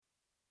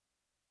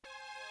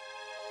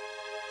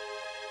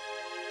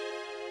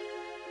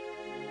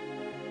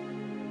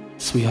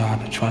Sweetheart,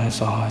 I've been trying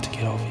so hard to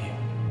get over you.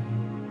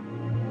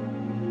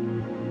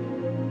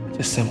 I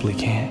just simply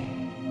can't.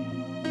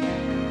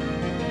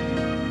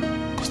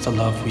 'Cause the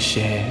love we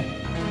shared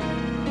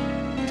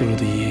through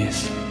the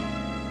years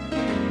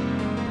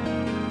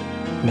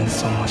meant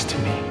so much to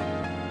me.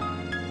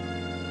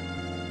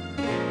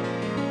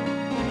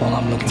 All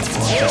I'm looking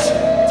for is a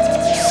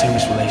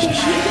serious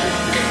relationship.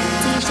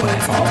 It's what I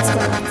have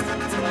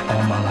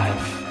all my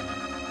life.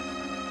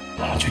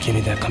 Why don't you give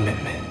me that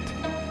commitment?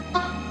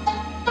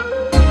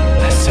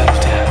 Let's settle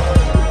down.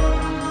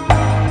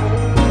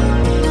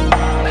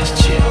 Let's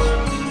chill.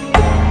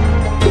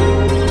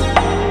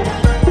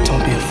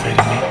 Don't be afraid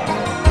of me.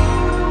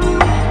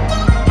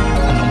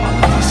 I know my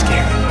love is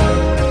scaring you,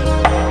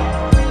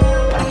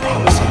 but I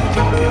promise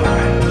everything will be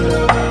alright.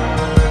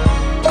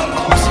 Come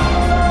closer.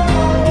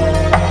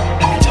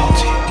 Let me talk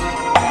to you.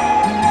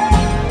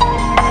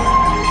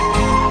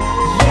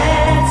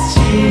 Let's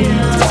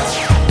chill.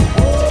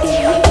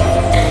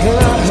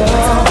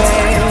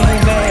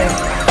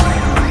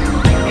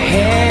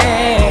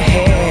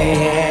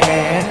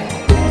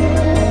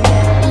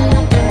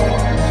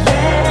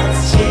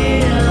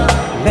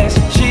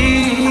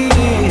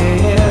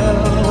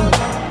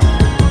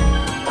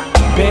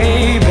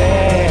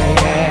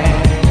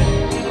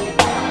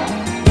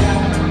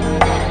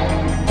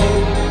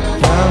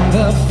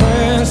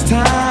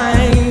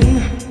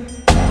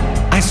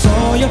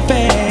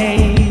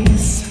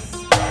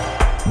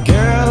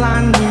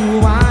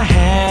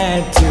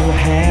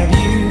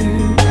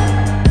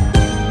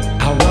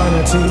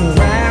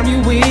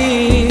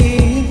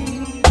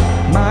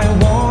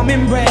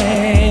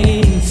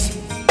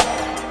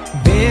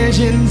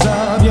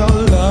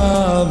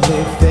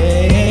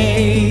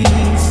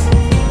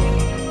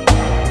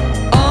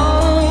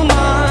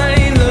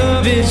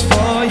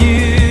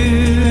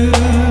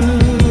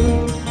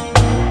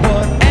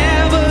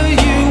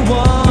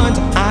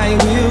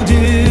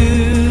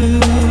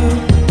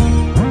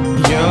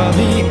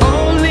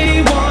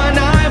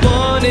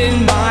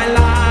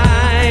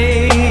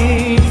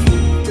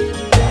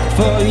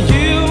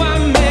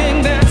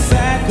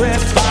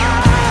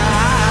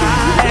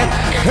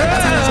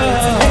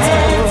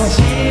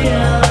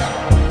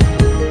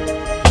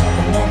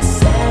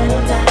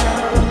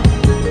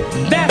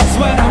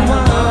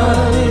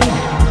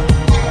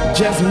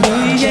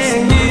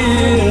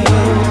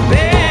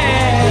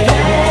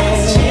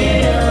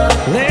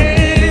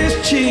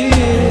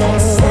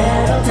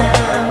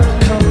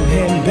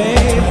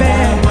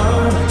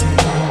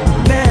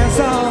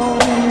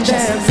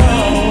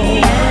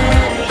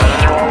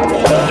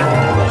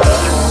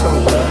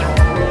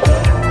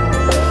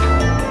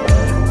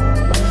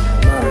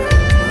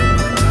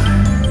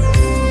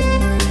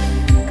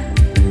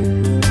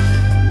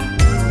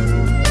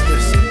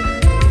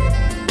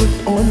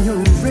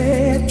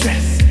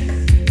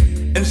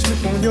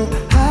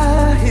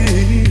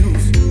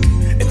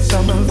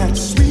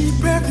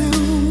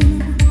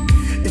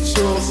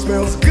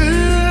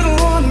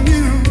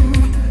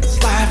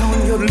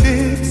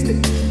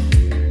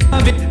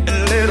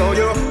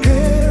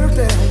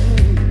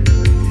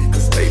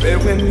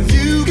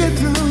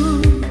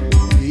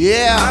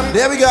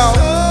 There we go.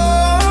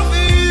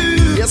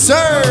 Yes,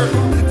 sir.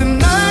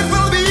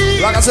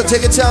 Like I said,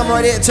 take your time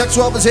right here. Tech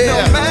 12 is here.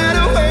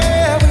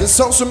 The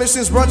Social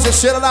Mixings Brunch and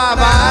shit alive,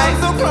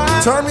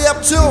 alright? Turn me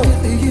up too.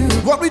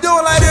 What we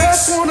doing like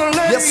this?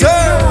 Yes,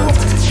 sir.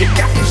 You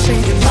got me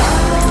singing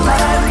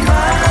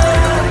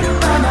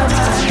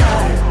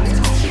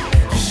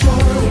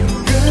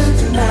good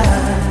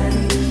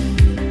tonight.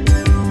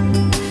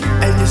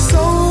 And you're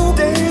so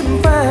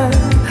damn fine.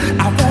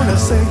 I wanna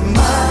say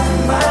my.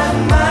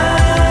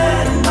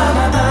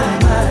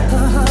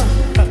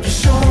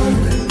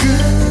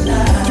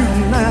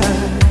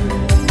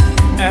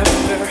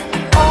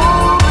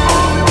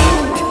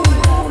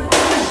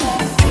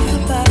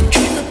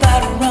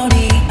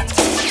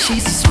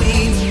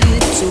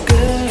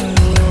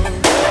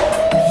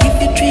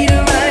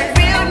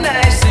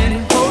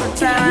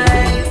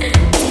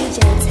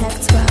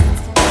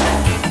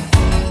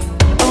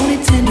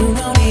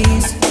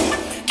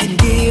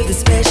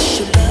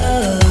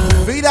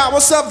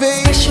 What's up, V?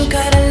 Special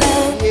kind of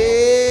love.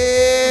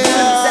 Yeah.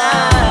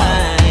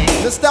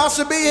 The style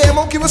should be here.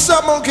 Monkey, what's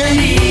up, Monkey?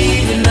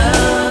 Even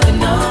love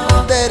and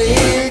all that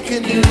it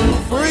can do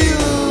for you.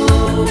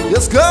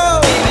 Let's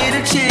go. Give it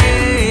a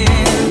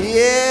chance.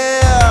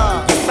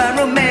 Yeah.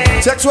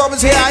 Tech 12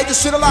 is here. I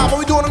just shit a lot. What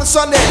we doing on a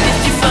Sunday?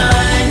 If you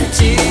find a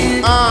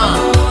chance,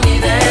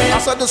 I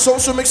said the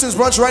Social Mixings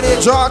Brunch right here.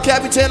 John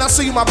Capitan, I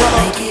see you, my brother.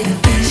 Make it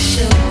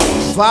official.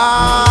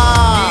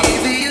 Vibe.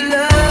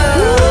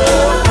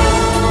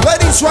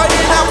 Ladies, right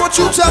here now, what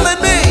you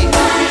telling me?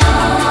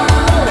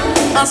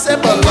 I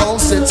said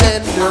belongs to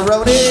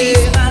Tenderoni.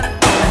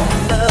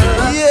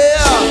 Yeah.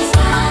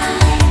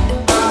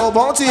 Oh,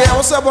 Bonty, yeah,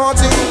 what's up,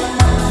 Bonty?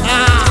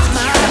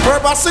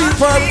 Perp, I see you,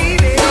 Perp.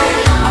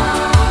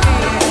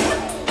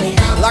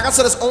 Like I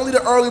said, it's only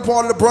the early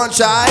part of the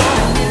brunch, alright?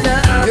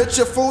 Get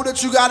your food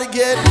that you gotta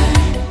get.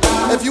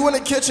 If you in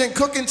the kitchen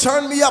cooking,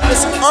 turn me up,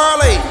 it's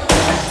early.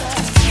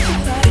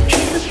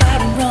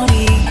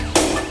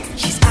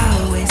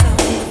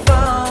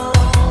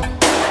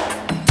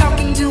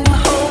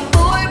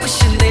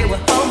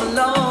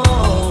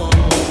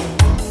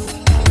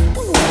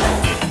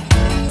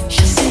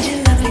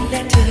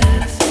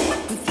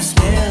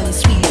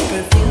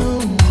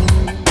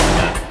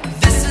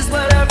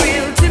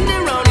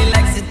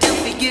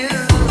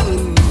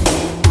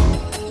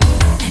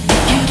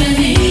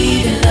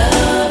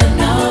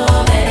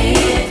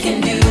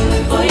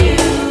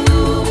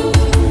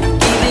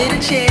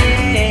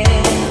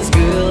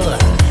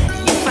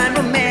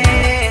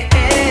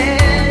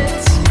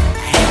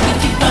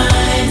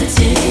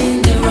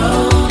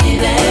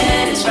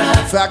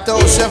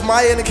 Facto, Chef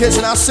Maya in the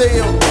kitchen, I see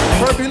you.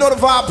 Perp, you know the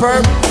vibe,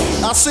 Perp.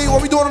 I see you.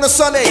 What we doing on a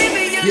Sunday?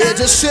 Yeah,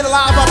 just shit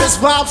alive on this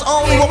vibes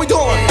only. What we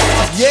doing?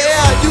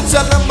 Yeah, you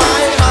tell them my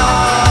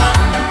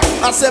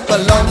heart. I said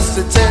belongs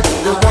to Ted,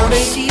 you want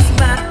it? She's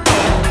my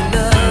only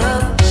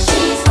love.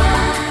 She's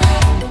my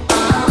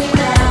only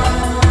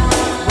love.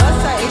 What's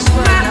that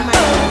explain? My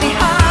only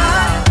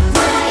heart.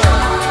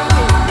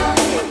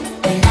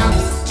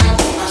 Belongs to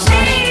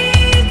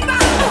she's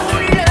my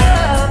only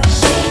love.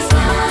 She's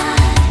my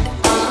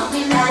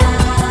only love.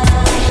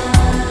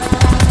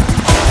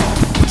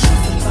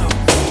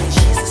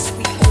 She's a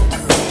sweet little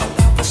girl,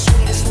 about the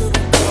sweetest little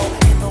girl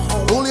in the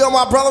whole. Julio,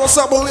 my brother, what's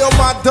up, Julio,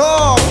 my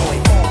dog?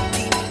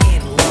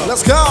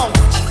 Let's go.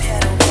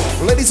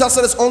 Ladies, I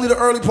said it's only the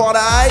early part,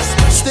 alright?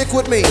 Stick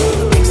with me.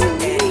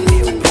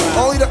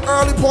 Only the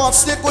early part,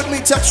 stick with me.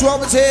 Tech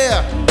 12 is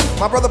here.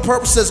 My brother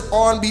Purpose says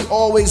R&B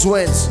always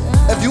wins.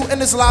 If you in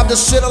this live,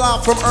 just shit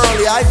alive from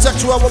early, alright? Tech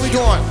 12, what we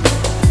doing?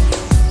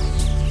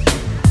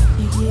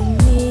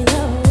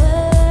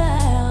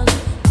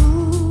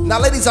 Now,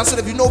 ladies, I said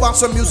if you know about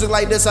some music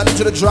like this, I need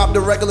you to drop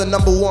the regular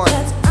number one.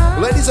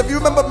 Ladies, if you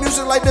remember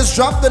music like this,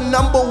 drop the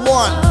number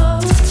one.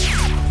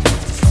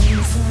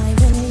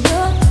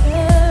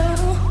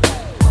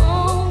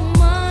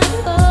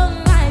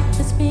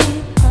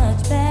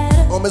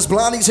 Miss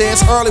Blondie's here,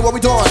 it's early, what we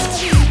doing?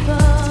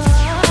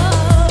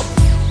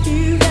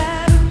 You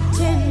got a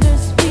tender,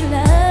 sweet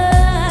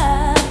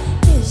love.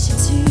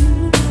 It's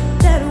you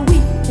that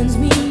weakens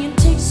me and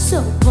takes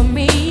over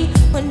me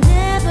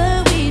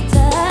whenever we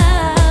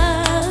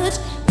touch.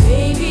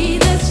 Baby,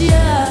 that's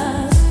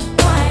just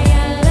why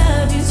I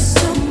love you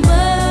so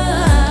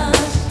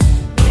much.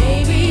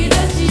 Baby,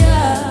 that's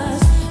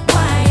just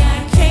why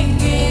I can't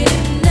get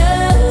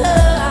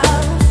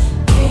enough.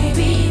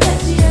 Baby,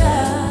 that's just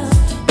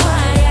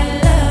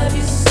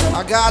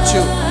I got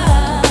you.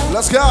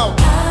 Let's go.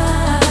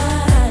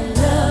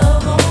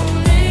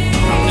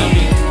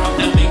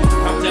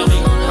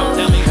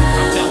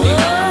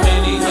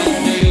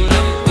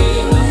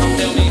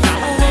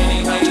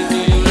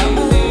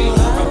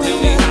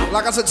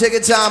 Like I said, take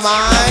your time,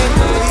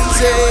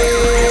 easy.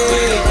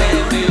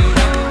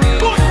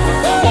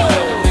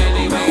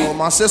 Oh,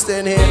 my sister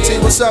in here, T.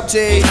 What's up, T?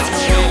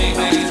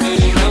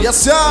 Yes,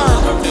 sir.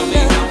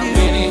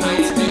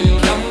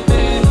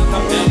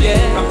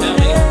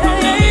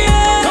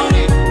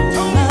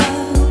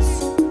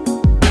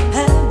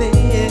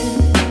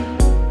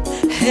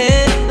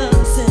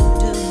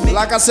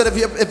 Like I said,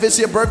 if it's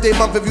your birthday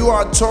month, if you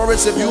are a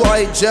Taurus, if you are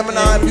a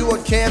Gemini, if you are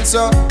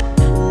Cancer,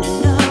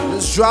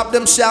 just drop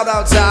them shout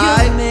outs,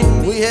 alright?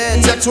 We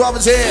here, Tech 12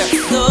 is here.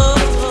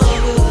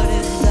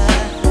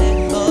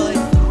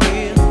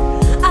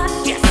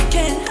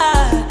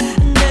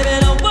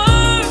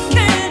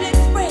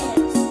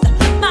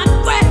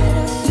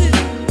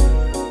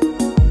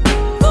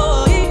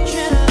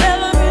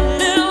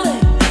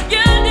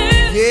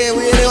 Yeah,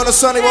 we in here on a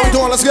Sunday, what we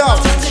doing? Let's go.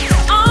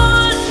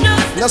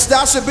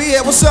 Nastasha be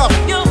here, what's up?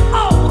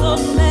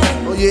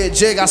 Oh yeah,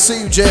 Jig, I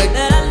see you, Jig.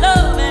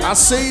 I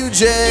see you,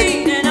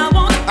 Jig.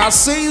 I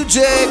see you,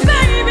 Jig.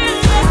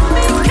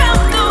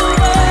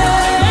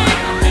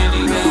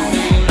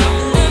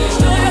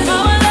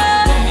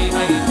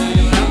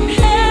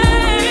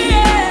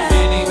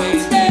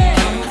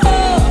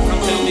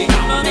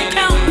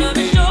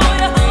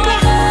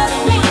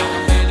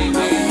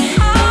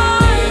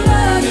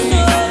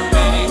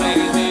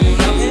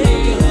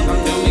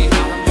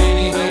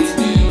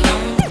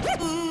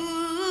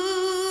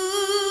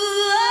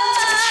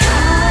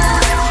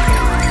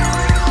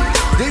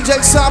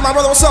 DJ Sam, my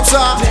brother, what's up,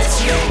 Sam?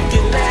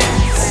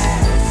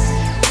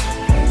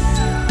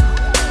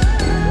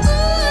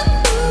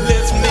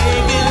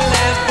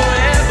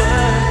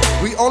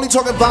 We only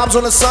talking vibes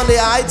on a Sunday,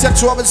 alright? Tech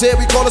 12 is here,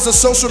 we call this a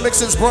social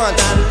mixes brunch.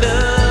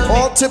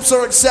 All tips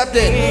are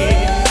accepted.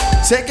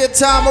 Take your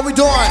time, what we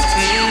doing?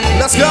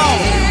 Let's go,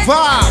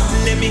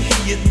 vibe. Let me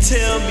hear you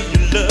tell me you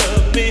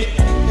love me.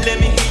 Let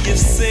me hear you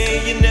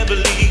say you never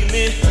leave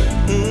me.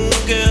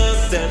 Girl,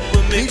 that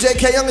would make DJ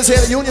K Young is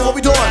here, the Union, what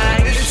we doing?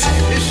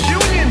 It's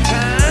union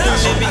time.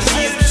 Let me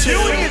hear you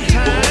tell me you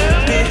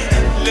want me.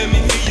 Let me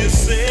hear you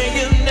say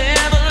you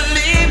never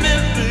leave me,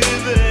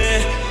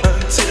 baby,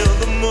 until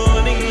the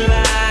morning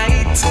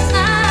light.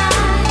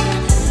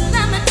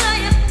 Let me tell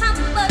you how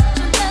much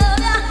I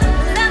love ya.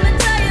 Let me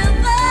tell you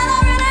that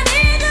I really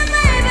need you,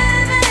 baby,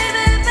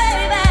 baby,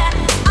 baby.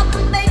 I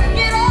will make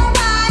it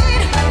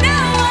alright. No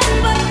one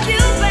but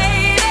you,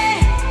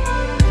 baby.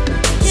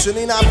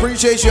 Shanina, I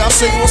appreciate you. I'll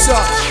sing what's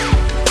up.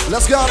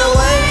 Let's go. The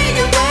way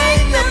you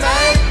make me.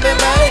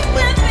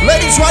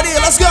 Ladies right here,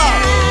 let's go.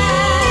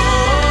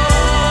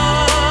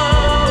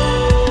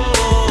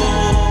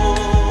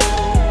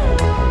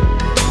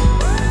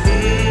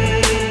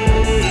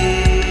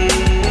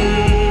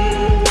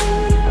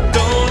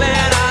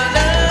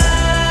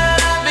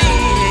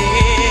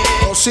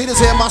 Oh, Sheeta's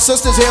here, my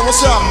sister's here,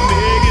 what's up?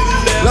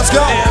 Let's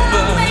go.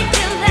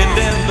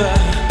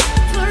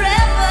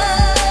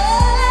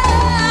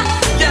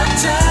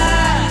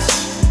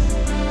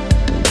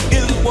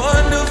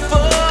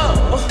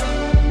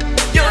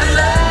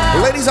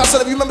 Ladies, I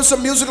said if you remember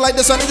some music like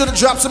this, I need you to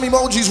drop some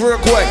emojis real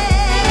quick.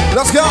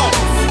 Let's go.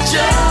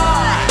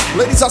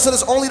 Ladies, I said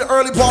it's only the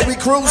early part, we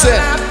cruising.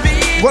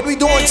 What we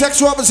doing? Tech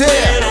 12 is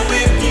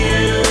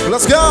here.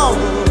 Let's go.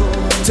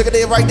 Take it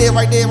there, right there,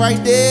 right there,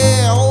 right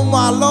there. Oh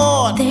my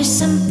Lord. There's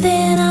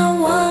something I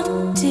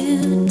want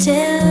to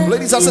tell.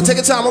 Ladies, I said take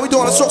your time. What we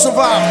doing? Let's talk some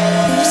vibe.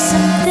 There's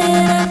something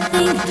I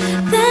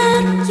think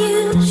that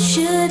you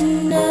should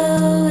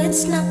know.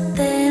 It's not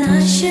that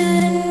I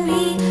shouldn't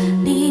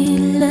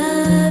really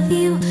love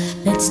you.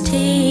 Let's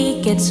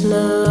take it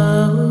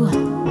slow.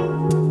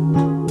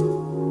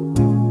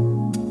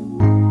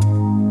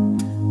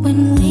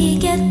 When we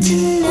get to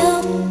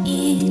know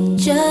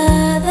each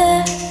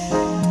other,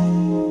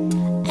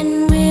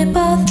 and we're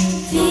both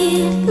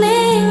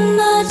feeling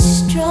much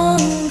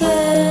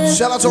stronger.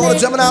 Shout out to all the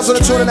Geminis on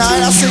the tune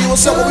tonight. I see you.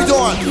 What's up? What we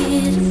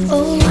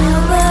doing?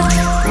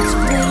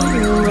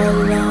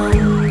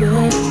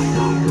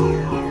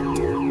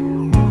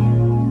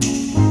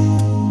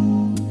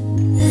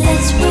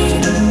 Let's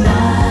wait a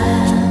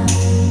while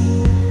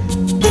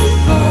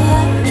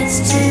before it's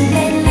too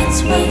late.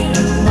 Let's wait a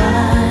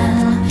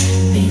while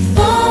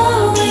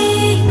before we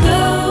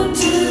go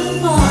too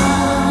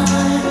far.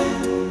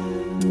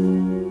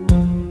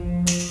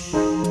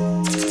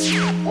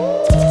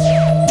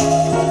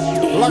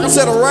 Like I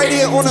said, right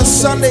here on a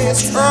Sunday,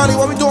 it's early.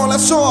 What we doing?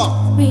 Let's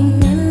talk.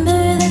 Remember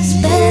that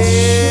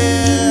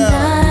special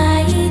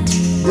night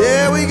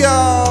There we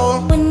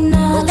go. when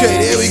all Okay,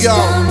 there we go.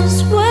 the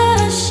stars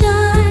were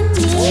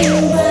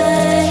shining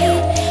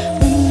bright.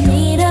 We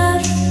made our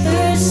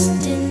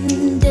first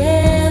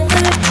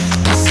endeavor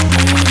to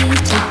stay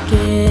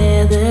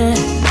together.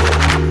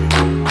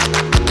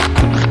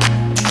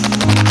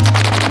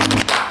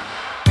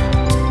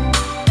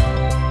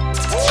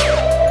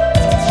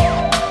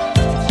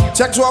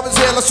 Tech 12 is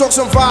here. Let's talk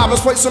some vibe.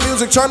 Let's play some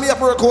music. Turn me up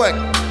real quick.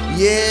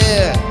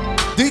 Yeah.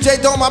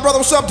 DJ Dome, my brother.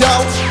 What's up,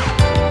 Dome?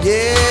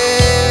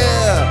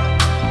 Yeah.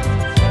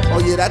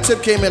 Oh, yeah. That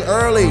tip came in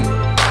early.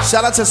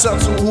 Shout out to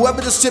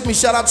whoever just tipped me.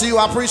 Shout out to you.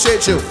 I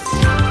appreciate you.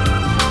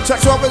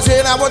 Tech 12 is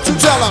here. Now, what you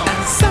tell them?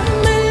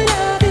 Summer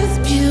love is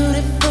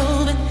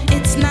beautiful, but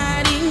it's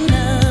not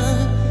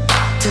enough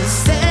to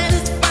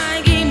satisfy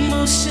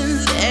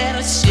emotions that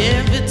are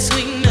shared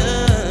between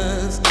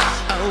us.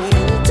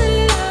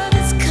 Winter love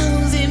is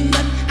cozy,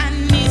 but I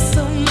need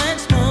so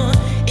much more.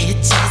 It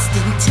just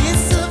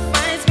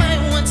intensifies my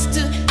wants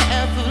to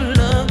have a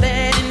love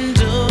that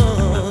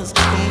endures.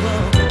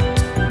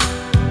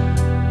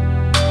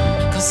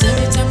 Cause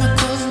every time I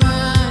close my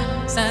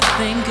eyes, I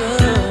think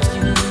of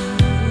you.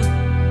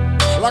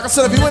 Like I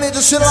said, if you in here,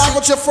 just chill out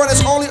with your friend.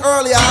 It's only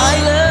early,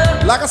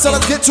 alright? Like I said,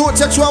 let's get to it.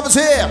 Tech 12 is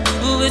here.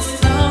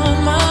 With all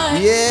my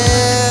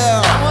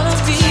Yeah. wanna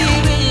be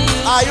with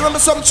you. You remember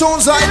some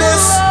tunes like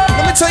this?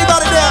 Let me tell you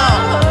about it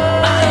now.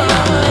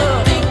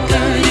 I think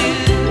of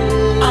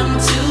you on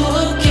 2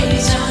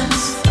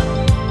 occasions.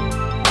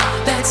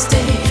 That's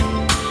day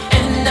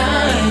and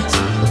night.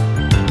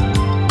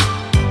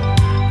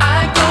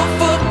 I go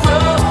for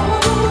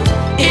broke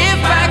if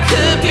I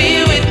could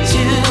be with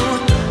you.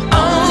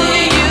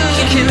 Only you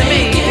can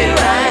make it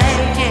right.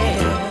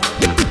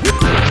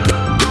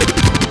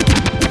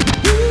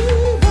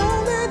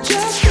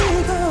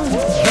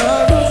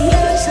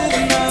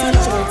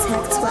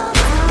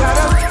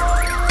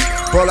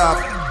 Pull up.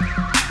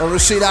 Oh,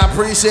 Rashid, I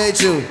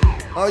appreciate you.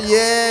 Oh,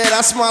 yeah,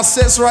 that's my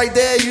sis right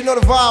there. You know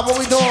the vibe. What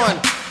we doing?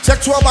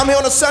 Tech 12, I'm here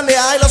on a Sunday,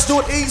 all right? Let's do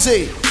it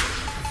easy.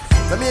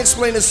 Let me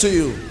explain this to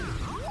you.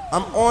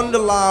 I'm on the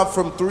live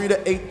from 3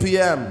 to 8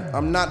 p.m.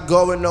 I'm not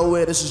going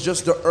nowhere. This is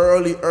just the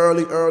early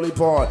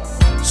part.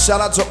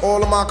 Shout out to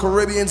all of my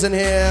Caribbeans in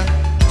here.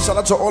 Shout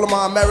out to all of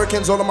my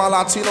Americans, all of my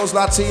Latinos,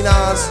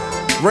 Latinas.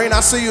 Rain, I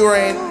see you,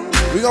 Rain.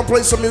 We're going to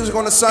play some music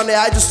on a Sunday.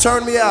 I just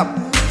turn me up.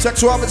 Tech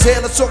 12 is here.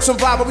 Let's talk some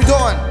vibe. What we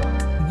doing?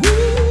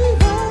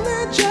 We've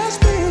only just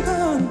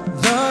begun.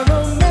 The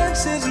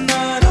romance is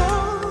not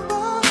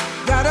over.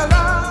 Got a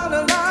lot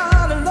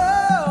of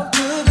love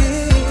to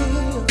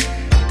give.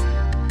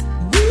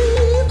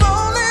 We've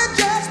only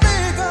just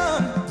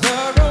begun.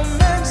 The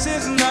romance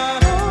is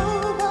not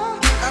over.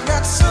 I've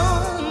got so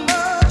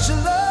much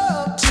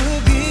love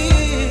to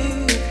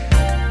give.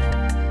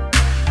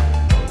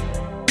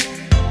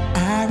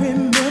 I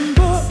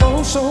remember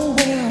oh so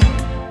well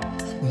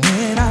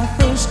when I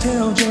first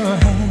held your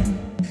hand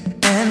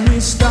and we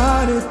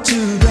started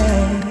to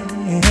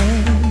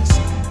dance.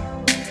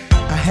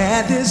 I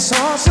had this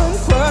awesome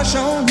crush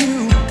on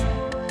you,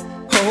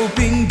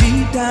 hoping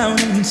deep down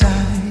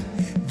inside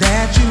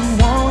that you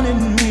wanted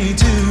me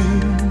to.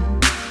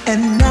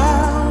 And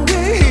now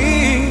we're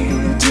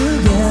here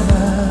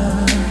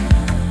together,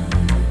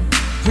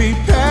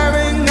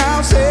 preparing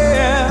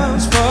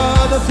ourselves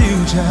for the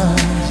future,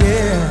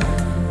 yeah.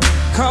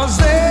 Cause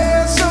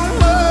there's so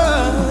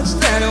much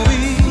that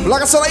we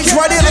Like I said, H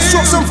right here. Let's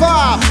talk some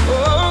vibe.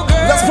 oh,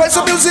 girl, Let's play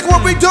some music.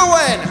 What we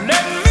doing?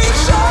 let me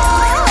show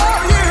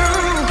you.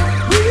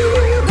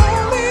 We've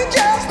only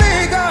just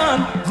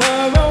begun. The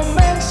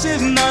romance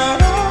is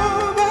not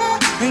over.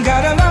 And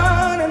got a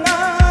lot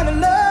of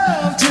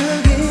love to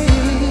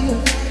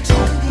give.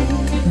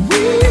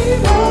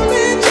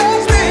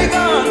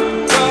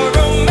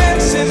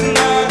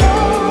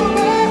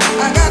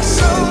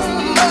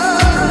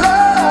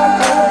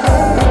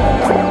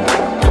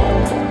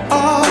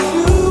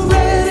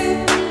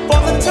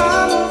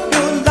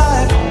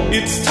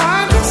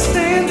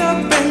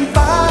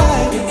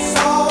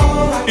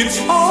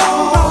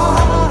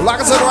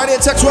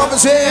 Tech 12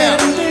 is here.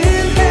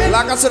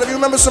 Like I said, if you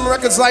remember some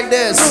records like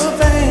this, I'm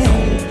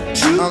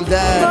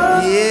dead.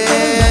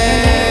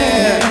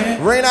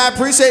 Yeah. Rain, I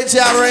appreciate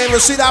y'all, Rain.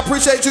 Rashida, I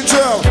appreciate you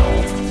too.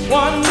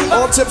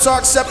 All tips are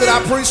accepted, I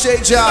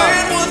appreciate y'all.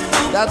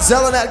 That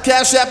Zelle and that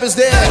Cash App is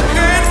there.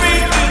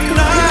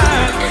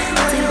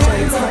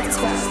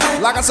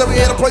 Like I said, we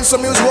here to play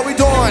some music. What we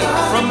doing?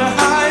 From the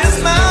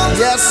highest mountain.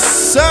 Yes,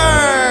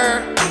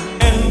 sir.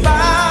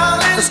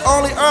 It's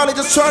only early,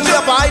 just turn me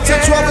up. I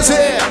 10 12 is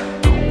here.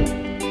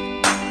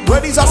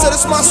 Ladies, I said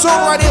it's my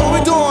song right here. What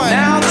we doing?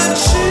 Now the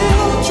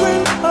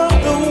children of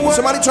the world.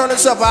 Somebody turn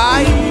this up,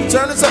 alright?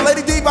 Turn this up,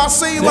 Lady Deep. I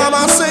see you, Mama.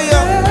 I see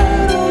you.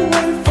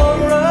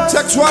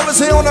 Tech 12 is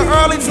here on the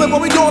early flip.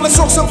 What we doing? Let's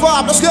talk some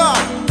vibe. Let's go.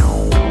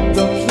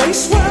 The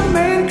place where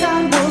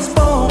mankind was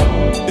born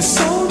is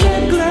so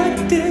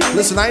neglected.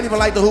 Listen, I ain't even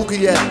like the hookah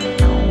yet.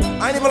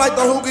 I ain't even like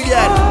the hookah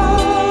yet.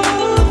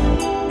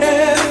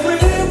 Every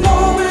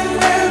woman,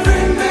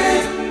 every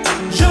man,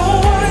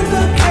 join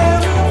the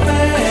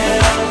caravan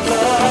of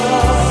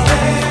love.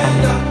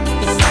 Stand up,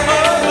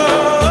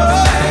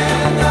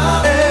 stand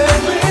up.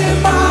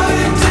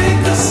 Everybody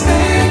take a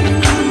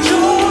stand.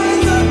 Join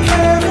the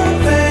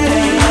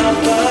caravan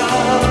of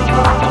love.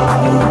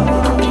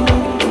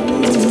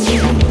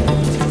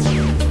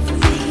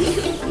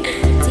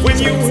 When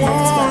you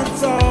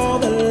want all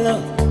the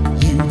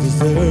love you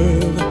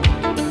deserve,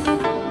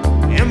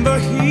 and the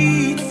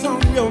heat's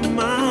on your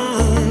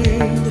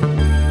mind,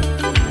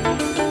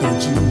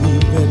 don't you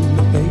even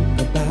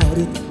think about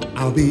it?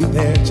 I'll be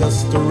there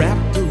just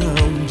wrapped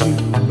around you.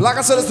 Like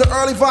I said, it's the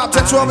early vibe.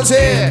 Tech 12 is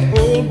here.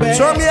 Hold back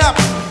Turn me up.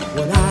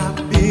 what I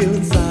feel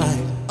inside.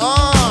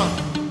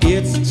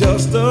 It's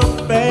just a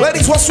fact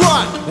Ladies, what's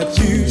what? that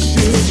you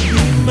should be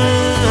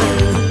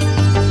mine.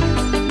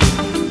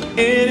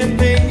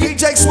 Anything you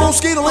DJ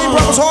Smoothski, the Lean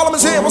Brothers, Harlem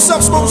is here. What's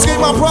up, Smoothski,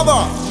 my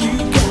brother?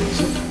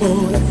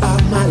 want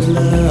about my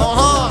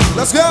love.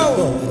 Let's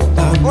go.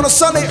 On a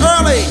Sunday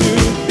early.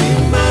 Should be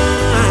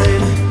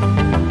mine.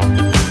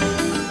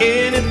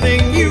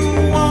 Anything you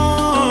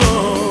want,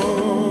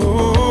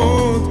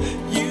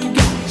 you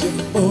got your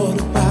thought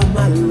about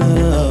my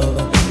love.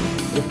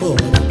 Your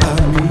thought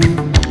about me.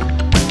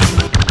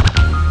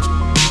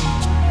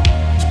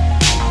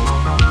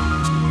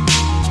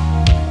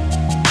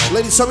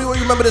 Ladies, tell me where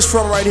you remember this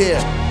from right here.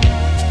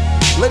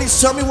 Ladies,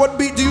 tell me what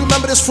beat do you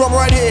remember this from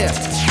right here.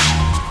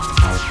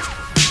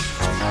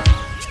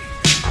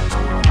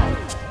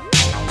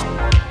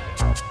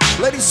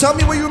 Ladies, tell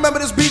me where you remember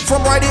this beat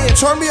from right here.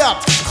 Turn me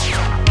up.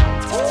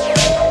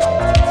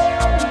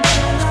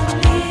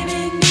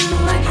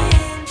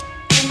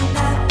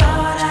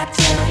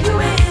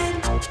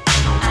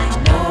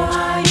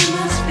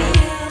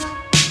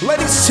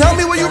 Ladies, tell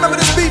me where you remember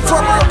this beat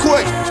from real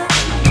quick.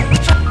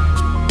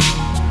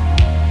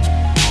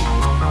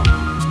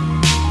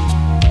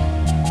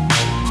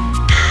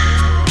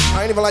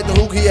 I ain't even like the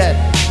hookah yet.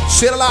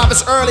 Shit alive,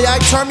 it's early. I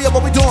turn me up.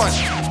 What we doing?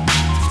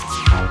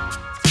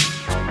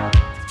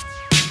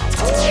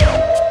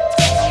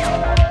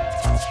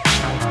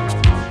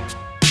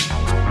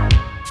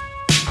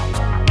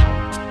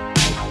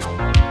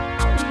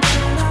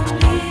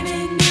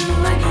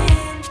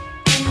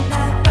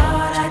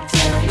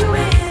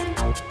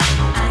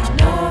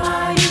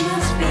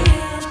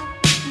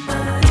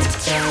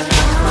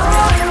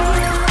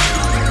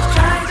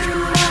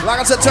 Like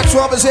I said, Tech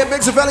 12 is here.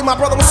 Big Zavelli, my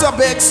brother. What's up,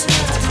 Biggs?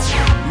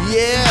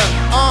 Yeah.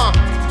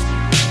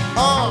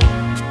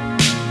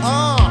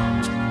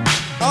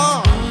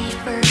 We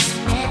first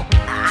met,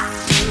 I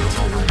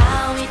told you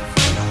how it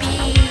would be,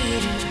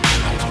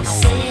 and you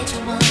said you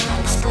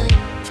understood,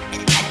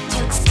 and that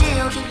you'd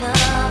still be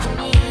loving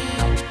me.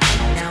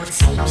 Now it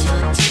seems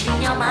you're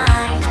changing your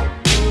mind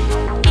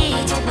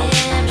each and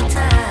every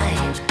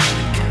time.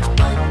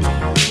 But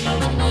you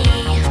and me,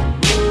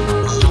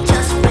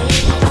 just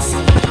wait and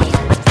see.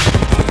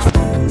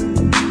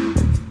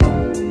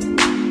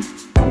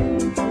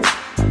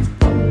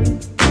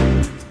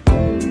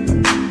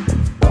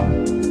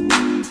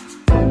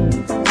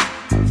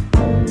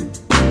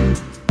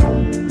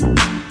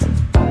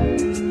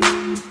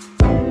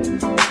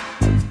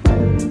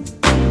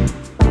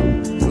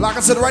 Like I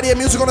said, right here,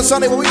 music on a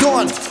Sunday. What we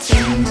doing?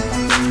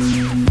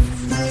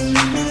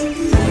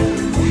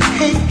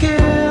 Hey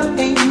girl,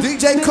 ain't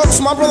DJ Cooks,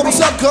 my brother. What's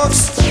up,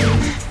 Cooks?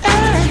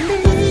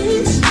 at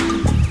least,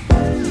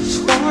 as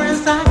far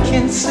as I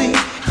can see,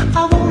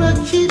 I wanna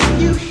keep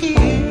you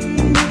here,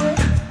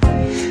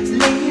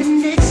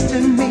 laying next to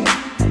me,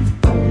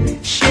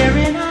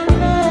 sharing our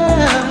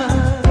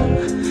love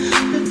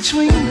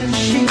between the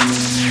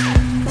sheets.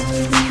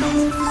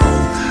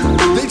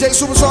 DJ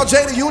Superstar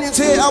J, the Union's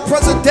here. El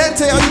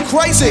Presidente, are you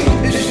crazy?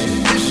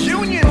 It's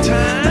union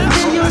time.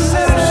 I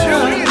said it's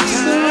union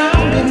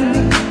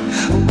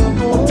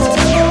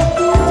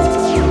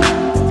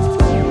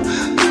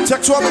time.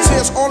 Tech 12 is here.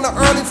 It's on the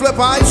early flip.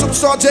 All right,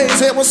 Superstar J is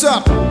here. What's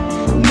up?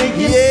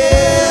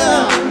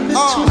 Yeah.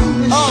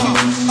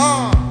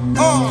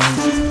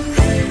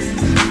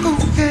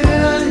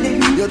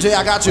 Yo, Jay,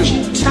 I got you.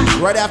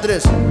 Right after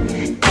this.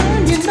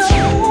 And you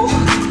know,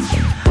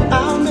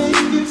 I'll make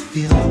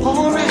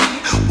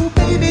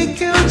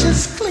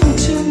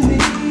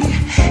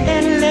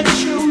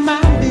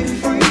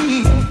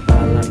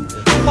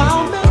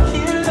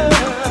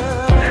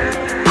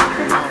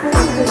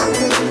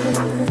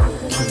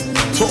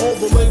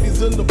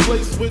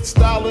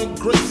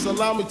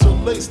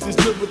lace these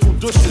lyrical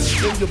douches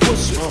in your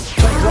bushes.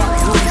 Rock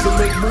grooves and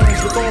make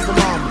moves with all the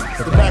llamas.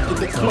 The back of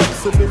the club,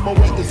 sipping my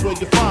weight is where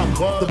you find me.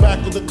 The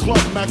back of the club,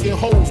 macking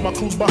holes, my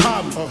crew's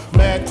behind me.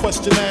 Mad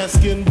question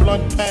asking,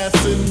 blunt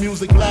passing,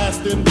 music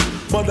blasting.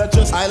 But I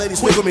just. Alright, ladies,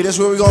 stick with me. This is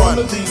where we going.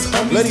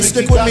 Ladies,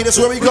 stick with me. This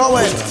is where we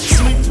going.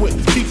 Sleep with,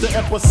 keep the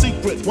ep a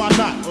secret. Why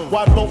not?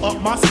 Why blow up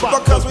my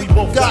spot? Because we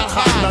both got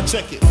hot. Now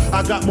check it.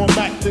 I got more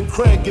Mac than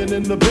Craig and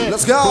in the bed.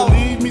 Let's go.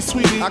 Believe me,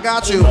 sweetie. I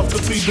got you. Enough to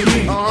feed the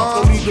need.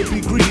 Don't need to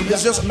be greedy.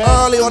 It's just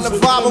early on the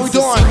vibe. What we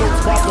doing?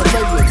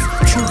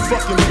 True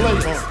fucking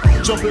players.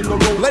 Jump in the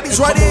road. Ladies,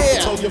 right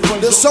here.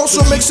 The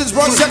social mixes,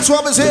 bro. Sex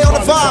 12 is here on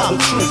the vibe.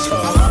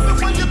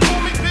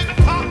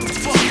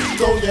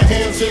 Throw your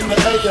hands in the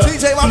air.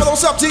 TJ, mama,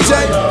 what's up,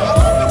 TJ?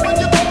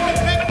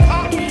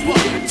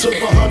 To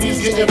the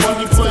honeys, getting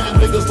money, playing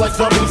niggas like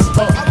dummies.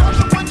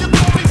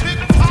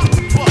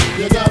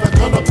 You got a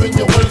gun up in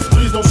your waist,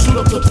 please don't shoot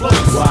up the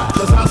place.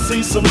 Cause I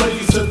see some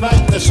ladies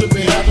tonight that should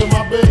be having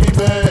my baby.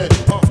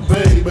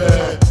 Baby.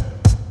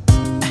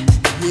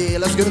 Yeah,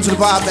 let's get into the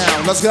vibe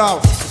now. Let's go.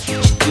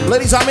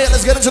 Ladies, I'm here.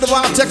 Let's get into the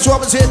vibe. Tech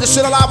 12 is here. This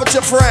shit alive with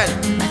your friend.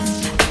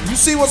 You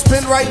see what's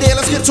pinned right there.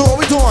 Let's get to it. What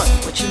we doing?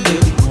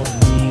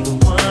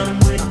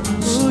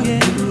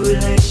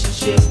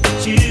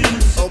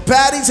 Oh,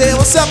 Patty's here.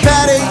 What's up,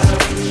 Patty?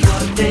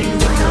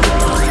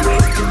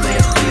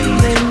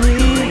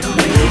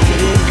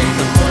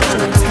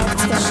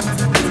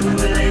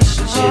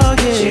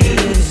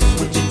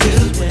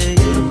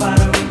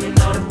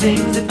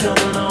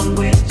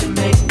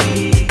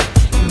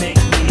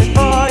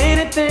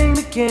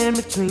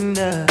 Between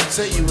us,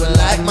 say you were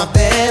like my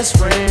best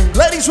friend.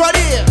 Ladies, right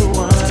here. The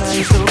one I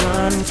used to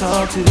run and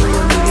talk to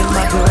when me and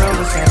my girl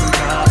was having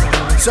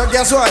problems. So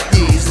guess what?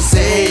 He used to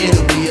say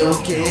it'll be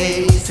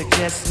okay.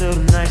 Suggest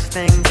little nice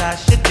things I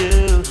should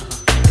do.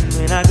 And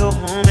when I go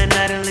home at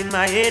night and lay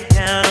my head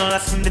down, all I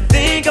seem to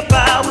think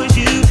about was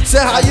you. Say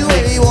how you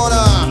really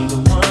wanna.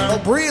 Oh,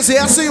 Bree is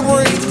here. I see you,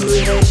 Bree.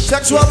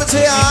 Tech 12 is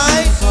here,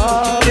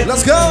 alright?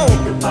 Let's go.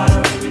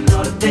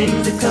 All the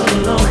things that come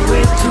along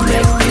with to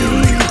make me.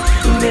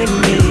 Make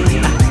me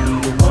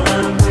the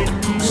one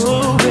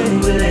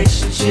with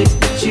relationship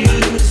with you.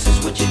 This is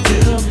what you do.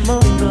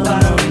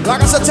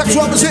 Like I said, Tech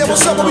 12 is here.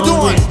 What's up? What we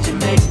doing?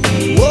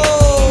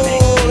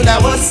 Whoa, that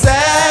was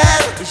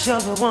sad.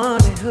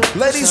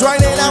 Ladies,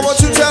 right now, I want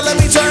you telling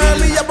me, turn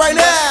me up right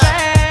now.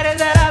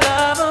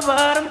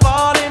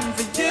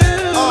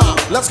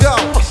 Let's go.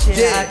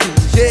 Yeah,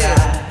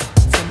 yeah.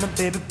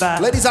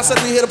 Ladies, I said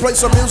we here to play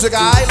some music,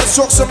 alright? Let's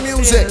talk some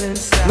music.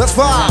 Let's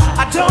vibe.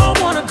 I don't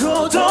wanna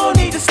go, don't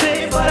need to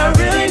stay, but I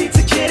really need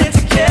to get it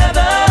together.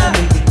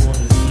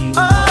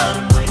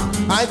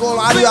 I ain't gonna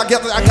lie to you, I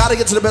gotta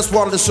get to the best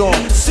part of the song.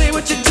 Say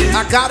what you do.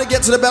 I gotta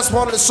get to the best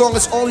part of the song.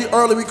 It's only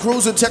early, we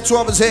cruising, Tech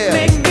 12 is here.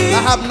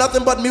 I have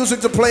nothing but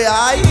music to play,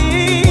 alright?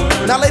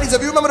 Now ladies,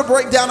 if you remember the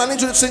breakdown, I need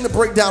you to sing the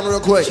breakdown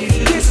real quick.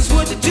 This is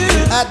what you do.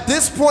 At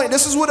this point,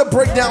 this is where the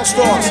breakdown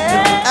starts.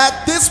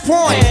 At this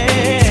point.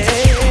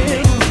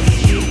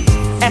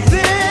 At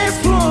this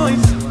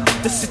point,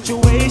 the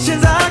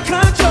situation's out of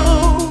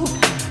control.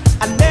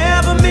 I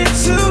never meant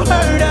to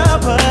hurt her,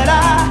 but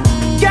I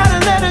gotta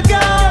let her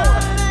go.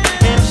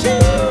 And she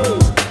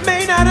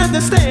may not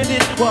understand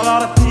it while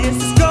all of this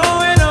is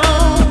going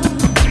on.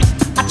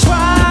 I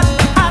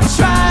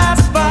tried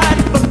to fight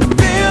it, but the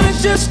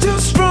feeling's just too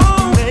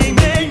strong. Make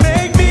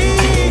me.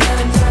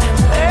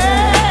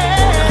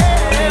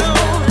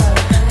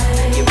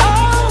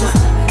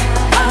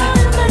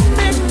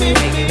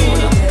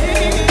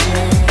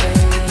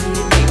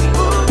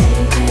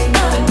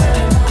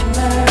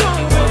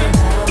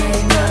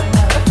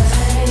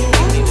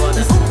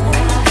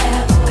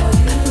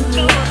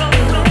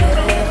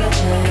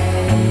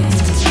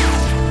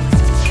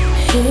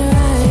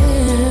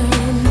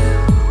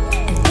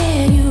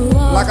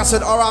 Like I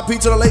said, R.I.P.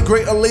 to the late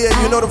great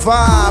Aaliyah, you know the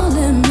vibe.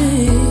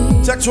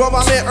 Tech 12,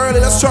 I'm here early,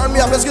 let's turn me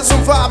up, let's get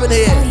some vibe in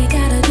here.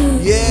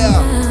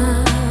 Yeah.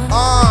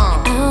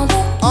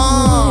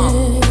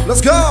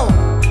 Let's go.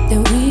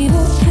 Then we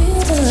will feel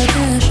the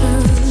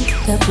passion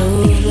that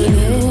flows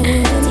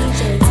within.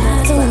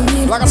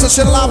 Like I said,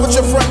 shit alive with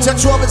your friend, Tech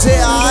 12 is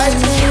here, alright?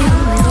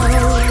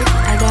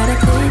 I got a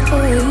thing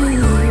for you,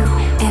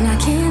 and I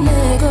can't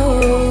let go.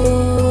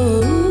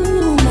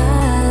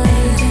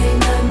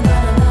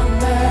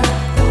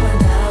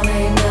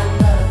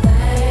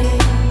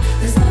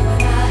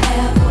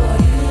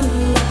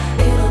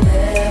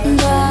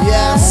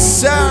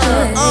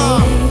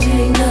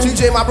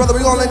 TJ, my brother, we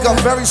gonna link up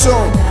very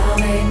soon.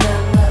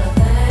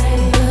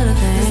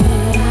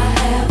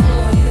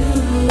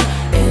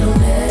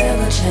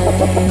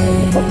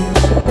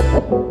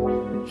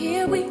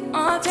 Here we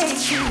are,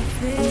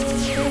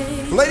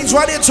 ladies,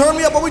 right here, turn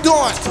me up. What we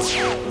doing?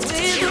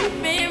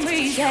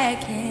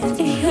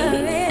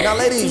 Now,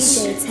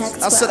 ladies,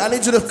 I said I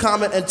need you to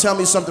comment and tell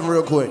me something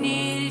real quick.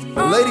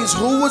 Ladies,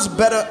 who was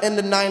better in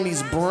the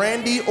 90s,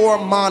 Brandy or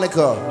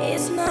Monica?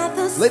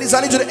 Ladies,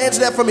 I need you to answer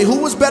that for me. Who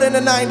was better in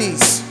the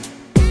 90s?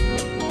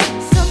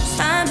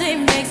 Sometimes it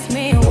makes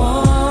me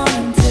wonder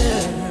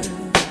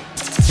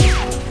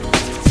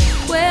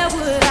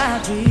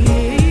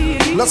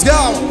Let's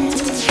go.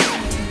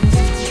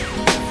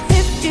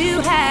 If you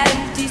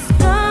hadn't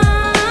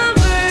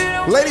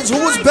discovered, Ladies, who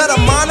was better,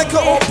 Monica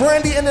or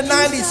Brandy in the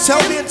 90s?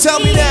 Tell me and tell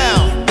me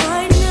now.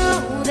 I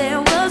know there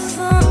was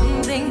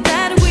something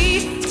that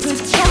we could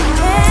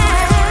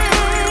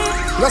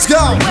compare. Let's go.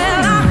 Well,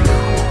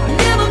 I've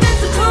never been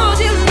to cause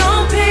you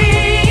no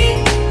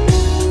pain.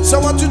 So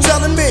what you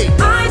telling me?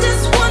 I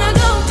just wanna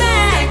go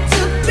back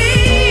to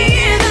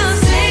being the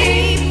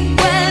same.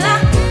 Well, I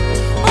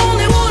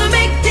only wanna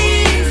make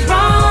things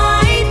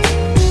right.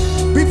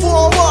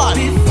 Before what?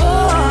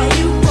 Before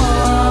you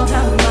walk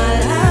out my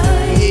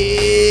life.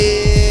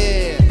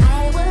 Yeah. I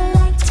would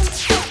like to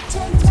get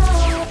to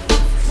know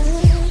who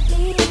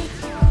could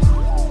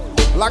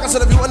be. Like I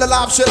said, if you in the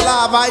live shit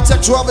live, I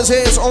Tech 12 is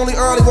here. It's only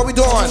early. What we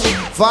doing?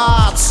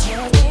 Vibes.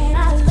 When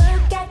I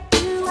look at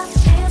you, I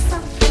feel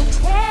something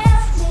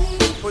tells me.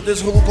 Put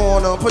this hook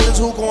on. Put this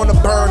hook on the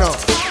burner.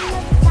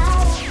 I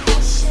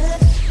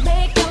should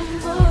make a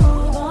move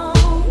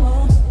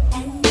on.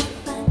 And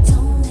if I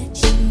don't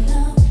let you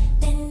know,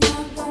 then I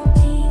won't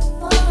be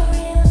for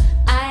real.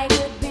 I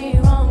could be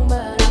wrong,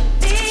 but I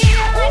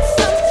feel like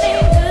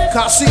something good.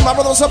 Kashi, my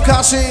brother, what's up,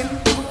 Kashi? Wanna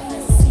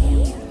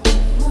see you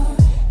more,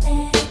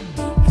 and it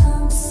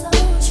becomes so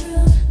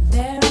true.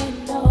 There ain't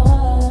no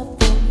other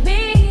for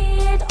me,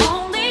 it's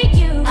only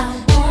you. I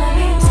wanna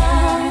be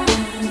down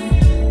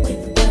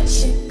with what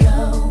you're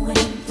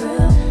going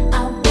through. I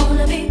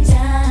wanna be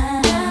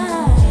down.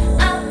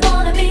 I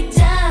wanna be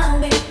down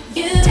with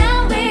you.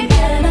 Down with the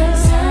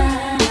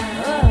time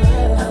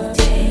of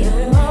day or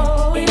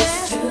night. It's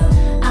true.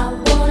 I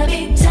wanna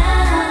be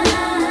down.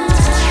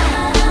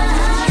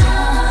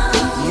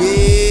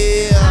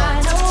 Yeah. I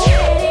know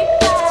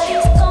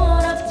anybody's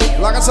gonna feel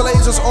Like I said,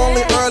 ladies, it's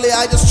only early.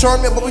 I just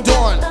turned me. What we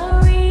doing?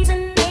 the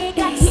reason they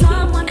got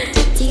someone to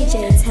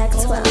DJ Tech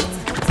 12.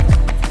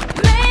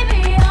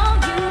 maybe all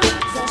you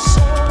need is a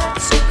shoulder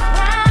to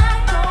cry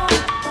on.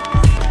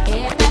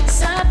 If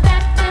that's a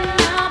fact, then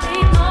I'll be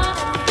more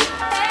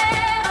than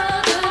ever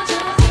could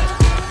you.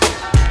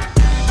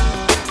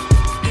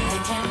 I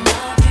can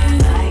love you, I can love you,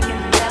 I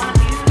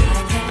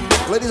can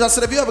love Ladies, I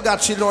said, if you ever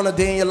got cheated on a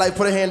day in your life,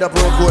 put a hand up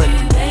real quick.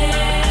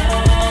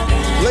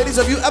 Ladies,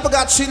 if you ever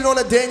got cheated on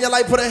a day in your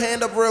life, put a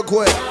hand up real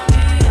quick.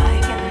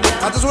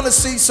 I just want to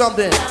see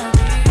something.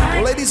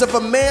 Ladies, if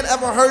a man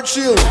ever hurt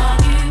you,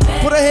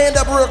 put a hand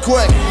up real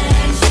quick.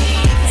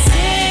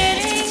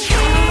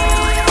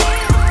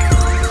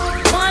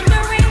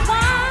 wondering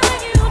why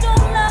you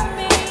don't love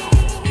me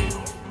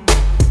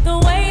the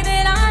way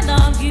that I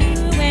love you,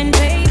 and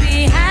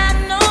baby, have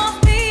no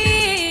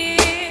fear,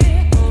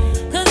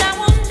 'cause I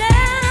will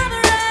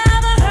never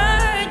ever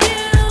hurt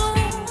you,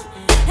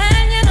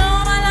 and you know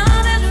my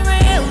love is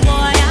real,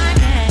 boy. I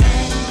can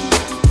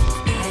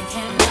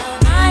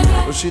love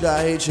you. Rashida, I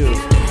hate you,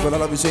 but I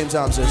love you same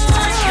time, sis.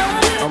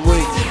 I'm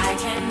weak.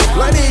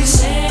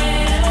 Ladies,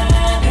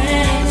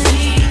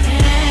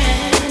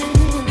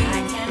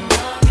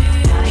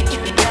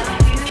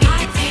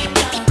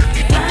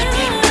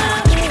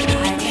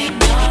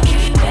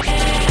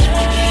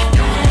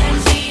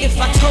 If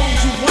I told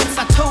you once,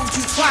 I told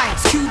you twice.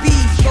 QB,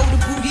 go to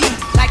booty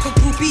like a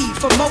groupie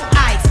for more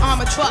ice.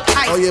 Armor truck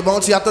ice. oh yeah,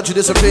 Monty, I thought you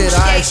disappeared. All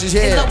right, she's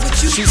here.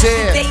 She's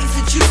here.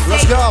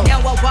 Let's go. Now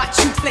I watch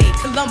you play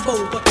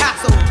Columbo,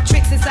 Picasso.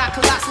 Tricks inside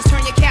Colossus,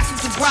 turn your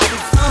castles to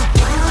brothels.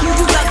 Who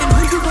you loving,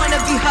 who you wanna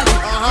be hugging?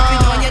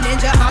 Sipping on your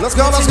ninja hot. Let's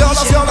go, let's go,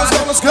 let's go, let's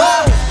go, let's go.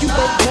 You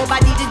both more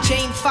body than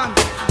Jane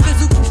Fonda.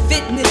 Physical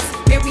fitness,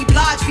 Mary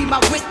Blige be my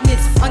witness.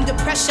 Under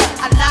pressure,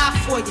 I lie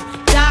for you,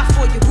 die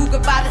for you.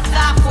 Ruger by the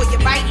thigh for you,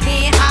 right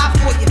hand high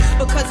for you.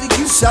 Because of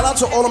you. Shout out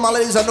to all of my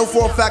ladies. I know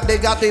for a fact they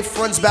got their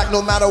friends back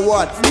no matter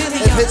what.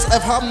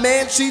 If her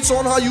man cheats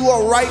on her, you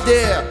are right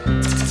there.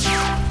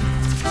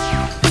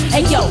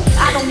 Hey yo,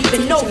 I don't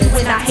even know you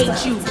when I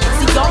hate you.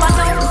 See, all I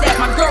know is that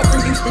my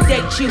girlfriend used to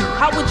date you.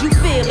 How would you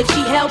feel if she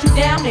held you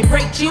down and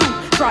raped you?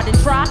 Tried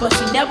to try, but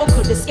she never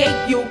could escape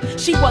you.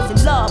 She was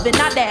in love, and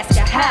I'd ask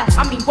her how.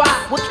 I mean, why?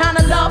 What kind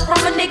of love from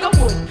a nigga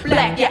would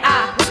black your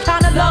eye? What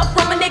kind of love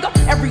from a nigga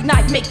every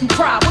night make you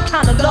cry? What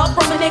kind of love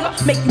from a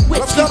nigga make you wish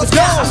Let's you go, was let's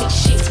go. I mean,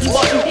 shit, he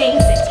bought you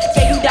things and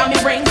gave you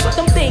diamond rings, but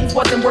them things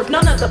wasn't worth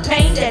none of the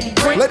pain that he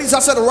brings. Ladies, I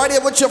said it right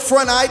here with your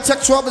friend. I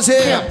Tech 12 is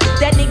here.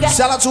 That nigga.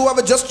 Shout out to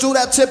whoever just threw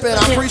that tip in.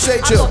 I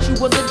appreciate I you. thought you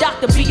was a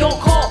doctor, be on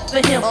call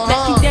for him.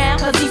 Let you down,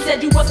 cause he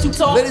said you was too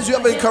tall. Ladies, you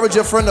ever encourage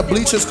your friend to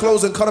bleach his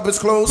clothes and cut up his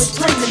clothes?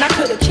 Screaming, I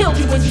could've killed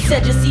you when you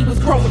said your seed was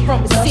growing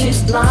from his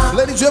seed.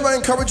 Ladies, you ever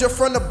encourage your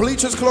friend to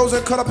bleach his clothes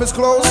and cut up his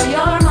clothes?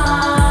 Your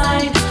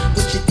mind,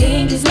 what you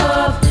think is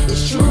love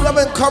is true. You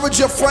ever encourage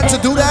your friend to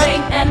do that?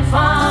 And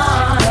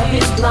find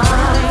is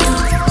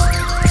blind,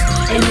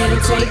 and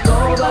it'll take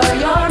over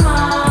your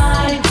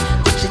mind.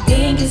 What you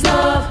think is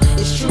love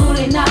is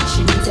truly not.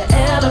 You need to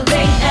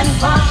elevate and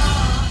find.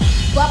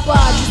 Papa,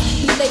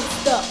 you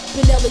laced up,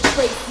 vanilla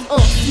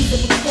Tracy, he's a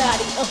Bugatti.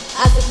 body.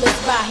 Isaac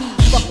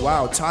Mizrahi.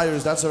 Wow,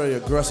 tires, that's very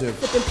aggressive.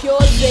 Sipping pure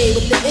J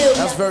with the ill.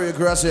 That's very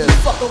aggressive.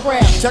 Fuck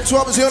around. Tech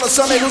 12 is here on a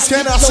Sunday. Who's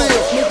can I see?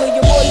 Nigga,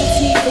 your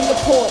royalties and your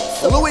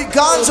points. Louis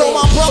Gonzo,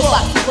 my brother.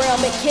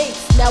 Brown and cakes.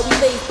 Now we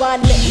lay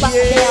bonnet lock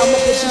down.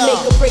 Make she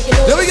make a break it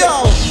over. Here we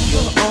go.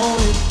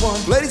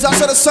 Ladies, I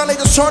said it's Sunday.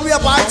 Just turn me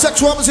up. All right, Tech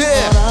 12 is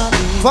here.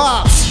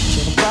 Vibes.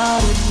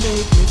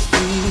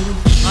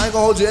 I ain't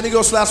gonna hold you. Any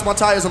girl slash my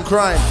tires, I'm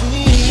crying.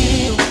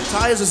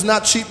 Tires is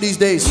not cheap these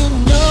days.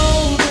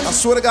 I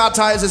swear to God,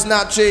 tires is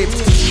not cheap.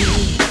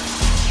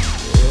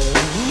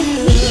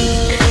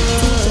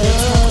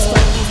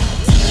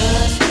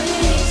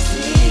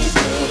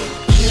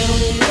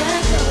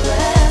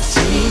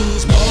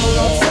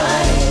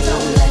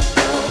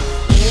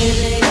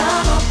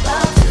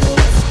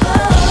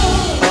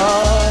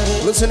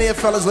 Listen here,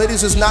 fellas.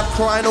 Ladies is not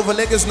crying over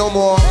niggas no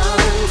more.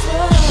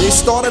 They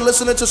started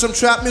listening to some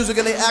trap music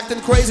and they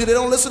acting crazy. They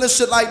don't listen to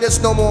shit like this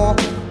no more.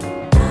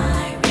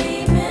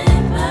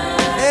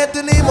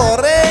 Anthony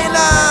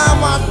Morena,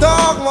 my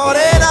dog,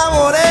 Morena,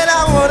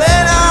 Morena,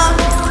 Morena.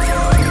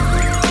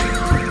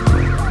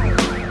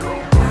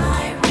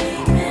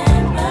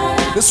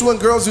 This is when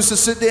girls used to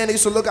sit there and they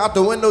used to look out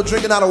the window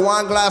drinking out a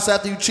wine glass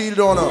after you cheated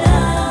on them.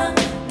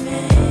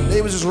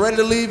 They was just ready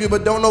to leave you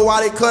but don't know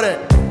why they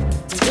couldn't.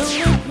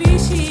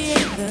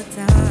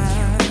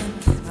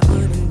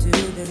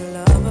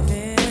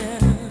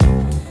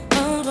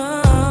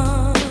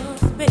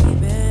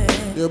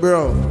 Yo,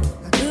 bro.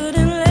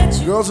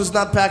 Girls is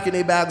not packing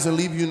their bags and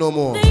leave you no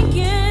more.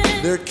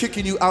 They're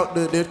kicking you out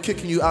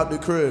the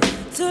crib.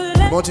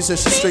 Monty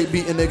says she's straight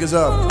beating niggas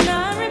up.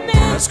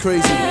 That's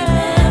crazy.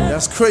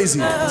 That's crazy.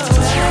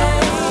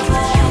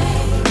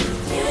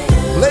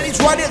 Ladies,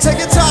 right here, take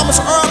your time. It's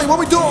early. What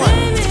we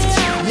doing?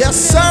 Yes,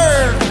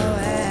 sir.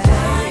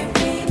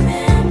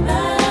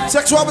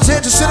 Tech 12 is here.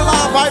 Just sit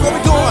alive, right? What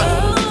we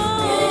doing?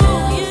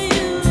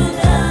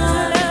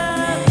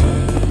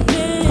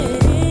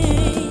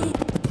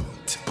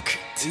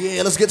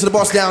 Yeah, let's get to the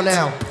boss down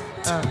now.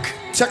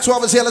 Tech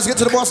 12 is here, let's get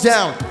to the boss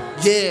down.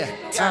 Yeah.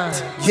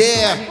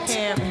 Yeah.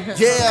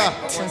 Yeah.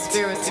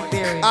 Conspiracy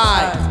theory.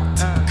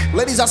 Alright.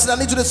 Ladies, I said I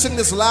need you to sing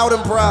this loud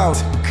and proud.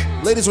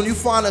 Ladies, when you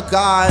find a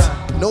guy,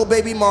 no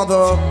baby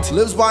mother,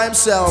 lives by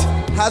himself,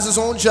 has his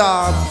own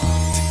job.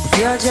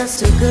 You're just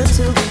too good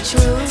to be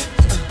true.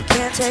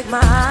 Can't take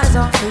my eyes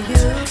off of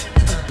you.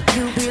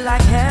 You be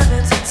like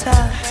heaven to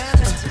touch.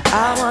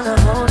 I wanna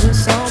hold you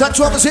so much. Tech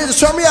 12 is here, just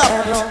turn me up.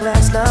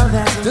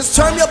 Just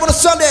turn me up on a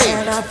Sunday.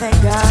 And I thank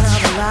God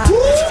I'm alive.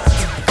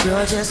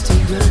 You're just too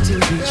good to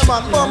be true.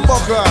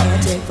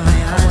 Can't take my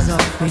eyes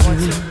off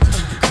of you.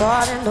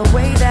 Caught in the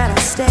way that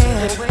I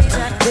stare.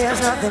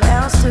 There's nothing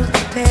else to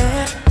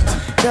compare.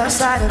 The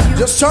sight of you.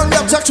 Just turn me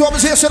up, Tech 12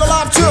 is here, sit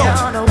alive too. There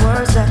are no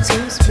words that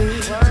to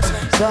speak.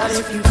 But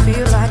if you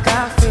feel like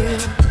I feel,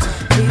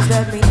 please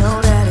let me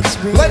know that it's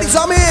real. Ladies,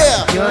 I'm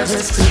here. You're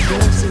just too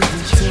good to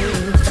be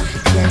true.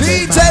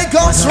 DJ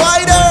Ghost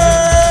Rider,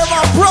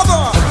 my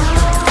brother.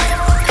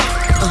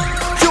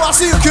 Q, I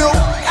see you, Q.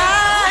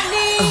 I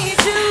need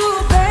you,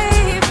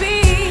 baby.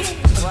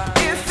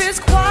 If it's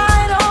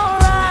quite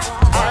alright,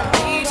 I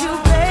need you,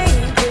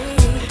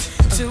 baby,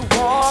 to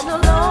warm the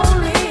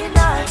lonely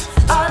night.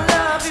 I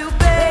love you,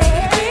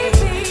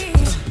 baby.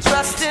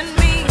 Trust in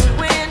me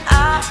when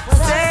I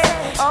say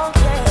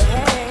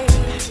okay.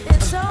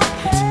 It's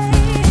okay.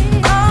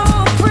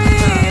 Oh,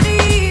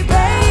 pretty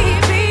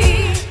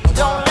baby,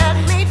 don't let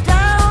me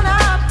down,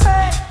 I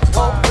pray.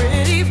 Oh,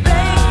 pretty baby,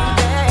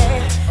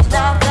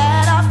 now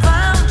that I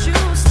found you,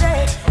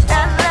 stay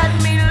and let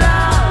me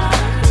love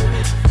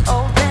you.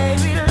 Oh,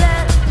 baby,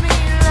 let me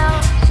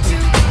love you.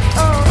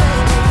 Oh,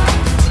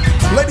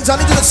 baby. Ladies, I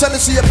need you to send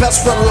this to your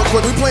best friend real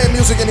quick. We playing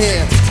music in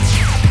here.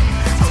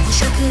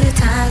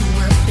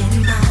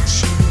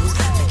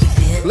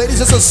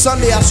 Ladies, it's a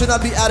Sunday. I should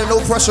not be adding no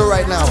pressure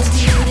right now.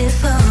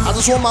 I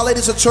just want my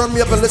ladies to turn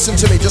me up and listen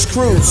to me. Just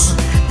cruise.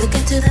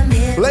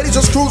 Ladies,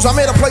 just cruise. I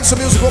made her play some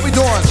music. What we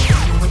doing?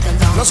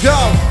 Let's go.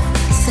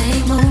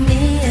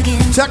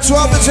 Tech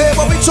 12 is here.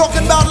 What we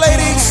talking about,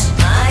 ladies?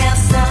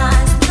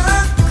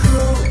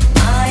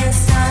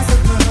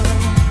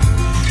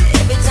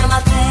 Every time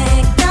I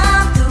think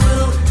I'm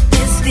through,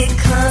 it's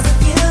because of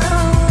you.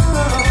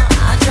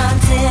 I try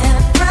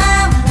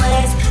different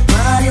ways,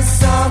 but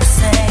it's all the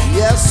same.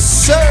 Yes,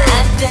 sir.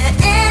 At the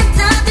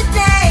end of the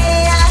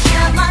day, I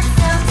have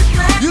myself to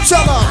blame. You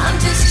tell them. I'm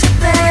just your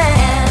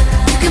bad.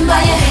 You can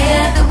buy your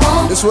hair that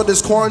won't. This is what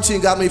this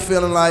quarantine got me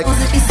feeling like.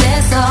 If you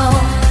say so,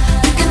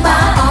 you can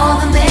buy all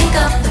the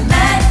makeup the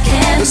man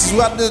can. This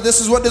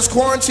is what this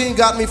quarantine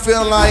got me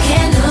feeling like.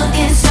 Can look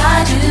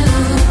inside you,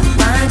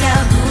 find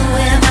out who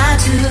am I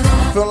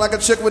to. Feeling like a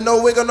chick with no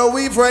wig or no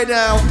weave right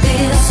now.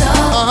 Feel so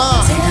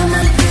damn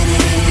pretty.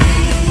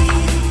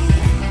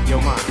 Yo,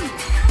 man.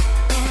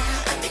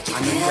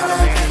 I need y'all to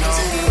man it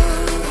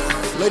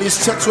up. Ladies,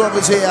 Tech 12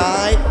 is here,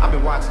 alright? I've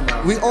been watching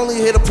y'all. We only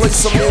here to play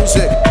some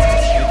music.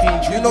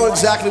 You know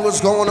exactly what's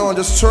going on.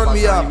 Just turn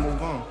me up.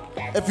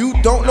 If you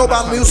don't know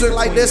about music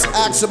like this,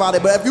 ask about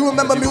it. But if you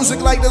remember music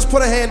like this,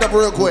 put a hand up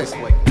real quick.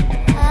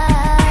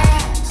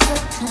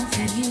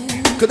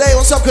 Kaday,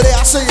 what's up, Kaday?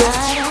 I see you.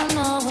 I don't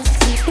know what to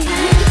be.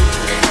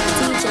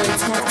 DJ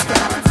Tactical.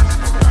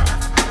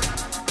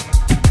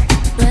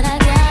 But I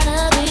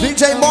gotta be.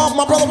 DJ Marv,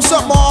 my brother, what's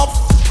up, Marv?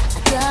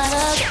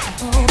 Gotta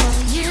get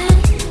over you.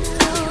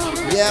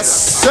 Yes,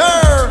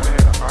 sir.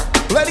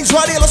 Ladies,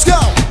 right here, let's go.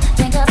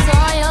 Think I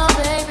saw your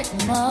favorite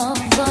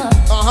mother.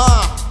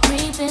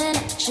 Creeping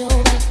at your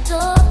back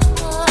door.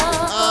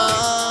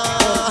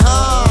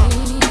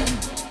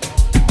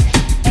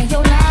 And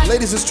your life.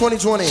 Ladies, it's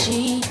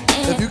 2020.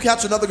 If you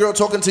catch another girl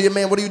talking to your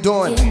man, what are you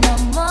doing?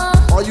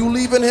 Are you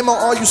leaving him or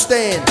are you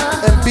staying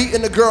and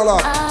beating the girl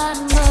up?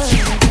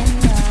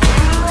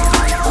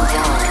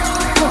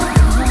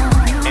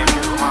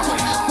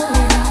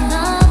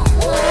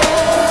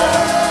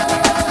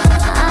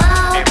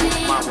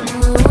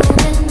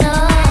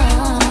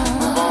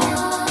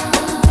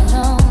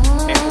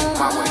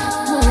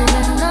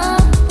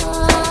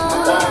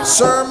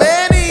 Sir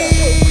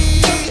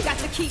Manny!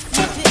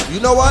 You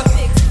know what?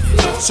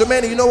 Sir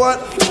Manny, you know what?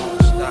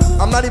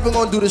 I'm not even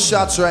gonna do the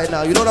shots right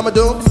now. You know what I'm gonna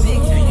do?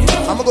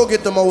 I'm gonna go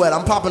get the Moet.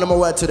 I'm popping the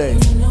Moet today.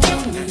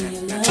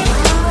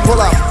 Pull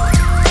up.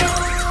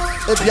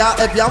 If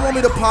y'all want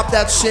me to pop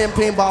that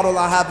champagne bottle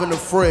I have in the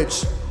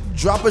fridge,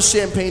 drop a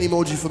champagne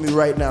emoji for me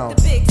right now.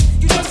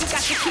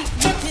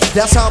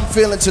 That's how I'm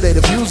feeling today.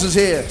 The views is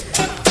here.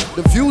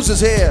 The views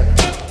is here.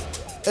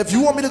 If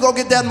you want me to go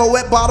get that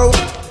Moet bottle,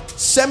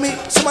 send me,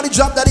 somebody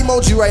drop that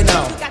emoji right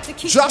now.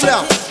 Drop it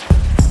out.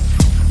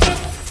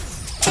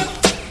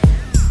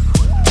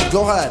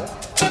 Go ahead.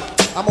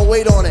 I'ma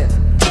wait on it.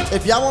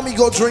 If y'all want me to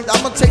go drink,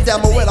 I'ma take that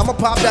Moet. I'ma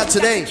pop that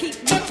today.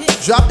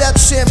 Drop that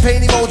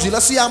champagne emoji.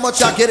 Let's see how much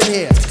y'all get in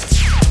here.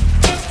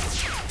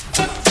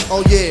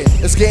 Oh yeah,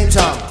 it's game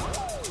time.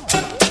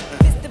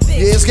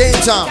 Yeah, it's game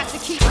time.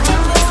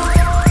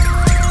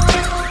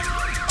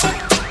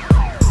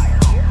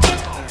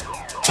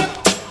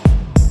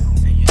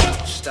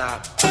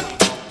 Stop.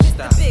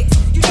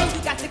 You know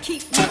you got to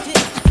keep moving.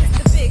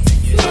 The big.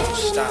 You don't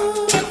stop.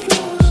 You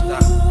don't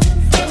stop.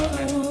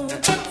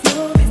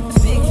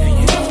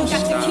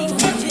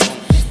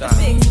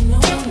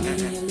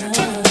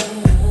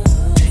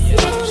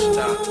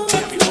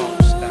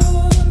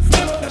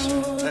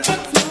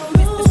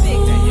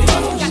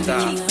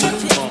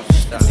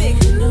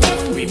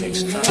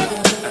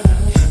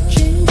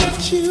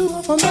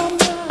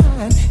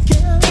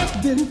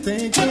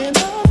 Thinking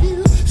of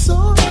you, so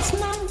let's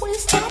not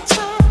waste our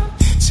time.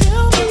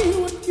 Tell me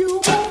what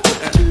you want to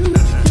do.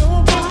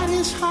 Your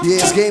body's hot. Yeah,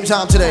 it's game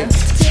time today.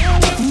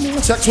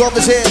 Check 12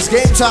 is here. It's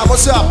game time.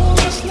 What's up?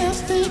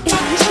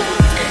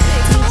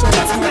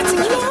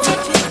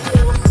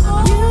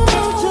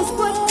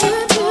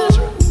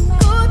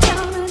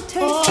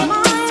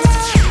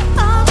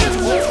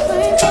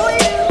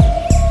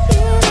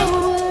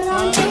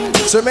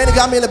 Sir Manny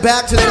got me in the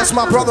bag today. That's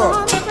my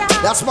brother.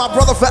 That's my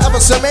brother forever.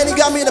 Sir Manny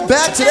got me in the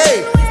bag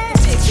today.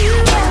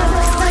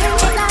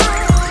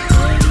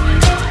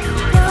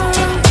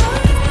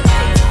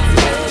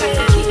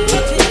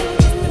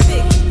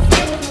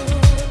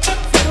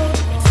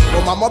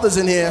 Well, my mother's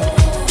in here.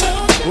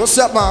 What's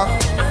up, Ma?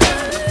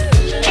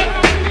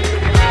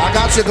 I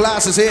got your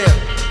glasses here.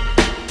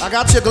 I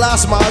got your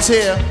glass, Ma. It's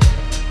here.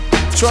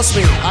 Trust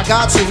me, I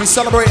got you. We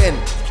celebrating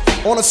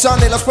on a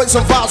Sunday. Let's play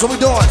some vibes. What we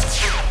doing?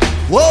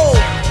 Whoa!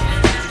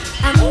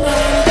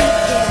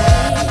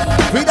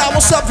 Rita,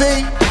 what's up, V?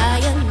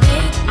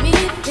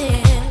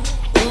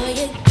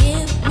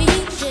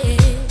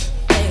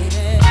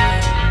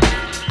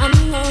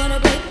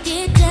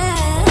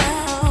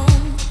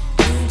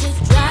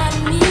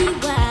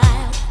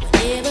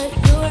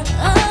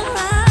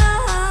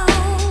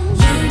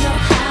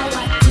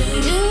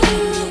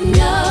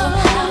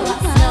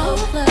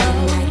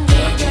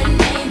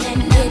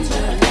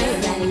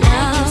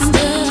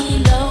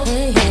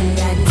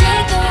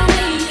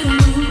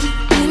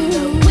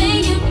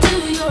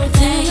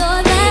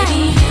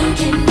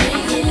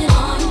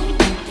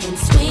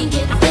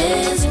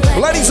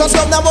 Let's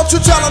go now, what you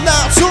tell them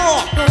now?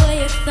 Talk.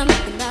 Boy, it's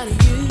something about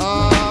you.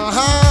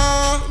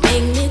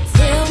 Make me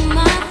tell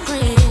my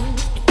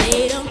friends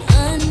they don't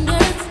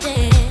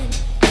understand.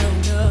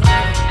 No,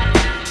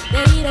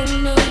 they don't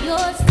know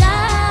your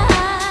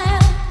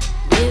style.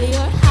 Really,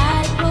 your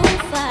high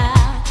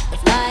profile, the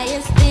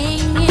flyest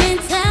thing in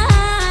town.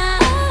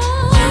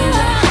 You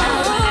know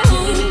how I do,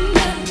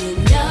 you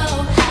know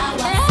how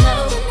I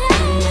flow.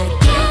 And I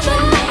get your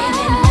name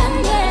and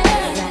number,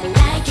 'cause I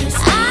like your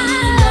style.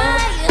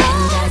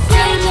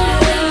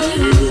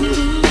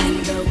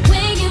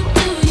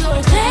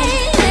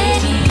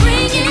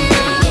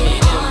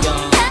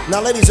 Now,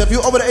 ladies, if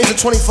you're over the age of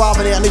 25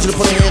 in here, I need you to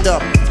put a hand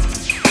up.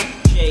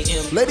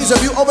 Ladies,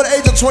 if you're over the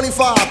age of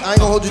 25, I ain't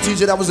gonna hold you,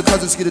 TJ. That was the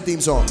Cousin Skeeter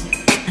theme song.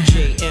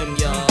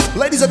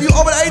 Ladies, if you're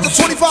over the age of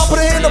 25, put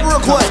a hand up real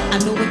quick. I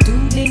know a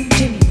dude named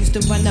Jimmy used to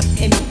run up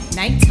in me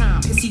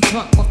nighttime, cause he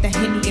drunk off the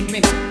Henny and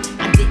Remy.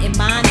 I didn't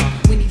mind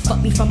it. When he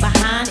fucked me from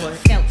behind, it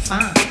felt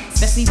fine.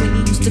 Especially when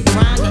he used to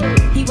grind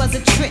it. He was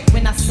a trick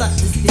when I sucked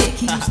his dick.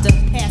 He used to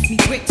pass me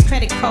bricks,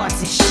 credit cards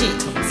and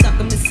shit. Suck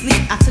him to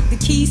sleep. I took the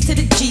keys to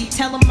the Jeep.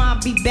 Tell him I'll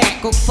be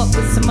back. Go fuck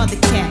with some other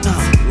cats.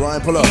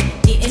 Ryan, pull up.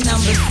 Getting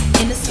numbers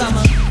in the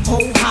summer.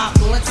 Whole hop,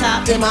 floor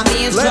top, and my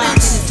man's driving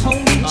his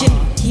homie Jimmy.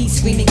 He's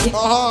screaming, get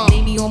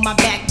lay me on my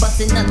back,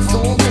 busting nuts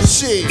all this.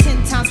 Shit.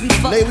 10 times we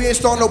fucked. Lady, we ain't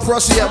starting no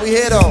pressure yet. We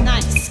here though.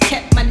 Nice,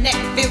 kept my neck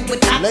filled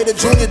with ice. Lady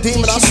Junior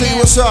Demon, I see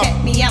what's up.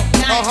 Kept me out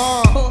nice.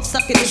 Pull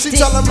sucking his She dick,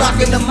 tell him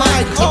rockin' the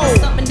mic. Oh.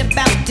 Something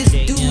about this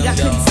dude I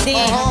couldn't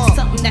stand.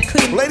 Something that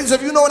couldn't. Ladies,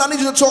 if you know it, I need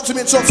you to talk to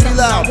me and talk to me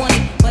loud.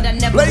 But I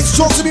never. Ladies,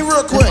 talk to me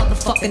real quick.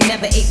 Motherfucker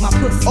never ate my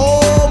pussy.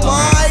 Oh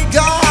my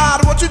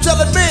God, what you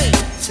telling me?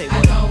 Say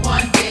what? I go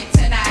one dick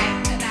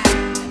tonight.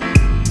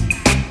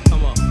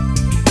 Come on.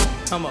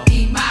 Come on.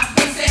 Eat my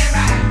pussy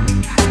right.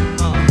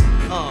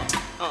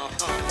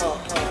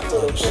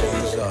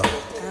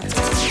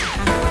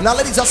 Now,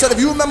 ladies, I said if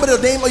you remember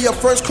the name of your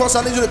first crush,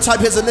 I need you to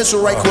type his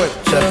initial right quick.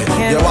 Check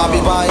it. Yo, I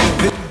be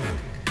buying.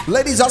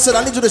 Ladies, I said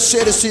I need you to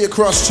share this to your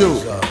crush too.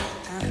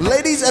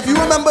 Ladies, if you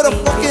remember the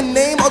fucking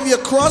name of your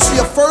crush,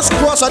 your first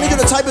crush, I need you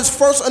to type his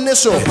first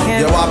initial.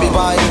 Yo, I be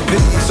buying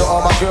beats, so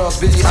all my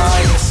girls be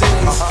eyeing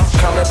scenes.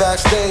 Coming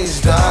backstage,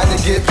 dying to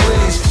get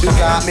pleased. You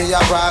got me, I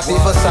ride me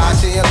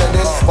Versace and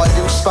linen. While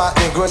you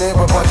spotting, grinning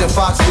with a bunch of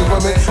foxy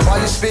women. While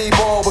you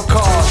speedball with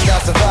cars,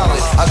 that's a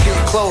valid. I get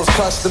clothes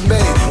custom made.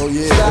 Oh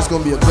yeah, it's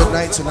gonna be a good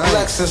night tonight.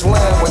 Lexus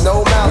land with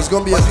no mouth. It's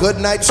gonna be a good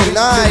night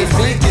tonight.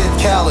 Feet get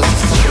callous.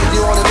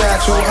 You on a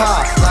natural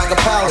high, like a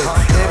pallet.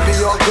 It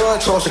be all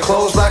good, toss your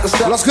clothes like a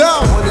step. Let's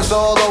go. When it's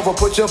all over,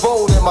 put your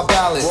vote in my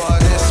ballot.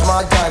 This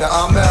my diner,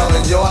 I'm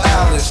Ellen, you're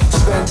Alice.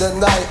 Spend the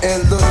night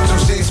in Little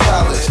Two-Seas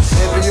Palace.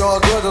 It be all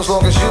good as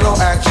long as you don't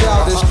act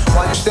childish.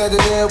 While you standing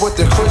there with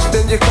the crisp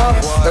in your cup,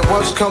 and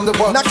worst come to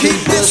worst, Now keep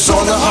this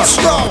on the hush.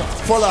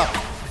 Pull up.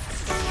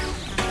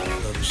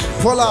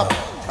 Pull up.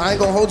 I ain't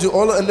gonna hold you.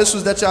 All the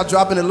initials that y'all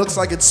dropping, it looks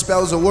like it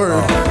spells a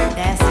word.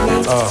 That's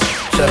me.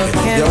 Check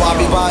it. Yo, I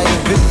be buying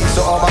beats,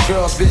 so all my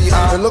girls be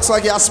eyeing. It looks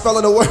like y'all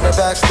spelling a word.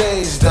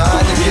 Backstage,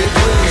 dying to get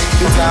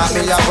pleased. You got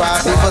me, I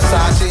ride me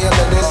Versace and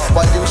linen.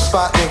 While you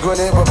spotting,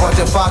 grinning with a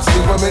bunch of foxy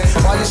women.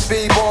 While you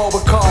speedball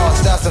with cars,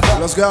 that's a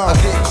fact. Let's go. I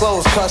get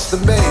clothes custom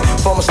made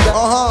from a step.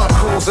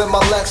 Cruise in my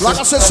Lexus. Like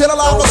I said, shit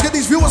alive. Let's get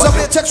these viewers up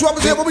here. Text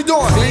rappers here. What we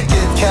doing?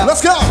 Let's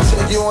go.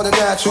 Take you on a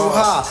natural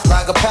high,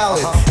 like a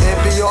pallet. It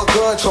be all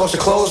good, toss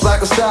your clothes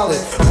like a salad.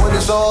 When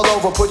it's all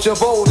over, put your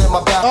vote in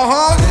my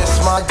ballot. This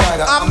my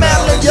diner, I'm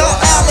Ellen, you're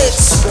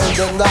Alice. Spend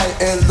the night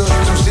in Little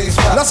Two-Seas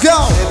Palace. Let's go.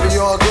 It be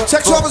all good.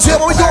 Text rappers here.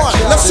 What we doing?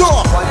 Let's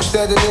talk. While you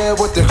standing there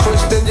with the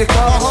crisp in your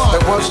cup,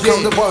 and worst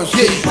come to worst,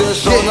 keep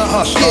this on the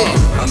hush.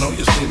 I know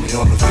you see me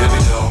on the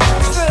video.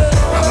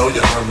 I know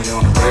you heard me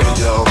on the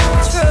radio.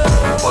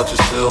 But you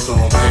still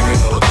don't pay me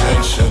no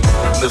attention.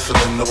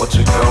 Listening to what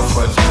your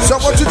girlfriends mention. So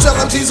what you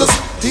telling Jesus?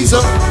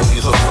 Teaser.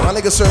 My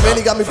nigga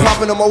Servani got me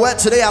popping on my wet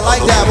today. I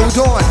like that. What we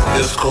doing?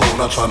 It's cool,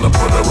 not trying to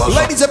put a rush.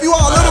 Ladies, if you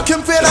are a Little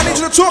Kim fan, I need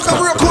you to talk up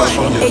real quick.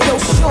 Hey yo,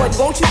 short,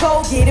 won't you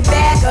go get a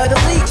bag of the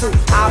lethal?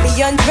 I'll be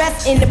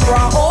undressed in the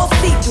bra all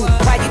see-through.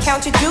 While you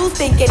count your dues,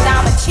 thinking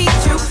I'ma cheat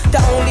you.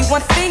 The only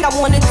one thing I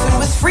wanna do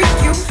is freak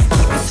you.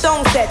 Keep your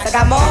stone sets, I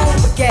got my own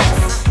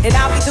baguettes. And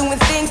I'll be doing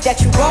things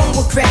that you won't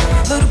regret.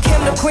 Little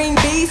Kim the queen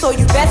bee, so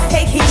you best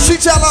take heed. She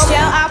tell 'em.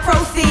 Shall I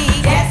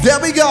proceed? There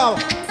we go.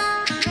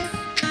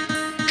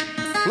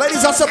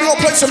 Ladies, I said we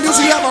gonna play some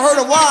music you haven't heard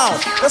in a while.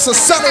 It's a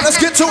Sunday, let's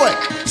get to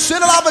it.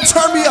 Shit alive and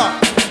turn me up.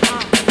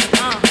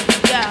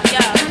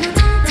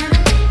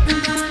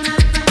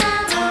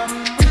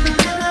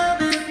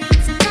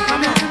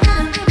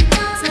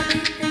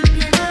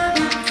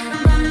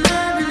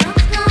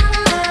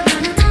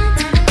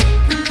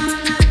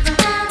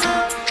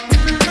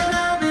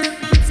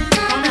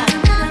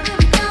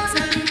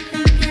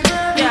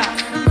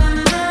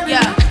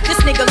 Yeah. This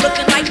nigga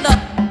looking like the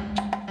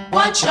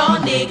what y'all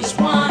niggas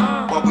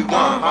want. What we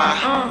want,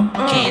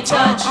 Can't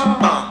touch.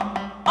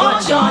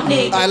 What y'all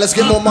niggas. Alright, let's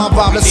get more my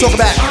vibe. Let's talk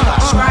back.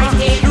 Right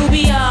here,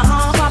 Rubia,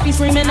 Poppy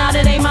screaming out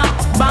of they mouth.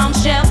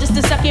 Bombshell, just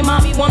a second,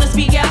 mommy wanna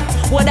speak out.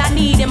 What I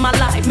need in my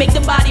life, make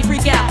the body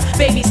freak out.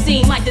 Baby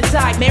seem like the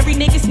type, married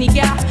niggas sneak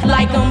out.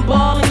 Like I'm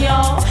ballin',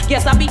 y'all.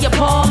 Guess I be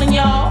appallin',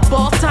 y'all.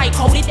 Ball tight,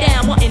 hold it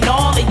down, wantin'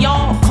 all of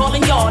y'all.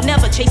 Calling y'all,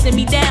 never chasing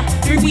me down.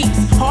 3 weeks,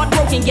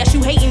 heartbroken, guess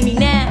you hating me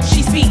now.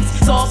 She speaks,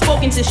 soft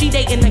spoken till she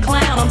dating the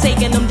clown. I'm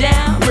taking them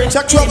down.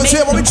 Check troubles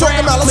here, what we talking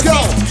about? Let's go.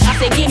 I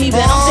said, give me,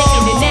 but I'm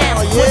taking it now.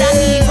 What I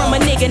need from a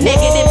nigga,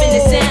 negative in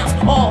the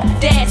sound.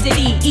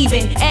 Audacity,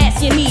 even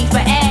asking me for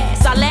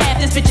ass. I laugh,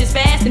 this bitch is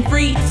fast and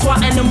free.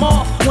 Swatting them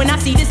off when I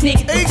see this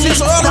nigga.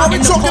 Ages early, what we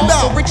talking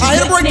about? I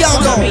hear the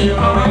breakdown go.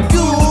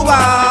 Cuba,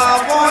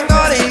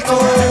 Puerto Rico.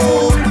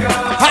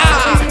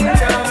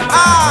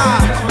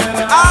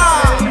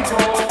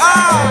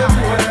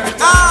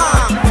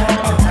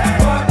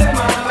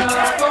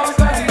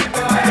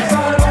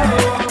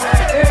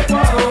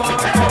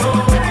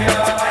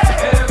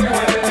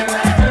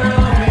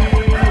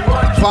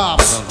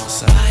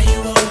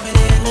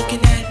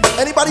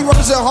 Anybody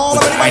represent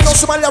Harlem? Anybody know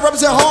somebody that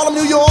represent Harlem,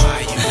 New York?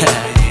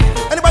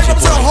 Anybody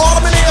represent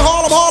Harlem in here?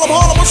 Harlem,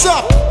 what's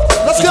up?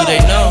 Let's go.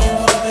 They know.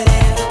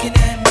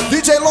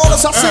 DJ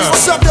Lawless, I see you.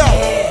 What's up,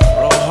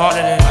 though? Roll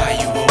harder than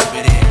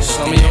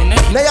some of your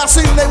niggas. Nay, I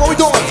see you, Nay. What we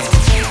doing?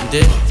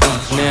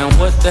 Now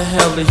what the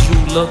hell is you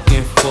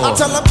looking for? I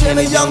tell them, can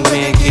a young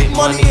man get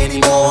money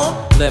anymore?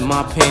 Let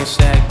my pants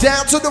sag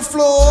down to the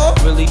floor.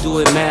 Really do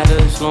it matter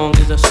as long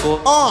as I score?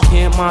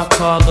 Can my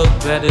car look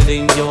better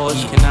than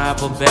yours? Can I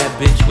have a bad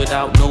bitch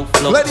without no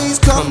flow? Ladies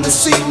come to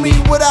see me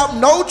without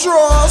no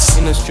drawers.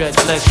 In a stretch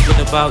flex with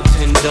about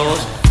 10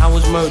 doors. I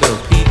was murdered,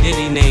 P.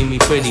 Diddy named me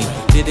pretty.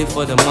 Did it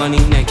for the money,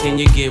 now can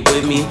you get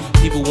with me?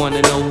 People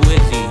wanna know who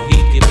is he?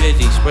 He get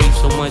busy, spray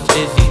so much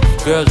Izzy.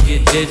 Girls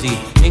get dizzy.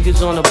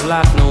 Niggas on the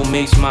block, no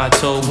makes my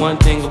toe. One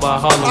thing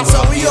about Harlem,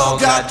 we all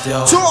got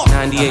dough.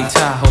 98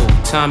 Tahoe,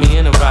 Tommy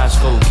and a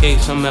Roscoe.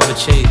 Case I'm ever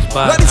chased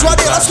by. Ladies right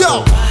there, let's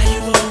go. Why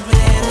you over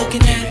there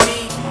looking at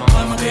me?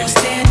 Why my girl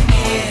standing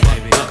here?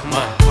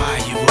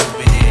 Why you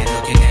over there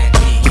looking at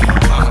me?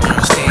 Why my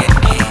girl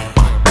standing here?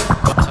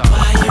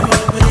 Why you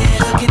over there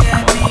looking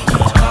at me?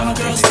 Why my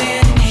girl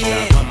standing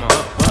here?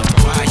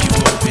 Why you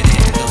over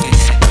there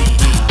looking at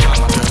me? Why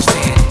my girl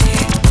standing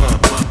here?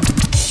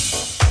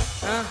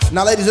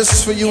 Now, ladies, this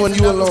is for you and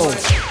you alone.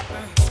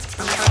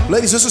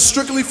 Ladies, this is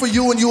strictly for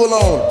you and you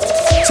alone.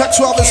 Tech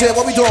 12 is here.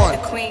 What we doing?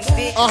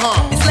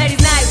 It's ladies'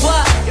 night,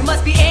 what? It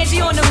must be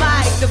Angie on the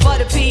mic. The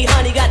butter pea,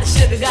 honey, got the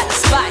sugar, got the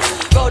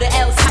spice. Go to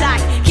L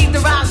Stock, keep the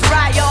rhymes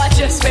right, y'all.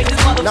 Just make this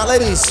motherfucker. Now,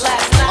 ladies,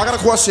 I got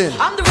a question.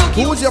 I'm the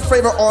rookie. Who was your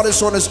favorite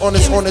artist on this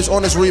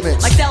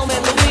remix? Like Thelma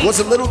and Louise. Was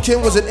it Little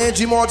Kim? Was it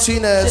Angie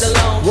Martinez?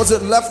 Was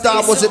it Left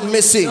Eye? Was it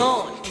Missy?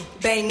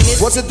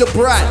 Was it the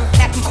Brat?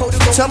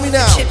 Tell me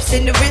now.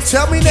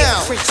 Tell me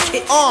now.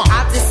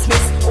 I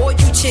dismiss all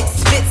you chicks.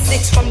 Spit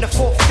 6 from the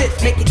 4th,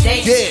 5th, make it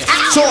dance. Yeah,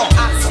 talk.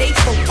 I stay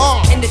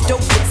focused in the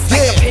dopest.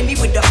 Like a penny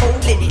with the hole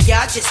in it.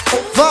 Y'all just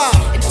hopeless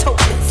and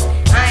topless.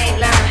 I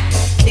ain't lying.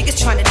 Niggas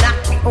tryna knock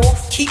me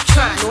off, keep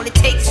trying. All it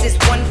takes is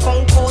one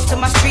phone call to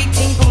my street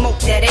team, promote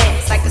that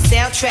ass like a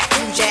soundtrack.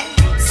 New Jack,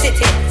 sit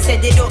here,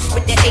 set it off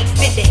with the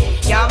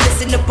 850. Y'all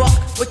missing the buck,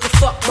 what the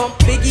fuck? Bump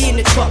Biggie in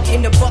the truck,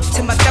 in the buck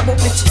to my double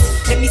bitches.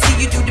 Let me see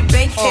you do the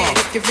bank head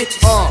if you're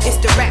riches. It's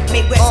the rap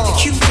made West, the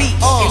QB,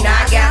 and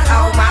I got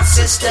all my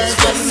sisters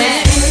with me.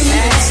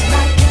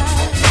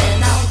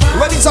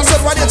 Ladies, I said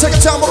right here, take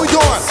a time. What we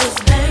doing?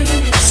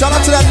 Shout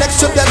out to that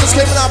next tip that just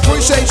came in. I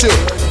appreciate you.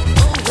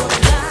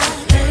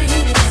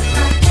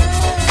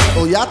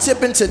 Oh, y'all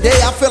tipping today.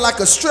 I feel like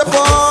a stripper.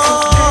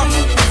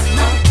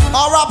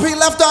 R.I.P.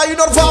 Left Eye. You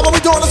know the vibe. What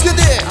we doing? Let's get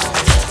there.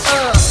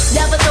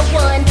 Never the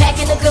one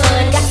packing the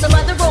gun. Got some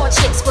other raw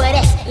chicks for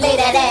that. Lay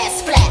that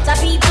ass flat. I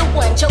be the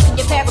one choking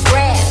your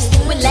paragraphs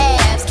with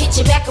laughs. Get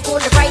you back up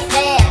on the right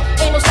path.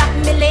 Ain't no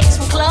stopping me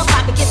legs from club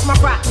hopping. Gets my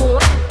rock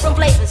on. From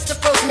flavors to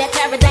frozen at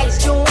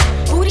Paradise Joint.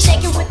 Booty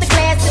shaking with the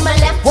glass in my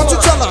left one. What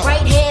you tell her?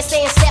 Right hand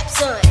saying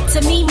stepson.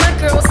 To me, my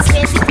girls is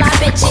fancy fly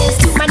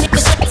bitches. To my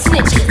niggas straight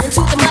snitches. And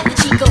to the mother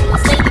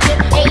chicos. Lady dip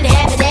ain't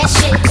having that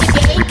shit. If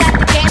you ain't got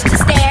the cash to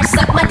stash,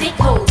 suck my dick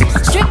holes.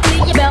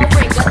 Strictly your bell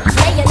ringer.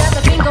 Lay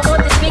another finger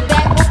on this big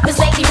bad whoop, this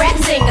lady rap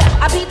singer.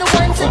 I be the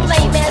one to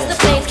blame as the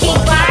flames keep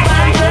fire.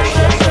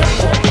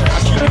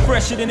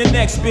 Fresher than the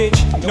next bitch.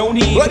 No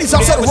need. Ladies,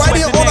 I said right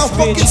here on a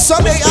fucking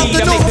Sunday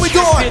afternoon. What we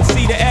doing?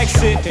 See the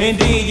exit.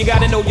 Indeed, you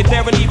gotta know you're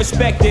thoroughly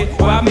respected.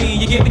 By me,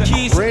 you get the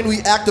keys. Rain,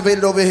 we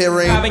activated over here,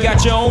 Rain. I haven't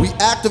got your own. We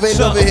activated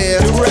over here.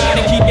 You ride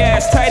and keep your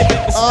ass tight a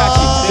bit.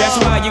 That's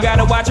why you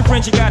gotta watch your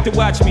friends. You got to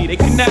watch me. They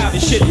connive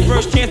and shit.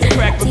 First chance to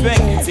crack the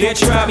bank. They'll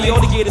try me. All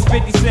they get is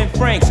 50 cent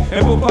francs.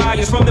 And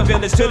papayas from the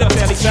village to the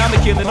belly. Time to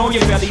kill it on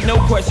your belly. No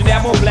question.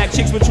 Have more black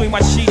chicks between my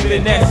sheets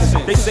than X.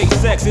 They say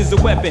sex is a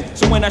weapon.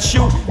 So when I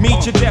shoot,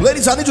 meet your death.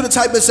 Ladies, I need you to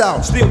type this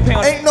out. Still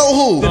pound. Ain't no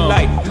who.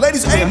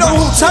 Ladies, ain't no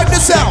who. Type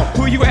this out.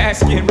 Who you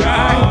asking,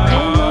 right?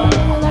 Ain't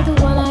no like the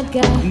one I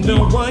got.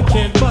 No one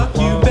can fuck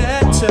you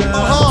better.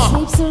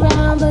 Sleeps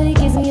around, but he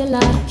gives me a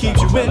lot.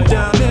 Keeps you in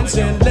diamonds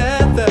and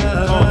leather.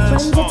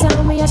 Friends are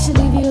telling me I should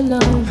leave you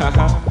alone.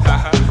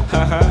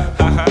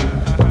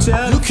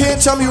 You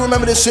can't tell me you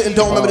remember this shit and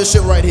don't remember this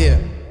shit right here.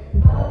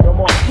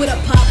 With a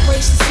pop,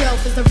 brace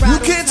yourself as the You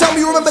can't tell me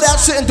you remember that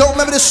shit and don't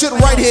remember this shit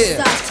right here.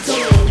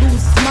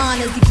 Lose his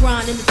mind as he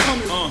grind in the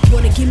tunnel.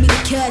 Wanna give me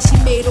the cash he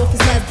made off his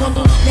last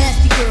bundle?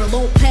 Nasty girl,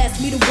 won't pass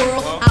me the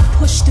world. I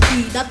push the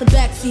beat, not the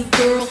backseat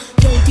girl.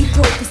 Don't be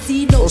broke, cause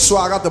see no. So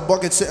I got the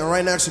bucket sitting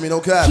right next to me, no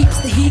cap.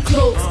 Keeps the heat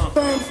close,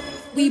 firm.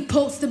 We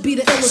post to be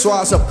the illest. So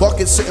it's a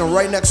bucket sitting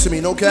right next to me,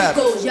 no cap.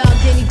 Y'all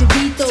Danny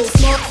DeVito,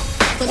 smart.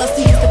 But I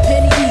see it's the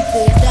penny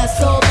ethers, that's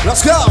all.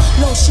 Let's go.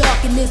 No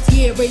shark in this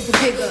year, raise the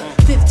bigger.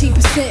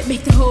 15%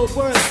 make the whole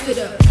world sit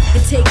up. And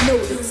take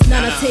notice,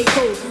 now I take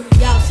over.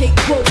 Y'all take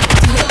quotes.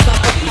 Get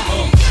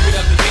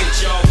up the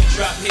bitch, y'all. We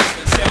drop hits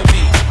and tell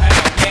me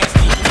how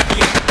nasty you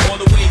get. All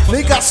the way from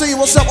Nick, I see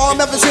you. What's up? All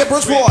Memphis here,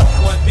 Bridgeport.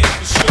 One thing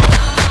for sure.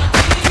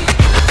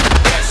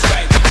 That's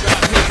right, we drop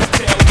hits and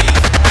tell me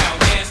how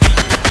nasty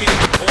you get.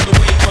 All the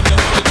way from the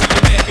hood to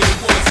the back of the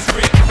woods.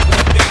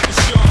 One thing for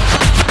sure.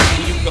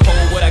 You can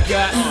hold what I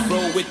got,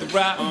 roll with with the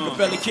rock. The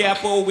fella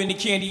capo when the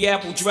candy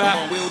apple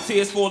drop. Will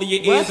tears fall in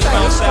your ears and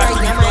bounce out.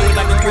 You throw it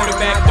like a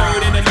quarterback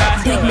third in the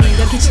lot. Diggy,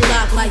 they'll get you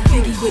locked like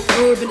Biggie with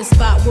herb in the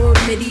spot. Word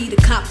Mitty, the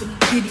cop and the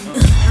giddy.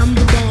 I'm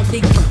the bomb,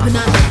 Diggy,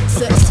 banana,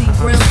 sexy,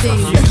 brown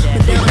thing.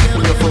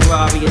 With a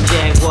Ferrari and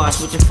Jaguar,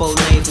 switching 4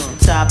 lanes with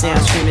the top down,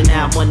 screaming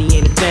out, money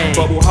ain't a thing.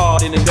 Bubble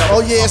hard in the double.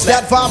 Oh yeah, it's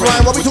that vibe,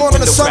 Ryan. What we doing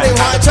on a Sunday,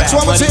 Ryan? Check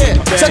what was here.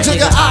 Check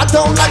your I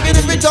don't like it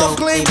if it don't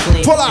clean.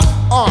 Pull up,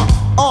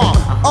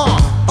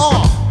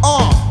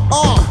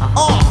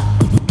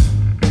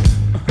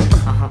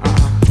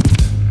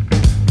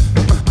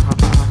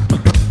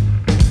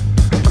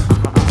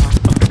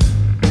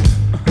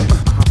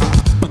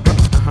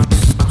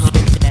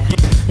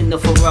 In the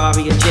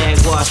Ferrari and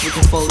Jaguar,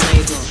 switching 4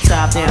 lanes with the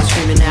top down,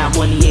 screaming out,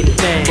 money ain't a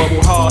thing.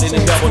 Bubble hard in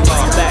the double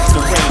law, that's the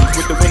range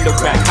with the window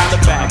crack, holla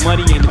back,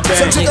 money in the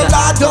bag. Check your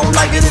I don't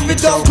like it if it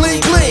don't clean.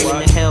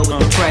 In the hell with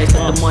the price,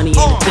 but the money ain't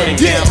a thing.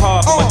 Yeah,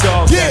 hard for my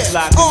dog, that's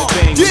locked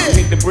in the thing.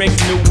 Hit the bricks,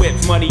 new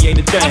whips, money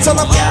ain't a thing.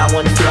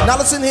 Now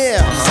listen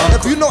here.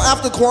 If you know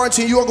after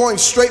quarantine you are going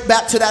straight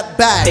back to that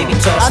bag,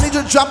 I need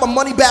you to drop a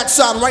money back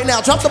sign right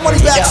now. Drop the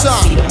money back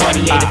sign.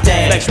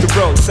 Flex the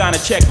road, sign a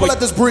check. I'm gonna let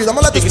this breathe.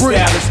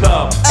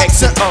 Love,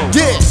 X and O.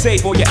 Yeah.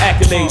 Save all your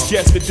accolades,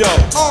 just the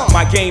dough.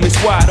 My game is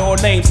wide, all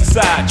names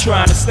aside.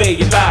 Trying to stay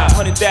alive.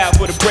 100 down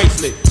for the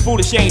bracelet.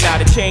 Foolish ain't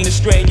out, a chain to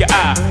strain your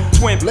eye.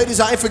 Twin. Ladies,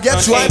 I ain't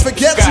forget you. I ain't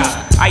forget you.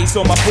 Ice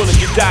on my bullet,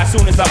 you die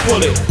soon as I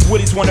pull it.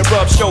 Woodies wanna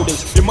rub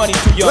shoulders. Your money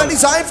too young.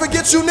 Ladies, I ain't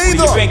forget you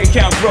neither. Your bank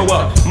account grow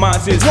up.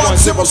 Mine's is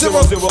 1000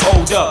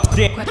 old up.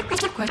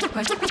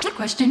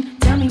 Question,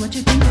 tell me what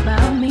you think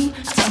about me.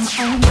 I got my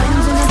own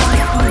buttons and I buy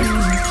my own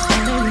rings.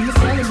 And when you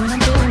sell it when I'm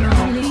feeling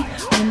lonely.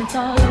 When it's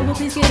all over,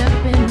 please get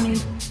up and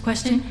leave.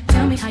 Question,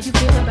 tell me how you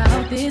feel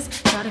about this.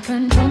 Try to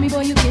control me,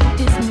 boy, you get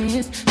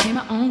dismissed. Pay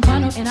my own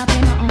condo and I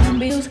pay my own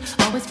bills.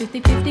 Always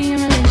 50-50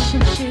 in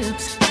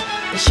relationships.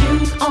 The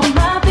shoes on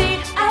my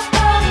feet, I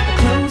thought the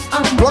clothes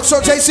on my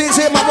Rockstar JC is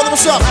here, my brother,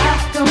 what's up?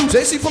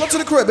 JC, pull up to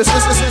the crib, it's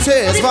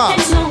here, it's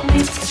vibes.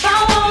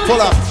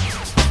 Pull up.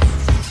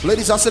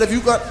 Ladies, I said if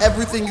you got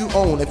everything you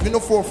own, if you know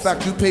for a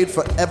fact you paid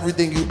for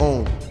everything you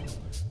own.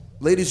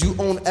 Ladies, you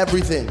own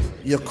everything.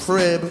 Your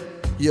crib,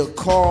 your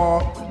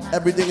car,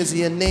 everything is in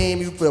your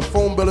name. Your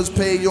phone bill is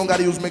paid, you don't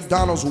gotta use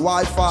McDonald's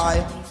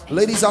Wi-Fi.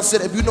 Ladies, I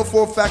said if you know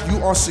for a fact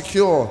you are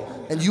secure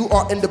and you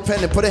are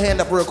independent, put a hand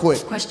up real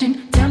quick.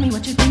 Question, tell me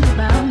what you think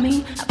about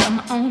me. I buy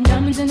my own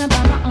diamonds and I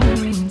buy my own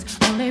rings.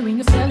 Only ring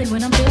a sell it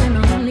when I'm feeling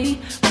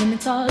lonely. When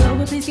it's all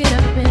over, please get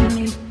up and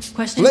leave.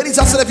 Question, ladies,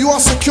 I said if you are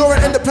secure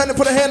and independent,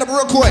 put a hand up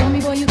real quick. Tell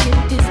me, boy, you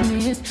get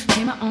dismissed.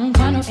 Pay my own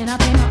condo and I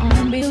pay my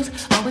own bills.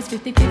 Always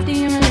 50-50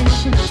 in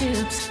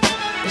relationships.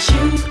 The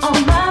shoes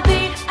on my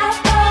feet, I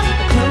bought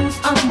the clothes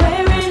I'm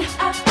wearing.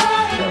 I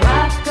bought the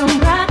rock I'm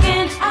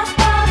rocking. I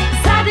bought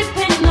 'cause I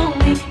depend on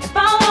me. If I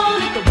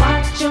wanted the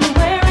watch I'm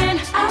wearing,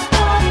 I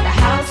bought the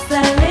house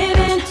that I live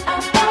in.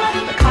 I bought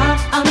the car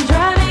I'm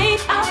driving.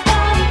 I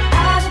bought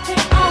I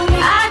depend on me.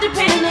 I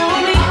depend on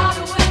me.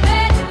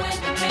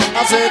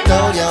 I said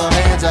throw your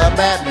hands up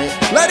at me.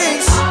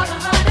 Ladies,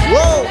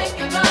 whoa,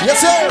 yes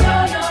sir.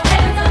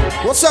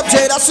 What's up,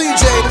 Jade? I see you,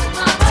 Jade.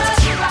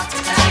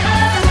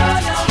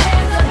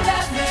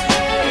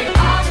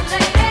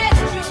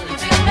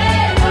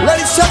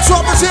 Ladies, set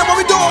Trumpers here, what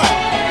we doing?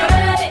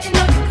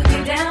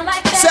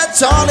 Set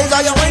Charlie's,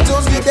 all your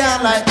angels get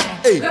down like,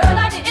 hey,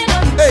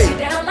 hey,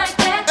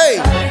 hey.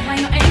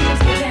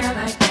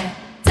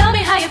 Tell me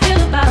how you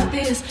feel about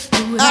this.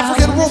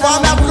 African Wolf,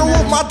 I'm African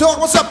Wolf, my dog,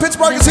 what's up?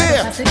 Pittsburgh is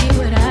here.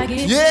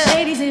 Yeah.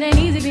 Ladies, it ain't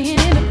easy being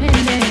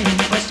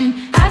independent.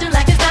 Question, how'd you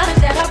like the style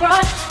that I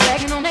brought?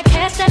 Bragging on that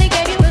cash that he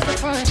gave you with the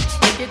front.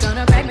 If you're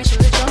gonna brag, make sure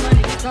it's your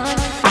money, it's gone.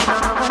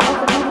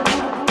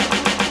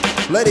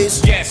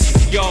 Ladies.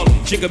 Yes, y'all,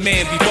 Jigga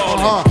man be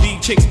ballin'.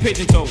 Leave chicks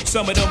pigeon toed,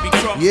 some of them be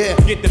crunk. Yeah.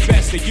 Get the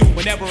best of you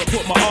whenever I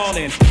put my all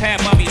in.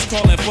 Have mommies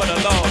calling for the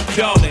law,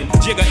 darling.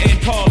 Jigga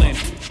and Paulin'.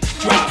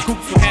 Drop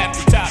hoops for half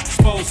the top,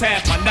 expose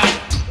half my knot.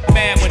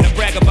 Man, when I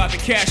brag about the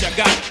cash I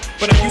got,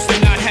 but I'm used to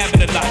not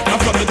having a lot. I'm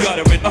from the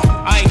gutter and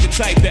I ain't the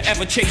type to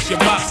ever chase your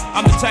box.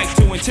 I'm the type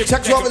to intimidate.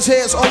 Check Trumpers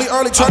here, it's only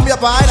early, turn me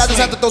up, alright? I just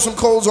have to throw some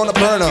coals on the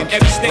burner.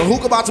 The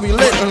hook about to be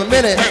lit in a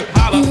minute.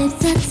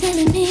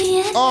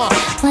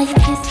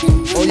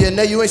 Oh yeah,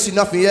 Nay, you ain't see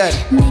nothing yet.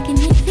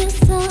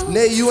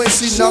 Nay, you ain't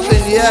see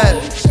nothing yet.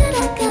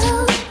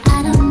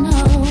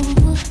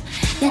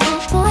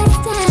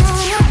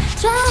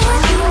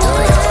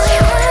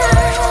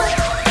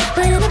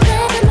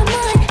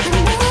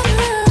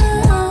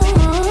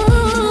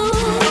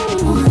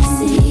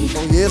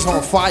 It's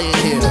on fire in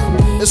here.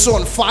 It's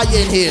on fire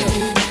in here.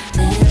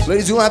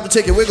 Ladies, you gonna have to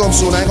take your wig off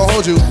soon. I ain't gonna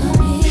hold you.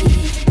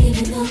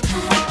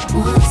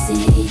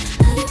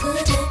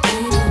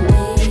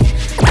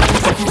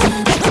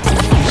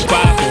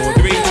 5, 4,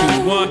 3,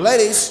 2, 1.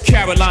 Ladies.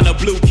 Carolina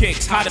blue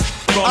kicks, hottest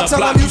on the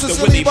block. Used to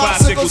Willie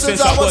bicycle since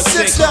I was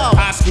 6.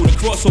 High school, the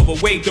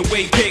crossover, wave the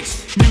way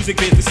picks.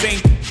 Music is the same,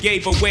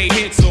 gave away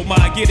hits, so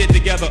my get it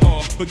together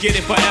or forget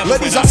it forever.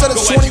 Ladies, I said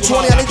it's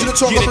 2020. I need you to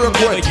talk up real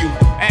quick. You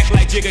act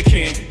like Jigga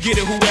can,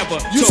 get it whoever.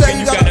 You say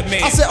you got a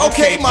man. I said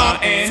okay, ma.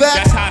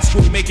 That's high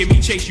school, making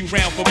me chase you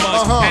round for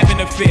months.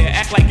 Having a fear,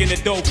 act like in the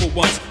dough for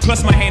once.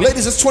 Plus my hand.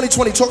 Ladies, it's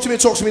 2020. Talk to me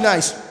and talk to me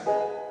nice.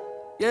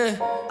 Yeah,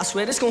 I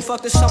swear this gon' fuck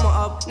this summer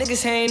up.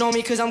 Niggas hating on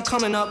me cause I'm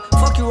coming up.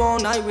 Fuck you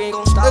all night, we ain't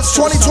gon' stop. It's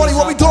 2020,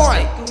 what we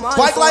doing?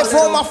 Bike life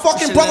for my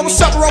fucking brother, what's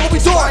up, bro? What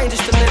we doing?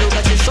 Just a little,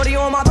 let your shorty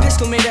on my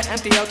pistol, made her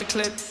empty out the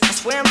clip. I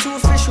swear I'm too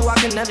official, I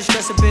can never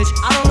stress a bitch.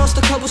 I done lost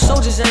a couple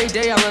soldiers every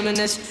day, I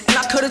reminisce.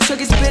 And I could've took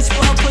his bitch,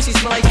 but her pussy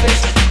smell like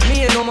fish.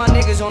 Me and all my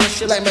niggas on the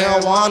ship like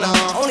marijuana.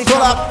 Only pull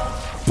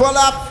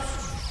up.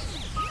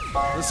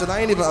 Listen,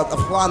 I ain't even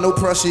applying no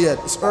pressure yet.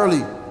 It's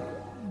early.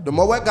 The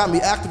Moet got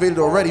me activated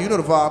already, you know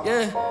the vibe.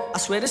 Yeah, I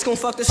swear this gon'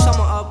 fuck this summer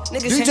up.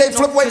 Niggas DJ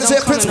Flipway is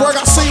here, Pittsburgh,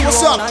 I see you,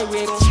 what's up? We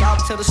ain't gon'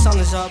 stop till the sun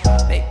is up.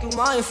 Make you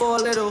mine for a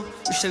little,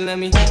 you should let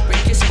me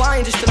break your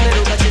spine just a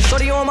little. Got your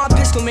shorty on my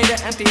pistol, made her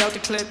empty out the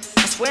clip.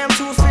 I swear I'm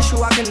too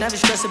official, I can never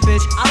stress a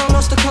bitch. I done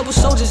lost a couple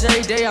soldiers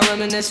every day, I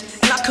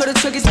reminisce. And I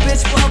could've took his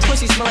bitch, but her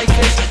pussy smell like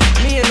fish.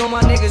 Me and all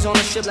my niggas on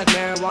the ship like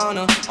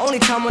marijuana. Only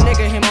time a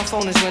nigga hit my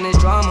phone is when it's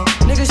drama.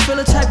 Niggas feel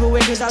a type of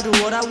way cause I do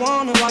what I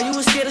wanna. While you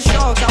was scared of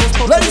sharks, I was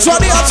posted. Ladies,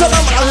 I'll tell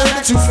them I heard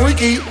that you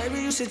freaky.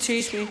 Maybe you should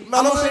teach me.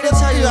 I'm afraid to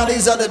tell you how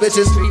these other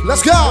bitches.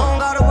 Let's go. You don't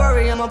gotta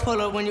worry, I'ma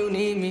pull up when you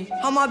need me.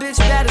 How my bitch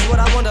bad is what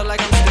I wonder,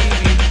 like I'm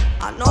Stevie.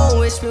 I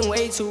know it's been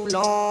way too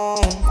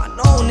long. I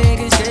know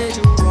niggas said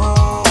you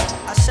wrong.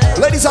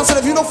 Ladies, I said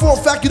if you know for a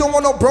fact you don't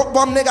want no broke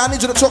bum nigga, I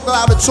need you to talk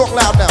loud and talk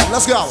loud now.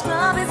 Let's go.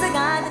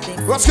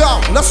 Let's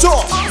go. Let's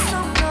talk.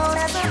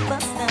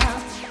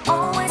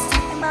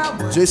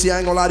 JC, I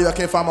ain't gonna lie to you, I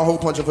can't find my hole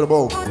puncher for the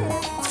bowl.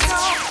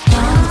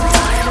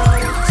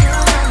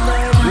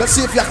 Let's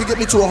see if y'all can get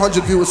me to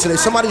 100 viewers today.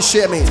 Somebody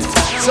share me.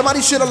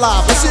 Somebody share the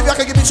live. Let's see if y'all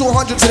can get me to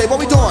 100 today. What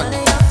we doing?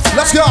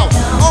 Let's go.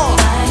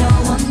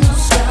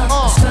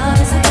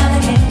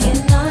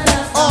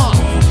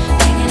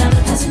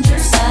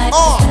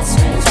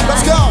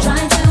 Let's go.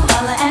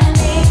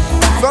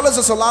 Fellas,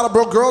 there's a lot of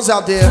broke girls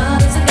out there.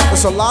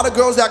 There's a lot of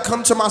girls that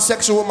come to my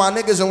section with my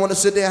niggas and want to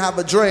sit there and have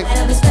a drink.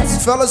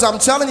 Fellas, I'm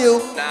telling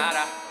you.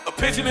 A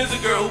pigeon is a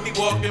girl who be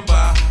walking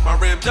by. My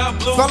ribbed up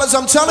blue. Fellas,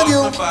 I'm telling you.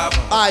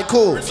 Alright,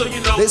 cool.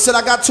 They said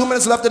I got 2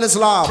 minutes left in this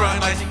live.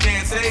 Like you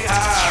can't say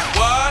hi.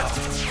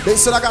 What? They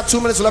said I got 2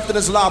 minutes left in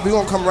this live. We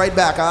gonna come right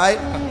back, alright?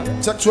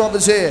 Tech 12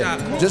 is here.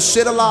 Just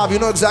shit alive. You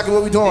know exactly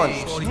what we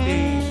doing.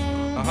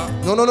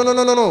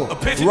 No.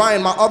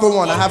 Ryan, my other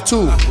one. I have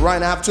two.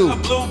 Ryan, I have two.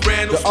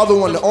 The other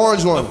one, the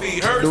orange one.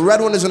 The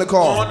red one is in the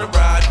car.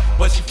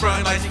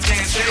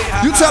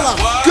 You tell her,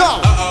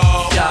 go.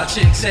 Y'all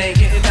chicks ain't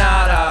getting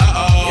out.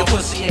 Your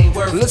pussy ain't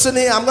worth it. Listen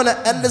here, I'm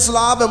gonna end this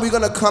live and we're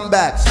gonna come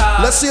back.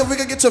 Let's see if we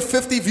can get to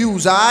 50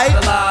 views, alright?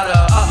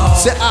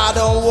 Say I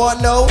don't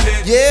want no,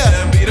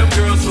 yeah. Be them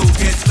girls who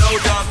get no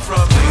dog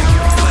from me.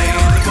 Playing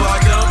the bar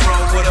dumb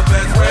road with a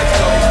best friend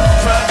go.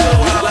 Try to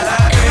holler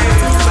at me.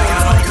 Say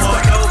I don't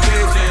want no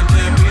bitches.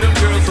 Then be them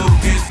girls who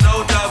get no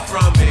dog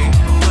from me.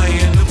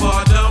 Playing the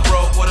bar dumb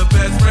road with a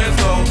best friend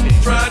go.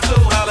 Try to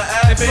holler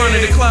at me. In front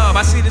of the club,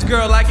 I see this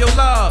girl like your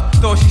love.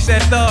 Thought she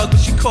said thug, but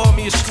she called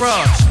me a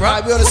scrub.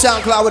 Alright, we on the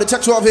SoundCloud with the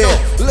Tech 12 here.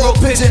 Little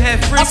pigeon.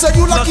 I said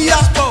you lucky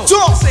I talk.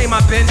 This ain't my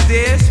Benz,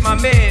 this my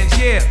man's,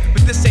 yeah.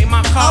 But this ain't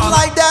my car. I'm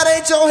like that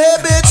ain't your hair,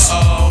 bitch.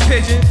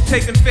 Pigeon,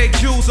 take them fake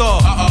jewels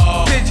off.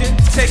 Pigeon,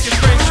 take your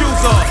friend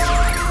shoes off.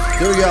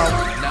 There we go.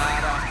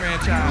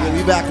 Yeah,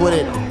 we back with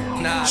it.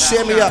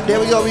 Share me up. There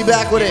we go. We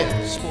back with it.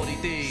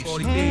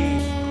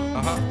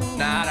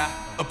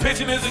 A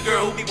pigeon is a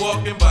girl who be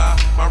walking by.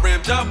 My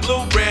ribbed up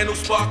blue, brand new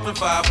sparkling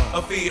five.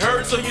 Her feet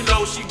hurt, so you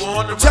know she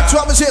wanna ride. Tech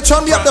 12 is here.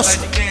 Turn me up. The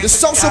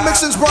social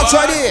mixing's brought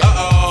right here.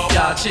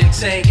 Y'all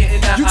chicks ain't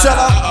getting out. You tell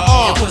her.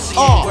 Your pussy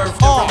ain't worth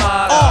the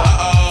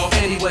Ramada.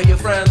 Anyway, your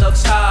friend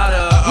looks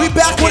hotter. We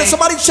back with it.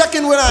 Somebody check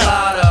in with us.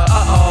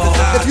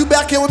 If you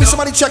back here with me,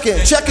 somebody check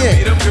in. Check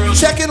in.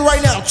 Check in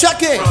right now.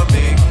 Check in.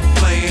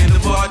 Playing the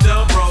bar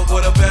dumb road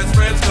where the best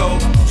friends go.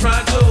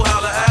 Trying to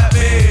holler at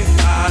me.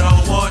 I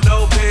don't want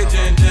no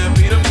pigeon. Them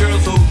be them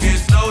girls who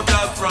get no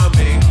duck from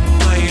me.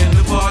 Playing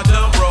the bar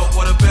dumb road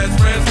where the best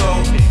friends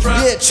go.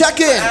 Yeah, check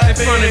in. In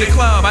front of the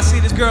club, I see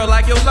this girl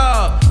like your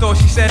love. Thought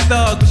she said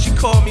thug, but she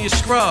called me a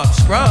scrub.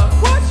 Scrub?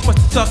 What? Must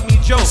have tucked me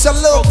joke. It's a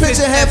little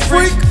pigeon head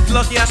freak.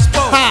 Lucky I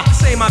spoke.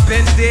 This ain't my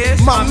Benz, this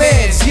my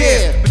man's,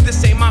 yeah. But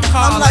this ain't my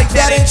car. I'm like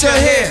that ain't your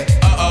hair.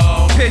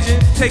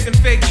 Pigeon, take them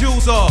fake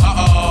jewels off.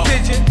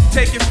 Pigeon,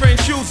 take your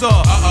friend's shoes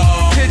off.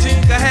 Pigeon,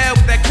 go ahead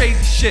with that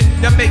crazy shit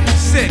that make me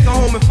sick. Go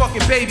home and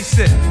fucking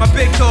babysit. My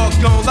big dog's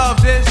gon'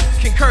 love this.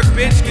 Can Kirk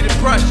bitch get it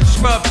brushed and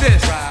scrub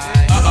this?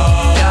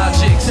 Y'all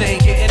chicks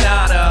ain't getting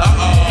out of.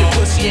 Your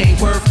pussy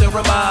ain't worth the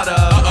Ramada.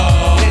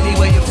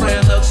 Anyway, your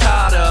friend looks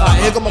hotter.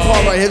 Here go my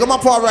part right here. Here go my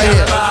part right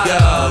here.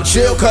 Yo,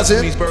 Chill,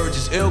 cousin. These birds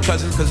is ill,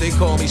 cousin, cause they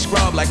call me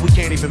scrub like we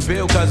can't even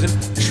build, cousin.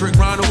 Trick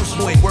Ronalds,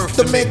 who ain't worth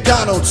the to me.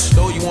 McDonald's.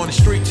 Throw you on the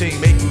street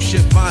team, make you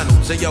ship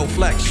finals. Say yo,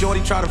 flex,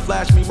 shorty try to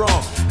flash me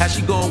wrong. How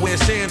she gon' wear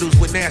sandals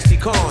with nasty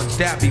cons?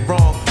 That be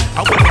wrong.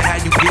 I wouldn't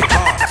have you get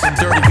hearts and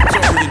dirty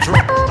Victoria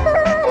drunk.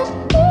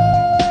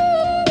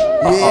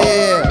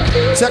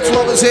 Yeah, Tex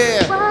Rober's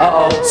here.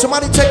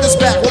 Somebody take this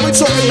back. What we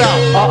talking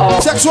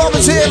about? Tex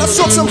Rober's here. Let's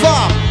talk some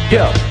vibe.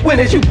 Yo, when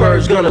is you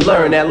birds gonna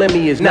learn that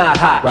Lemmy is not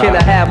hot? Can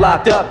I have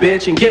locked up,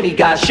 bitch, and Gimme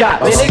got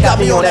shot? Man, they got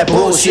me on that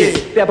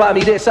bullshit. That buy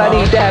me this, I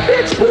need that,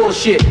 bitch,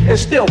 bullshit. And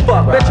still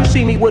fuck, bet you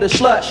see me with a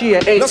slut, she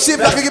an 8. Let's see if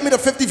y'all can give me the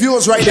 50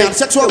 viewers right now.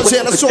 Tex Rober's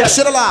here. Let's talk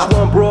shit alive.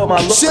 One bro,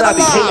 my look, Shit I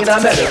be hating, I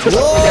met her.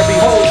 Every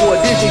hoe wore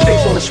a Disney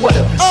face on a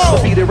sweater.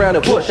 But beat around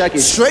the bush, I get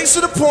straight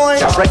to the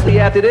point. Directly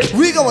after this,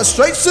 we going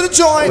straight to the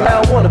joint.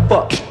 I don't wanna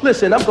fuck.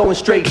 Listen, I'm going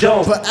straight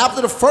dome. But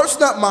after the first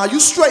nut mile,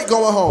 you straight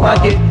going home. I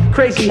get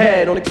crazy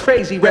head on a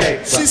crazy rag.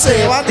 She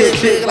say, I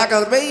get big like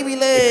a baby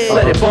leg.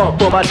 Let it bump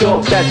for my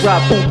dogs that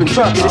drop poop and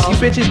truck it. If you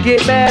bitches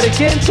get mad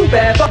again, too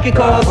bad, fucking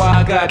cause. Why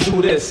I gotta do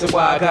this and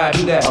why I gotta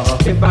do that?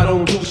 If I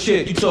don't do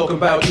shit, you talking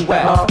about you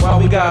at. Why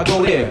we gotta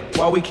go there?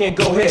 Why we can't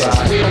go here?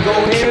 We don't go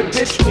here,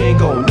 bitch, we ain't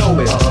going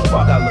nowhere.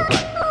 Why I gotta look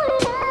like?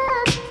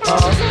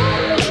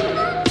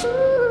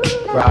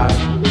 Right.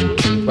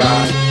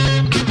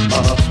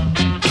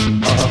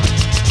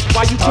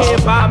 Why you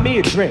can't buy me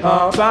a drink?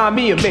 Buy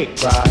me a mink.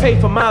 Pay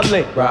for my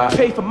link.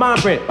 Pay for my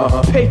rent.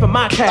 Pay for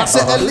my cash. I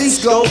said at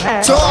least go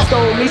talk.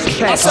 Throw me some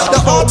cash. I said the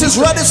artist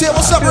Red is here.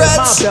 What's up, Reds?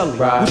 My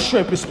belly with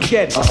shrimp and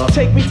spaghetti.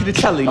 Take me to the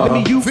telly. Let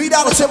me you.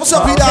 V-Dot is here. What's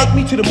up, V-Dot? Take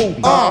me to the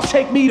movie.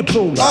 Take me to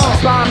Bloom.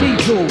 Buy me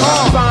jewels.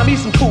 Buy me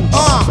some cool.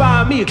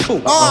 Buy me a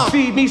coupe.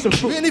 Feed me some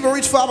fruit. We ain't even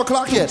reached 5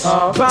 o'clock yet.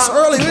 It's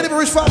early. We ain't even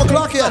reached 5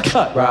 o'clock yet.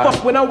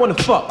 Fuck when I wanna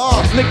fuck.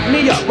 Lick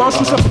me up. Why don't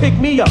you come pick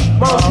me up?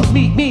 Why don't you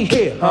meet me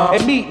here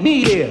and meet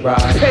me there?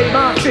 Pay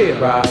my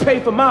fare, pay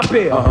for my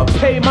bill,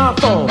 pay my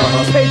phone,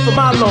 pay for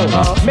my loan,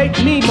 make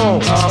me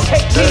moan,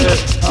 take me.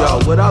 Yo,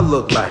 what I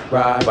look like?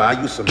 Buy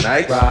you some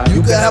nights?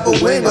 You can have a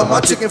wing of my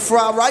chicken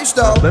fried rice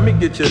though. Let me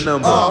get your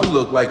number. You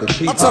look like a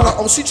keeper. I tell her,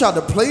 oh, she tried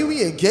to play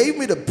me and gave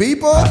me the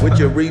beeper. With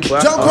your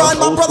Reebok. Yo, Grind,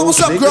 my brother, what's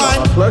up,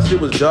 Grind? Plus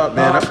it was dark,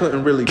 man. I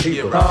couldn't really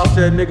peep her. She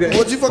said, nigga,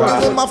 what'd you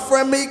fucking with my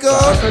friend Mika?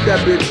 I cut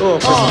that bitch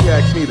off and she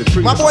asked me to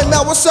treat my boy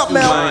Mel, what's up,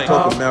 Mel? I ain't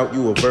talking about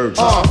you a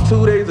virgin.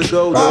 2 days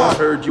ago, though, I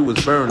heard you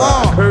was burning.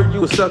 Heard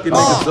you was sucking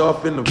niggas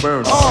off in the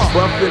burn.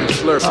 Bumping and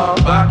slurping,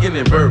 bocking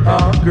and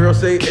burping. Girl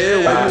say,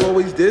 ew, why you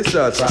always diss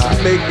us?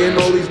 You making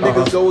all these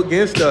niggas go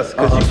against us.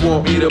 Cause you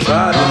want me to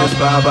buy them, it's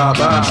bye, bye,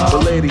 bye.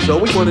 But ladies, all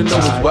we wanna know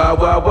is why,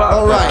 why, why.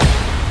 All right.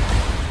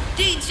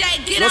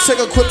 Let's take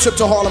a quick trip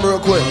to Harlem real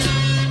quick.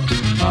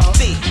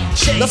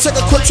 Let's take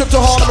a quick trip to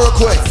Harlem real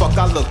quick. Fuck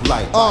I look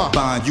like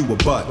buying you a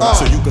butt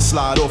so you can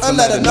slide off and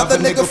let another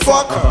nigga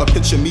fuck.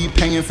 Picture me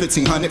paying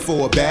 $1,500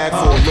 for a bag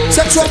for a load.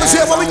 Tex Rober's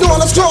here, what we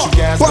doing? Let's go.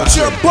 But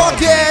you're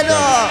bugging.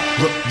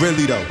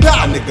 Really though,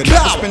 a nigga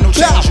never spend no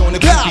change on the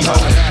creepy hoe.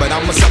 But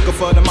I'm a sucker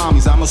for the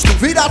mommies, I'm a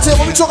stupid. V-Dot here,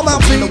 what we talking about,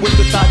 V? With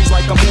the thotties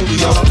like I'm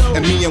Julio.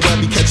 And me and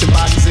Webby catching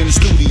bodies in the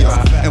studio.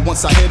 And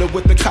once I hit her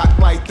with the cock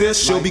like this,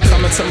 she'll be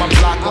coming to my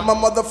block. I'm a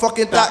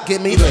motherfucking thot,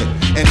 give me lit.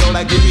 And don't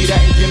like give me that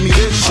and give me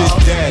this shit.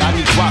 Dad, I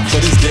need guap for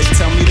this dick,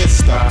 tell me this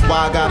stuff.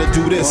 Why I gotta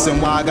do this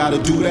and why I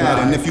gotta do that.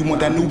 And if you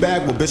want that new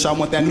bag, well bitch, I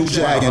want that new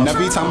Jag. And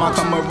every time I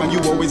come around, you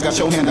always got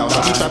your hand out.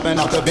 I be trapping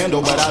out the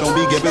bando, but I don't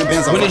be giving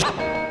bins out.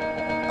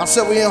 I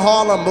said we in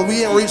Harlem, but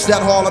we ain't reached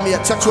that Harlem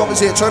yet. Tex Rober's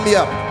here, turn me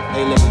up.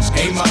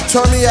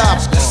 Turn me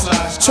up.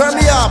 Turn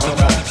me up.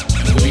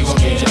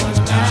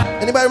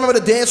 Anybody remember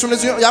the dance from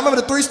this? Y'all remember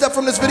the 3-step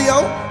from this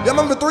video? Y'all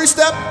remember the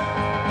 3-step?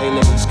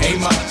 What's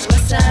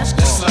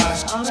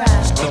up?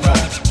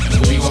 Alright.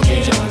 We gon'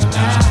 get it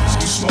tonight.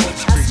 You smoke,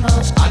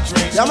 I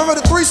drink. Y'all remember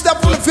the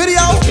 3-step from the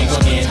video? We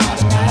gon' get hot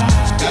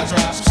tonight. Got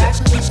drops,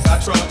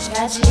 got trucks.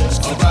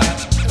 Alright,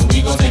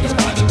 we gon' take a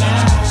ride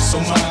tonight. So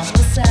mom,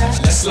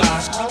 let's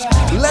slide.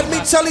 Let me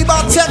tell you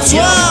about Tex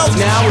Rob.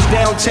 Now I was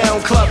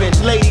downtown clubbing,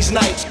 ladies'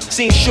 night.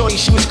 Seen shorty,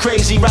 she was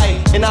crazy, right?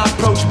 And I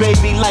approached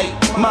baby light.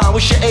 Mom,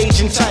 what's your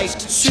age and type?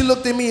 She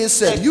looked at me and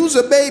said, you's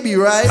a baby,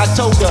 right? I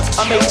told her,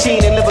 I'm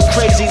 18 and live a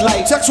crazy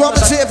life. Tex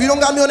Roberts here. If you don't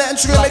got me on that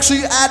Instagram, make sure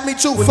you add me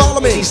too.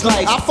 Follow me.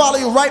 I'll follow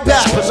you right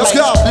back. Let's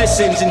go.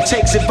 Listens and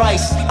takes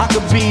advice. I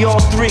could be all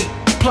three.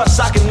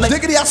 Plus I can let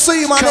Diggity, I see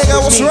you, my nigga.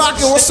 What's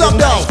rockin'? What's up,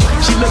 though?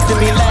 She looked at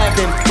me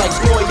laughing, like,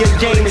 boy, your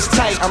game is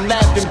tight. I'm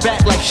laughing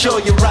back, like, sure,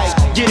 you're right.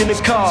 Get in the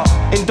car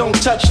and don't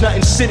touch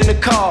nothing. Sit in the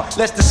car,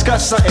 let's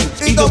discuss something.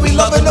 Either we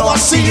loving or I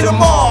see you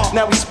tomorrow.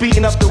 Now we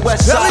speeding up the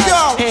west side.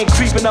 Hand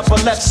creeping up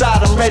her left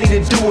side. I'm ready to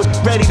do it,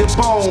 ready to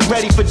bone,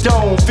 ready for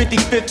dome.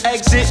 55th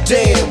exit.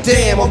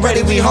 Damn,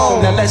 already we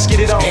home. Now let's get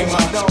it on.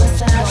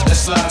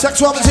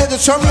 Tex Roberts here to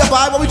turn me up.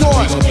 Alright, what we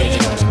doing?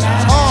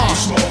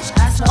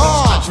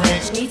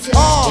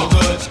 We're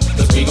good,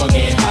 cause we gon'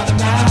 get hot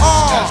tonight.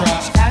 Got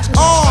drops, got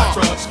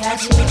trucks.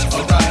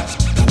 Alright,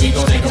 we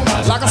gon' take a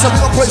ride. Like I said,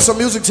 we gonna play some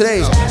music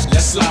today.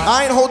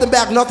 I ain't holding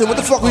back nothing. What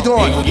the fuck we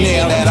doing?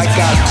 Now that I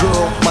got a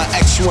girl, my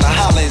ex wanna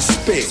holler and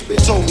spit.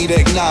 Told me to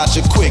acknowledge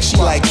her quick. She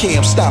like,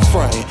 Cam, stop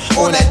fronting.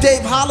 On that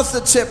Dave Hollister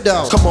tip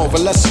though. Come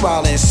over, let's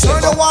smile and sip.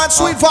 Turn the wine,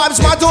 sweet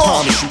vibes, my door.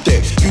 Promise you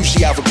that.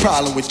 Usually I have a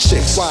problem with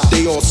chicks.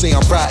 They all say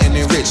I'm rotten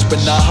and rich, but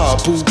not her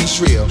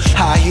boobies real.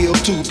 High heel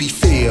to be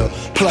feel.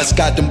 Plus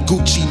got them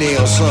Gucci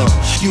nails,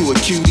 You a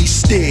cutie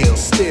still.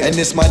 And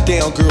this my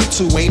down girl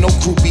too. Ain't no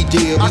groupie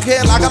deal. I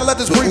gotta let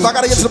this breathe. I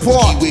gotta get to the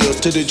part. Wheels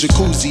to the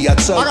jacuzzi. I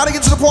gotta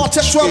get to the part.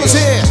 Tech 12 is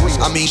here.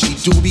 I mean, she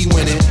do be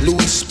winning.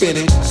 Louis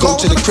spinning. Go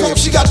to the crib.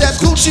 She got that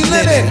Gucci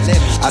linen.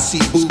 I see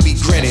Booby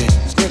grinning.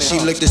 She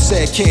looked and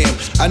said, Cam,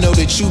 I know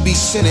that you be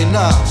sinning.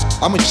 Nah,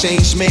 I'm a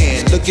changed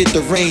man. Look at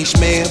the range,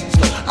 man.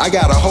 I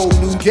got a whole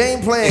new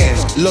game plan.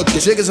 Look, the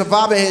Jig is a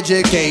vibing here,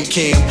 Jig.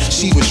 Cam.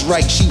 She was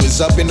right. She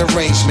was up in the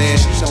range, man.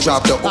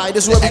 Dropped the. Alright,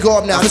 this is where we go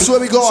up now. This is where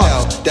we go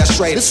up. That's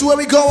right. This is where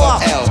we go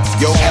up. L.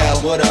 Yo,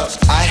 L. What up?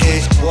 I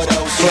hit. What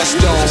up? Plus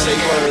don't.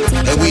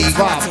 And we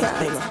vibe.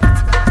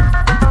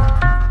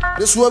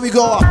 This is where we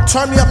go up.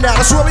 Turn me up now.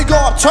 This is where we go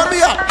up. Turn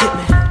me up.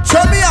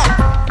 Turn me up.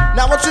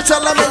 Now what you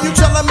tell them and you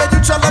tell them and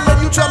you tell them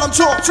and you tell them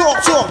talk.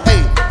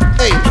 Hey,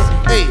 hey,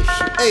 hey,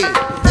 hey,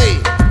 hey,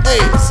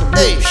 hey,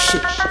 hey.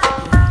 Shit.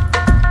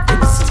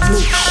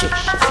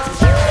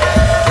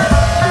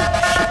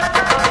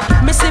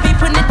 Mississippi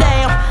putting it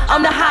down.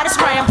 I'm the hottest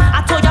round.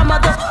 I told y'all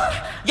mother,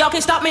 y'all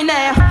can't stop me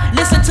now.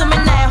 Listen to me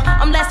now.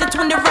 I'm lasting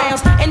 20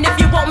 rounds. And if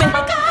you want me,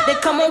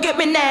 then come on get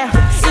me now.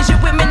 Is you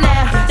with me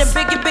now? Then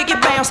biggie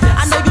bounce.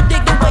 I know you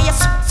dig the way I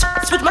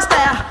switch my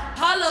style.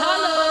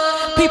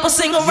 People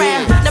sing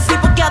around, now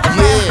people gather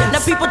round, now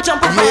people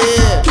jump around.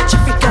 Get your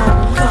freak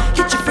on,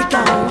 get your freak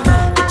on,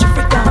 get your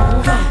freak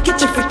on, get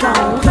your freak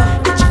on,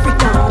 get your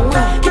freak on,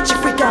 get your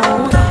freak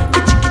on, get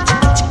your freak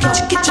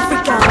on, get your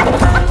freak on,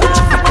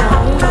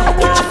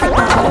 get your freak on, get your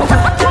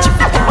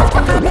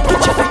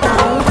freak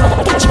on,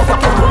 get your freak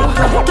on,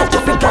 get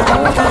your freak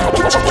on,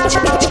 get your freak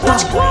on, get your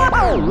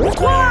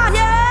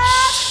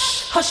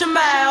hush your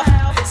mouth,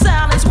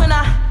 silence when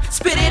I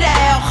spit it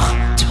out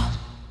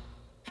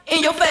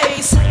in your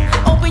face.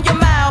 Open your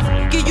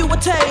mouth, give you a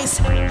taste.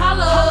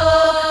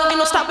 Holla, ain't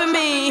no stopping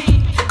me.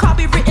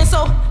 Copywritten,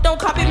 so don't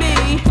copy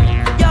me.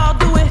 Y'all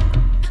do it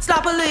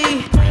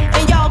sloppily,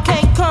 and y'all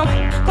can't come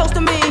close to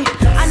me.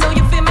 I know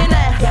you feel me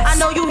now. I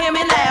know you hear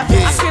me now.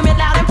 I scream it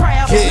loud and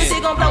proud.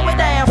 Music gon' blow it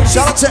down.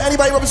 Shout out to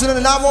anybody representing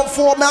the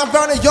 914 Mount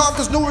Vernon,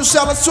 Yonkers, New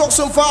Rochelle. Let's talk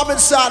some vibe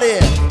inside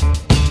here.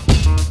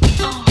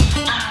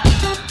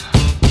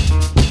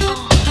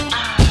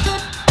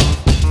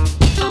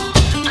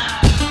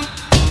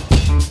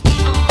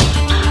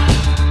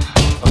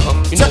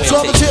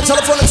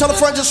 Tell a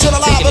friend, just chill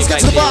alive. Let's get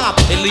to the vibe.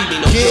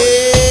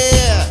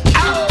 Yeah.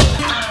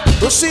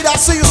 Rashid, I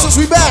see you since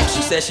we back.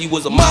 She said she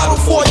was a model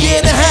for a year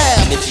and a half.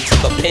 And then she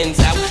took her pins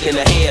out and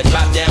her hair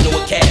dropped down to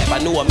a cab. I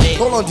knew a man.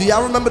 Hold on, do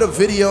y'all remember the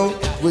video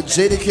where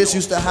Jadakiss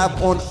used to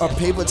have on a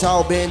paper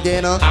towel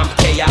bandana? I'm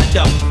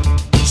K.I.W.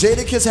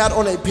 Jadakiss had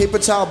on a paper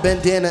towel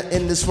bandana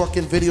in this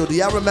fucking video. Do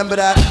y'all remember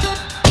that?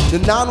 The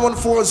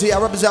 914 is here. I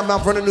represent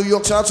Mount Vernon, New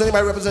York. Shout out to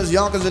anybody who represents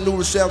Yonkers and New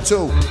Rochelle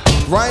too.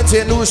 Ryan's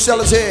here, New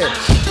Rochelle is here.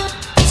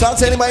 Shout out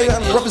to anybody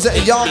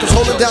representing Yonkers,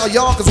 holding down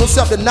Yonkers. What's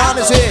up? The 9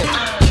 is here.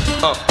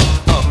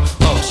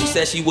 She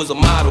said she was a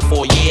model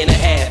for a year and a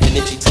half. And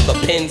then she took her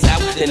pins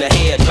out and her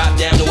hair dropped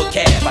down to a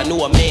cab. I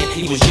knew a man,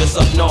 he was just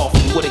up north.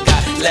 And would've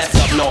got left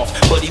up north,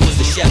 but he was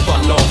the chef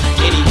up north.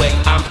 Anyway,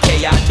 I'm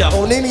K.I.W.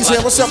 Oh, Nini's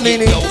here. What's up,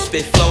 Nini?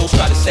 Spit flows,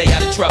 try to stay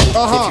out of trouble.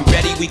 If you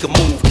ready, we can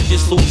move.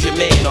 Just lose your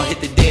man or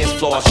hit the dance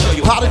floor. I'll show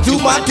you how to do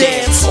my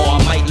dance. Or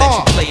I might let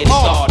you play in the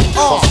garden.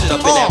 Or sit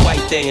up in that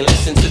white thing and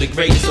listen to the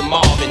greatest of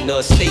Marvin. The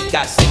estate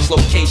got 6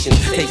 locations.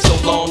 Take so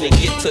long to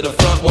get to the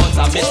front once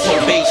I miss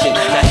probation.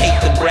 I hate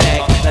to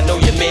brag. I know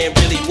your man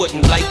really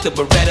wouldn't like the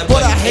Beretta,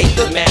 but I hate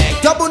the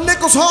mag. Double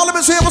Nichols, Harlem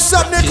is here. What's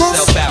up, Nichols?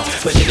 Knock yourself out.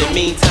 But in the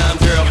meantime,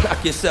 girl,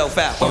 knock yourself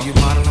out. Oh, you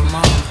modeling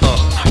mom?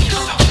 Knock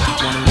yourself out.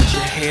 Wanna let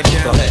your hair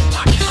down? Go ahead.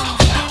 Knock yourself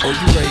out. Oh,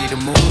 you ready to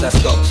move?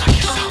 Let's go. Knock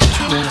yourself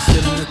out. You wanna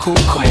sit in the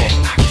cool? Come on.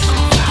 Knock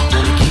yourself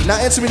out. Now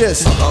answer me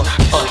this.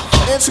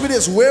 Answer me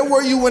this. Where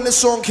were you when this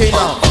song came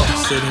out?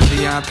 Sit in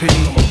VIP.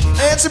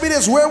 Answer me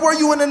this. Where were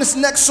you when this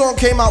next song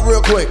came out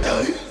real quick?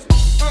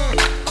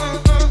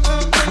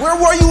 Where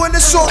were you when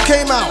this song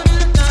came out?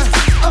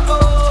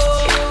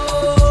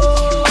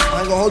 I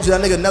ain't gonna hold you.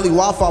 That nigga Nelly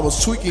Wi-Fi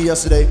was tweaking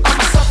yesterday.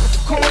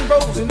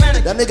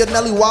 That nigga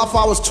Nelly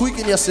Wi-Fi was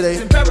tweaking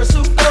yesterday.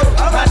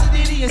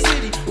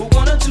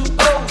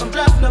 I'm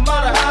dropping them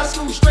out of high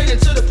school straight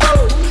into the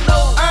pros.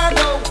 I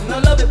know, and I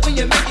love it when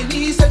you make your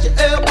knees touch your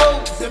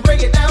elbows and bring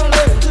it down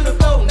low to the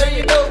floor. There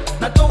you go.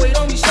 Now throw it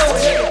on me, show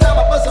it. Every time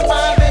I bust a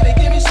rhyme, baby,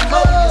 give me some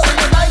more. You say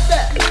it like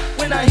that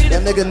when I hit it.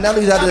 That nigga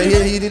Nelly had to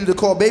he needed to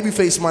call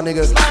Babyface, my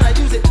nigga.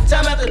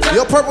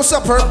 Yo, Perp, what's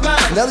up, Perp?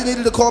 Nelly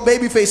needed to call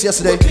Babyface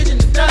yesterday.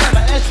 I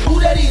asked you who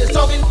that is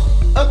talking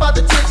about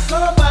the chicks.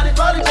 Somebody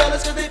probably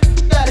jealous cause they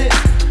got it.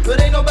 But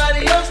ain't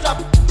nobody else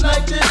dropping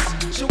like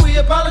this. Should we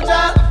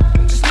apologize?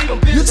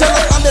 You tell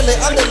her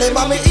underlay,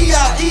 mami, iya.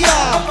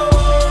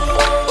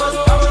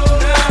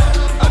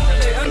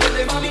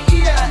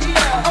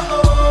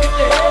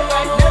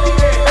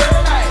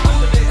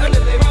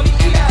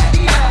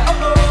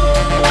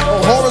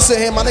 in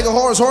here. My nigga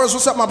Horace. Horace,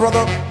 what's up, my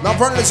brother? Mount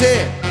Vernon is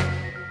here.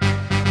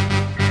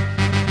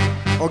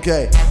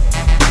 Okay.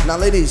 Now,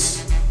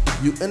 ladies,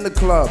 you in the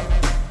club,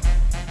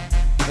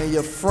 and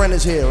your friend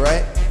is here,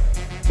 right?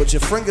 But your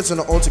friend gets in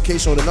an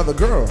altercation with another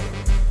girl.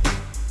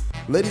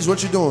 Ladies,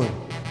 what you doing?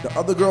 The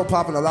other girl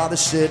popping a lot of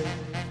shit.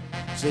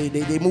 See,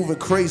 they moving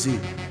crazy.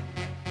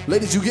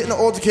 Ladies, you get in an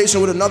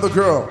altercation with another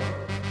girl.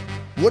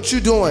 What you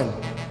doing?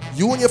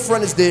 You and your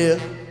friend is there.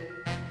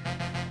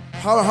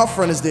 Her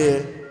friend is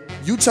there.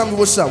 You tell me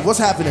what's up. What's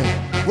happening?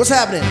 What's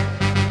happening?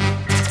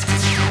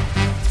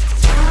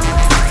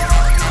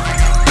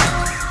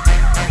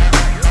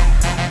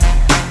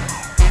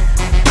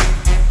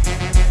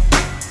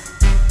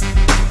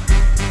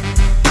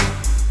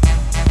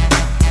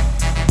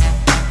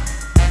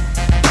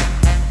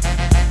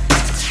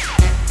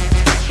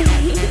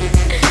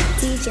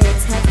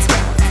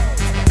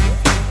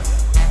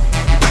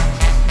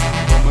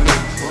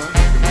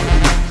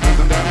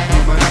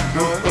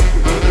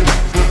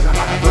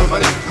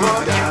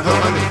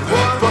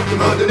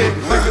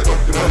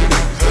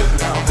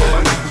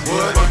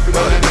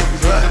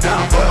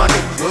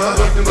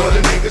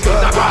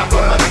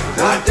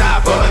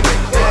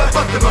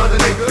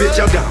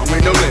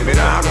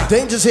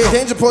 Danger's here,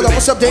 Danger pulled up.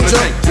 What's up,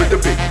 Danger? With the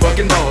big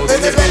fucking balls.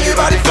 And if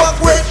anybody fuck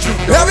with,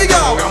 here we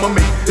go. I'ma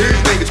make these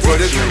niggas put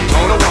his ring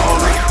on the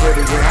wall.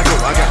 Everywhere I go,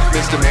 I got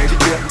Mr.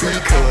 Magic here.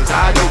 Because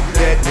I know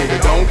that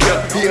nigga don't care.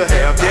 He'll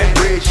have that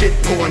red shit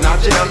pouring out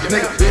your hell.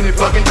 Nigga, any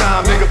fucking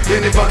time, nigga,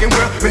 any fucking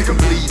world. Make him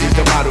bleed is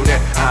the motto that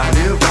I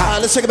live by.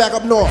 Alright, let's take it back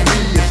up north.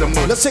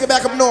 Let's take it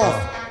back up north.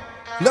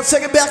 Let's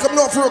take it back up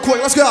north real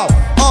quick. Let's go.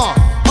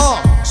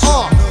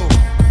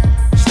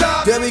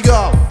 Stop. There we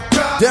go.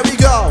 There we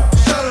go.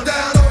 Shut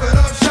down.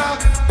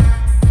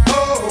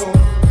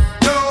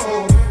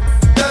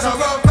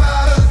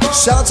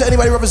 Shout out to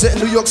anybody representing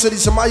New York City.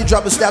 Somebody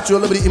drop the Statue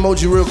of Liberty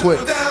emoji real quick.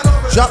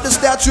 Drop the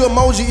statue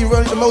emoji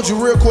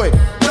real quick.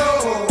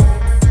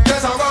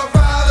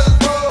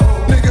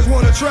 Niggas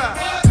wanna try,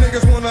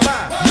 niggas wanna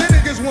lie,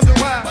 niggas wanna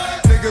ride,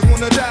 niggas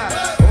wanna die.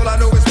 All I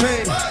know is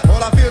pain,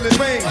 all I feel is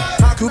pain.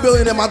 Q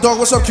Billion and my dog,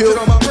 what's up, Q?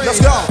 Let's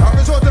go. I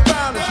resort to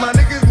violence, my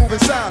niggas moving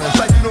silence,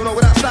 like you don't know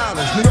without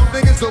silence. New York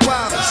niggas the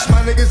wildest,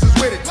 my niggas is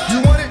with it. You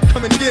want it?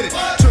 Come and get it.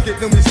 Took it,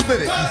 then we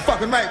split it. You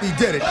fucking right, we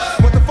did it.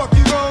 What the fuck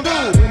you gon'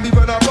 do when we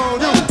run up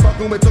on you?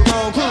 Fucking with the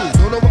wrong crew,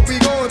 don't know what we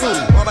gon' do.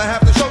 All I have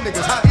to show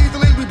niggas how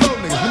easily we blow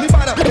niggas. When we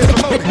fight up, it's a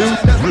motive.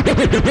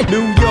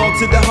 New York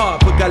to the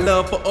heart, but got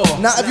love for all.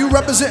 Now, if you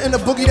representing the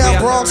Boogie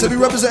Down Bronx, if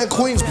you representing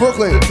Queens,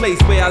 Brooklyn, the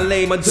place where I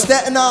lay my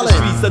Staten Island,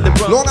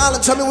 Long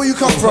Island, tell me where you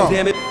come from.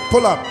 Damn it.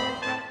 Pull up.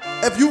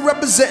 If you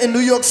representing New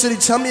York City,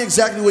 tell me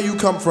exactly where you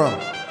come from.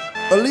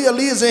 Ali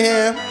is in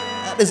here.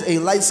 That is a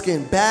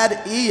light-skinned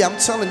bad E, I'm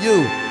telling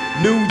you.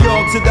 New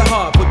York to the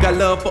heart, but got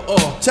love for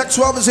all. Tech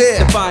 12 is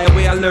here. The fire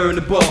where I learned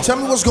the ball. Tell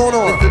me what's going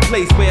on. It's the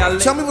place where I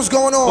live. Tell me what's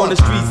going on. On the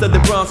streets of the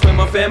Bronx where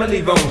my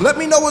family roams. Let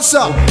me know what's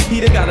up. He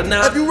done got a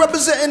knife. If you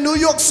representing New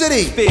York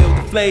City, feel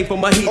the flame for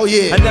my heat. Oh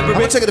yeah, I'm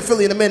gonna take it to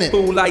Philly in a minute.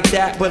 Fool like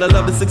that, but I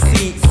love to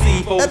succeed.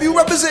 See, if you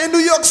representing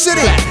New York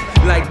City,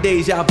 like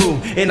deja vu,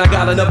 and I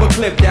got another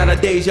clip down a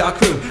deja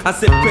crew. I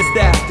sip pissed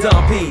out,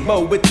 Don P,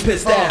 Mo with the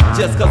pissed out.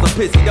 Just cause I'm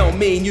pissy don't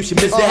mean you should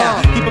miss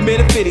out. Keep them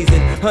in the 50s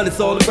and hundreds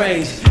all the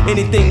range.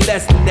 Anything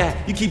less than that,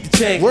 you keep the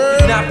change.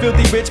 Not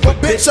filthy rich, but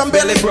bitch, I'm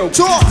barely broke.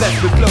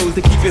 Blessed with flows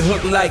to keep it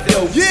hooked like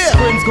dope. Yeah.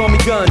 Friends call me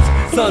guns,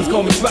 sons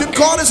call me truck. Kim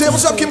Carter's here.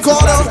 What's up, Kim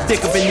Carter?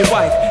 Stick up in your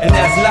wife, and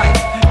that's life.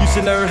 You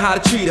should learn how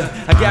to treat her.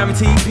 I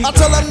guarantee people. I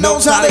tell her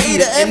knows how to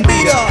eat her and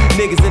beat her.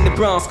 Niggas in the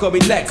Bronx call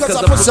me Lex. Cause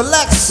I push a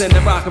Lex. And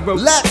the rock and roll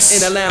Lex. In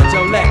the lounge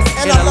on Lex.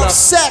 And I love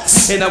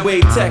sex. And I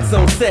wave text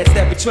on sets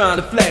that be trying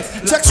to flex.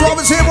 Tech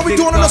 12 is here. What we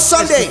doing on a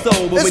Sunday?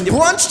 It's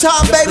brunch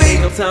time, baby.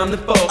 No time to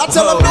fall. I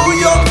tell them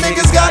New York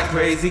niggas got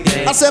crazy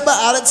game. I said, but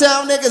out of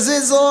town niggas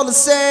is all the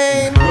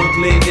same.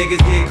 Brooklyn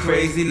niggas get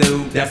crazy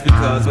loot. That's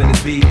because when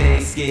it's beat, they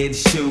ain't scared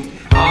to shoot.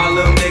 All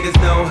them niggas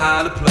know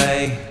how to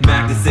play.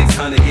 Mac to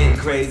 600 getting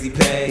crazy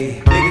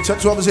pay. Nigga, Tech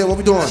 12 is here. What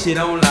we doing? Shit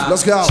on loud.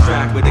 Let's go.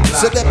 With the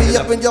Set that be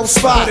up in your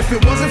spot. But if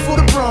it wasn't for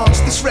the Bronx,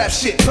 this rap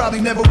shit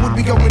probably never would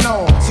be going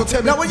on. So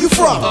tell me, now where you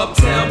from?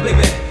 Uptown,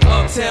 baby.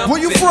 Uptown.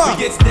 Where you from?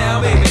 We gets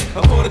down, baby.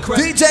 Before the crack.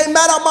 DJ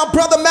Matter, my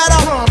brother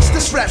Matter. Bronx,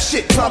 this rap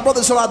shit. My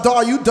brother till I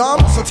die. You dumb?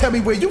 So tell me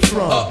where you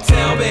from.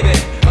 Uptown, baby.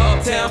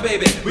 Uptown,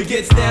 baby. We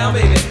gets down,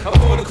 baby.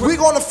 Before the crack. We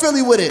going to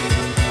Philly with it.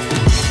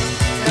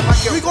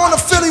 We going to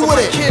Philly with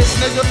it.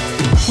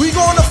 We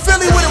going to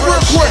Philly with it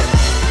real quick.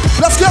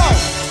 Let's go.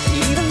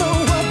 Even though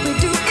what we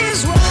do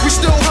is wrong, we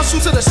still hustle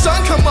till the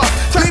sun come up.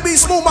 BB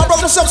Smooth, my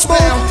brother, what's up, Smooth?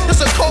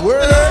 It's a cold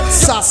word,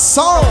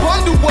 Sasson.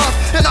 Bundle up,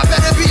 and I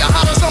better be a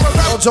hotter summer.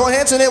 Oh, Joe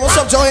Hanson here. What's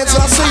up, Joe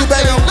Hanson? I see you,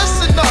 baby.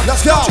 Listen up.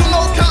 Let's go. Don't you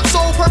know cops'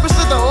 sole purpose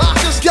is to lock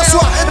us down? Guess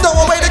what? And throw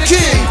away the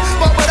key.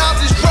 But without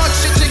this drug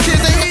shit, your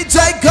kids ain't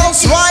DJ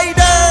Ghost Rider.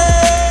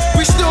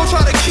 We still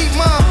try to keep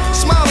mom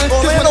smiling.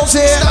 Orlando's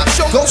here.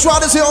 Ghost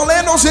Rider's here.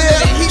 Orlando's here.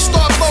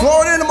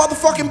 Florida in the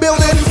motherfucking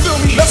building.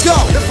 Let's go.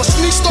 If a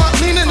sneeze start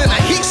leaning and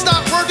the heat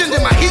stop working,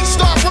 then my heat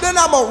start working. Then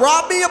I'ma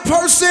rob me a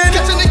person.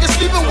 Catch a nigga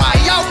sleeping while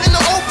he out in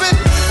the open,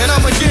 and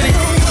I'ma get it.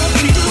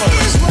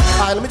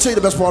 Alright, let me tell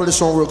you the best part of this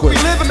song real quick.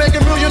 We live and make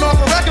 $1 million off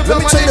a record. Let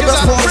me tell you the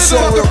best part of this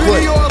song real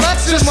quick.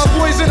 Alexis, my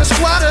boys in the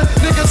squatter.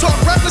 Niggas talk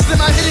reckless, then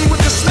I hit him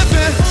with the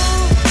slipping.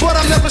 But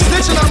I'm never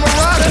snitching, I'm a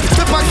rider.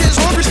 If my kids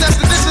hungry, that's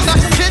the dishes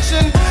out the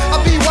kitchen.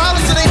 I be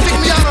wild until they kick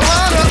me out of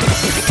ladder.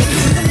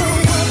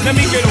 Let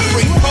me get a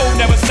free cold,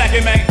 never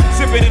slacking, man.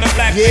 Sipping in a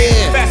black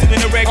man, faster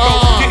than a red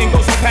gold. Getting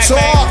goes from pack,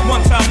 man.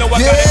 One time, no, I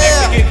got a neck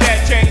to get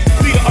that change.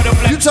 Leader of the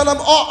black. You tell them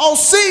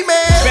ROC,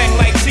 man. Bang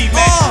like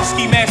T-Man,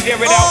 ski mask, air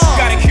it out.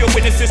 Gotta kill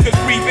witnesses, cause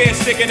 3 bears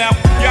sticking out.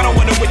 Y'all don't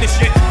wanna witness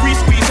shit.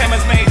 Squeeze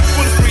hammers, man.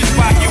 Full of free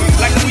spot you,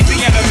 like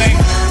Louisiana, man.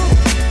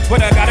 But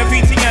I got a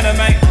VTN,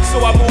 man.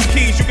 So I move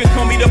keys, you can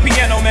call me the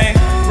piano, man.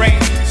 Rain,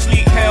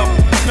 sleet, hell,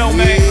 snow,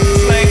 man.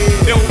 Slang,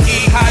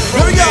 L-E,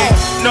 hydro, man.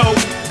 No,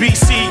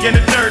 BC in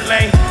the third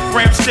lane.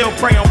 Ram still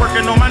praying,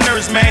 working on my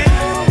nerves, man.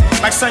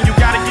 Like son, you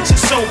gotta get your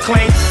soul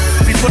clean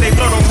before they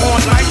blow the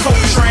horns like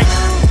Coltrane.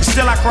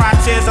 Still I cry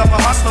tears of a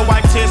hustler,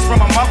 wipe tears from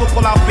my mother,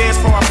 pull out beers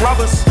for my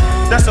brothers.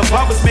 That's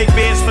above us, make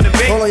beds for the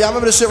big. Hold on, y'all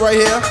remember this shit right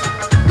here?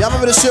 Y'all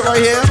remember this shit right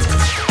here?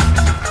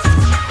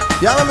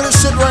 Y'all remember this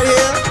shit right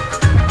here?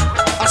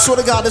 I swear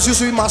to God, this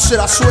used to be my shit.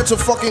 I swear to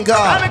fucking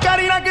God. As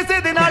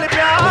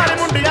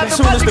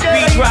soon as the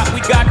beat drop, we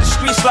got the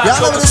street slots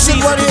overseas.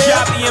 We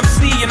drop the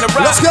MC in the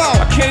rock. Let's go.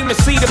 I came to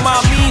see the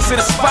mommies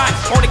in the spot.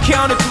 On the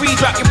count of 3,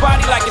 drop your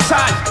body like it's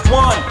hot.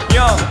 1,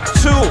 young,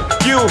 2,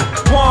 you.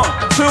 1,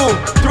 2,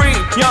 3,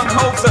 young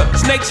hoser.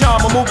 Snake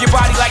charmer, move your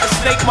body like a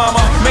snake,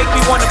 mama. Make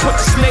me wanna put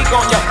the snake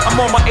on ya. I'm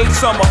on my 8th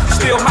summer,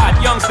 still hot.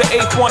 Young's the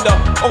 8th wonder.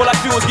 All I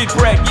do is get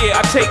bread, yeah.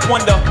 I take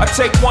wonder. I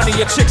take one of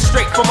your chicks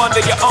straight from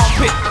under your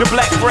armpit. The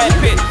black Brad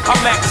Pitt. I'm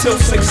at till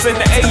 6 in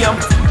the AM.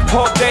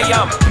 All day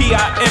I'm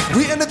P.I.M.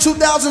 We in the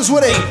 2000s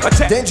with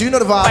it. Danger, you know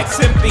the vibe. Like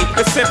Symphony,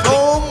 the Symphony.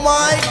 Oh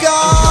my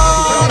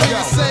God.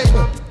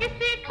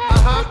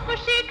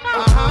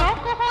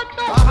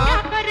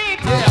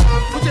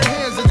 Put your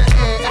hands in the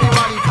air,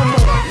 everybody, come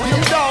on.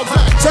 Them dogs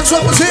Sex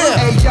Rap was here.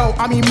 Hey yo,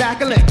 I'm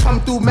immaculate,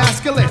 come through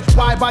masculine.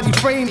 Wide body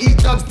frame,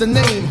 E-Dub's the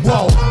name.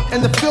 Whoa,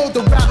 in the field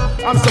of rap,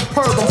 I'm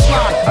superb, I'm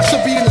fly. I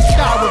should be in the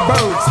sky with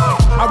birds.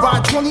 I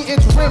ride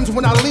 20-inch rims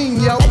when I lean,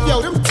 yo.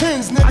 Yo, them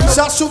 10s, nigga.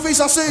 South Sufi,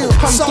 I see you.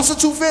 Salsa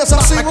Too Fierce,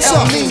 I see you. What's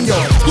up?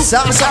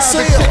 South, I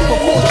see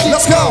you.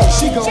 Let's go.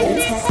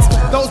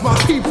 Those my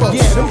people.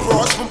 Yeah, them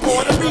broads from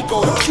Puerto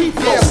Rico.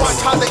 Yeah, watch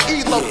how they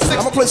eat low. I'm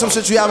gonna play some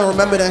shit you haven't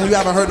remembered and you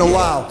haven't heard in a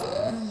while.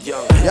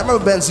 Y'all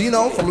remember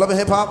Benzino from Love and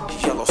Hip Hop?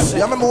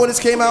 Y'all remember when this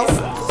came out?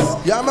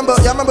 Y'all remember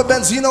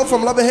Benzino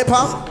from Love and Hip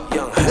Hop?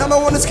 Y'all remember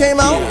when this came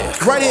out?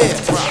 Right here.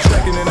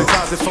 Checking in the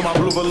closet for my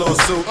blue velour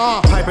suit.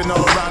 Piping all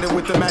around it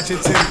with the matching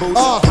tin boots.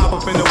 Hop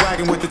up in the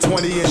wagon with the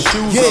 20-inch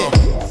shoes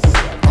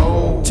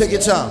on. Take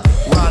your time.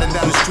 Riding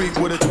down the street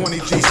with a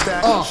 20G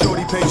stack.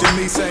 Shorty paging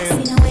me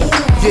saying,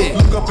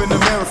 look up in the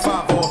mirror,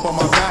 5 up on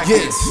my back.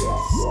 Yes.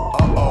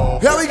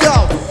 Here we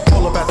go.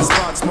 Pull up at the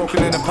spot,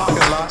 smoking in the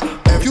parking lot.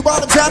 You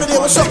bought the town today.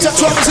 What's up? Tech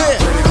Troubles here.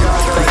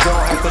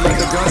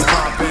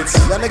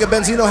 That nigga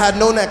Benzino had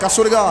no neck. I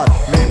swear to God.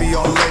 Maybe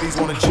all the ladies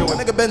wanna chill. That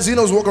nigga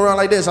Benzino's walking around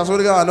like this. I swear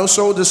to God. No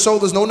shoulders,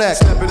 no neck.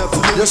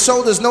 Just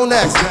shoulders, no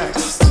neck.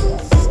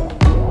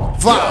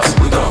 Vibes.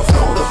 We gon'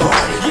 throw the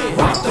party,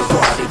 rock the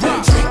party,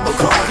 then drink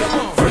Bacardi,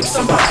 freak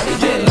somebody,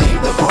 then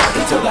leave the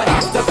party till the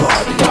after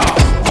party.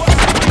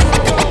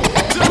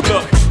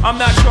 Look, I'm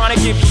not trying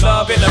to give you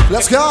love in a.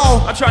 Let's go.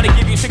 I'm trying to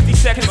give you 60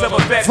 seconds of a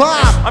bet.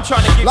 Vibe. I'm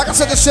trying to give. Like I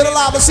said, this shit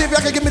alive. Let's see if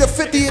y'all can give me the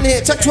 50 in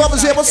here. Tech 12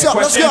 is here. What's up?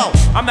 Let's go.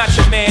 I'm not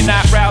your man,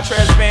 not Ralph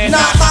Tresvant.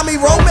 Not mommy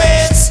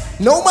romance.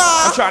 No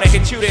ma. I'm trying to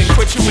hit you, then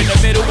put you in the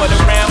middle of the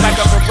round like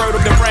a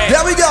Roberto Duran.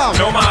 There we go.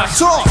 No ma.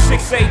 Talk.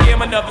 6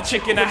 a.m. another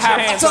chick in the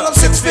house. Tell them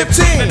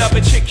 6:15. Another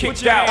chick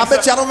kicked out. I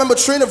bet y'all don't remember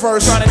Trina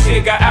verse. Trying to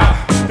dig her out.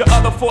 The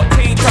other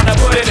 14 trying to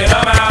put it in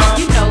her mouth.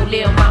 You know,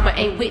 Lil Mama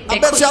ain't with that. I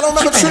bet y'all don't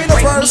remember Trina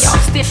verse.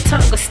 Stiff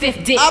tongue or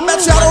stiff dick. I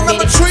bet y'all don't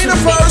remember Trina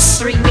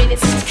verse. 3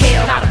 minutes.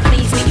 Hell, how to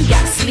please me. You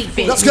got to sleep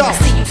in. Let's go. I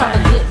see you talk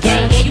a good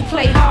game and you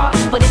play hard.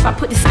 But if I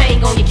put this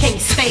thing on you, can you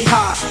stay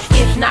hard?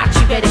 If not,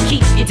 you better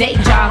keep your day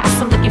job.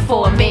 I'm looking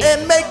for a man.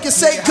 And make you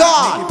say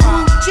God.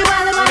 You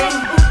want the money?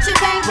 You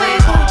bang bang.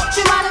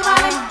 You want the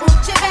money?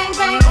 You bang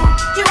bang.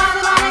 You want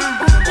the money?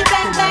 You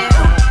bang bang.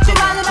 You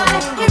want the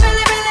money? You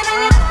really, really,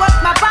 really want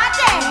my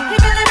body? You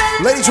really,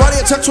 really. Ladies, right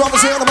here, Tech 12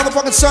 is here on a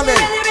motherfucking Sunday.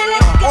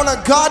 On a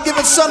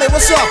God-given Sunday.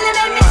 What's up?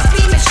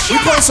 We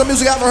playing some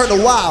music I haven't heard in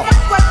a while.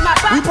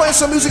 We playing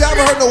some music I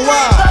haven't heard in a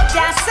while.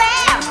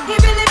 He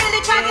really,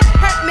 really tried to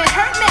hurt me.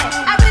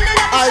 I really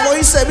love Alright, well,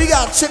 he said we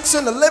got chicks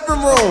in the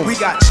living room. We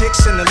got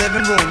chicks in the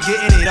living room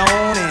getting it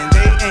on, and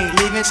they ain't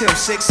leaving till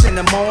 6 in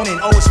the morning.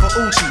 O's for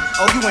Uchi.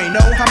 Oh, you ain't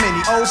know how many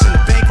O's in the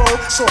bankroll?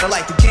 Sorta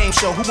like the game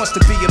show, Who Wants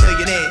to Be a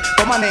Millionaire?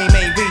 But my name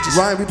ain't Regis.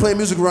 Ryan, we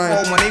playing music,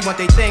 Ryan. Oh, when they want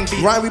they thing be.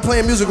 Ryan, we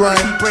playing music,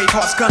 Ryan. We brave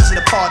hearts, guns in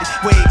the party.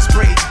 Waves,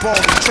 braids,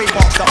 balling,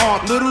 trademarks, the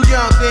arm. Little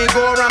young thing,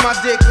 go around my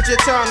dick with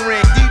your tongue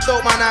ring. Deep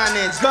throat my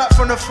 9-inch. Gut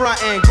from the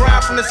front end,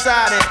 grind from the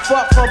side end.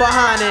 Fuck from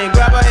behind end.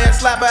 Grab her hand,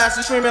 slap her ass,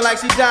 and screaming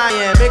like she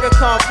dying. Make her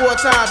come 4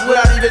 times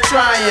without even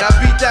trying. I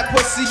beat that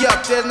pussy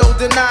up, there's no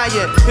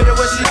denying. Hit her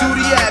when she do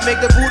the act, make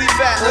the booty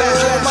fat.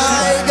 Oh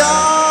my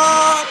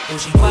God.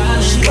 she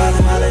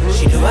wildin',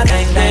 she do her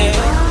thing, thing.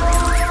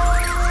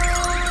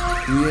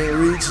 You ain't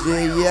reached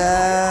there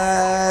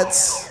yet.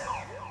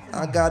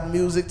 I got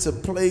music to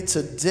play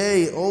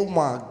today. Oh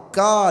my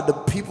God, the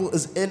people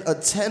is in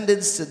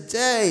attendance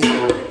today.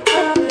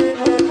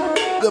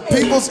 The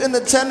people's in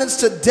attendance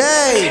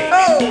today.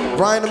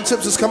 Ryan, them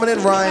tips is coming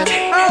in, Ryan.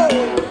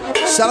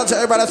 Shout out to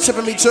everybody that's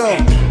tipping me too.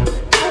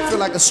 I feel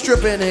like a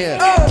stripper in here.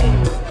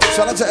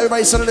 Shout out to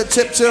everybody sending a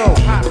tip too.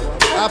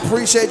 I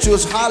appreciate you,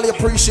 it's highly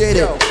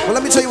appreciated. Well,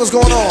 let me tell you what's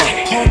going on.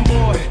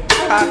 Homeboy,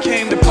 I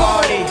came to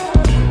party.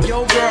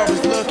 Your girl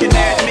was looking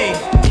at me.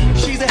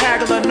 She's a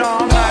haggler, no,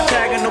 I'm not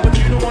tagging her, but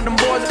you don't want them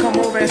boys to come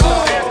over and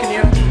start asking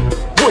you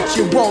what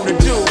you wanna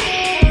do,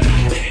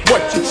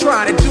 what you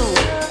trying to do,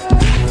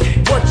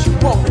 what you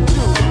wanna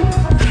do,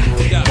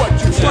 what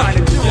you trying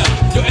to do.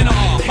 You're in a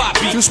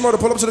poppy. Too smart to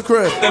pull up to the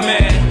crib. The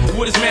man,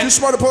 what is man? Too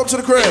smart to pull up to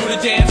the crib. Do the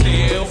dance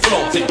still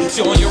flaunting,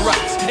 showing your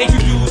rights. Ain't you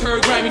dudes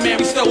heard grimy man,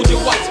 we stole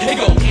your whites. They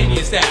go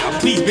Indian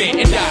style, knees bent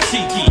and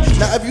dashiki.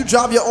 Now if you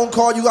drive your own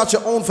car, you got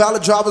your own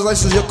valid driver's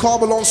license, your car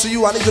belongs to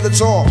you, I need you to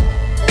talk.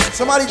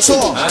 Somebody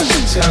talk.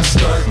 Sex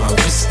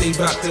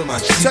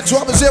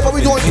Rob is here, what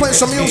we doing? Playing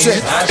some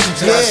music.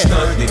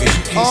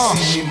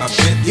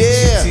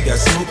 Yeah.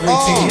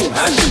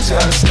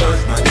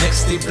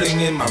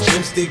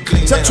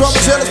 Sex Rob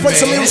is here, let's play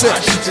some music.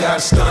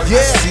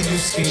 Yeah.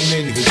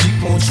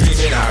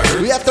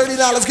 We have $30,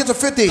 let's get to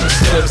 50.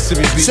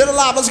 Shit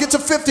alive, let's get to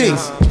 50.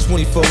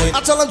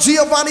 I tell him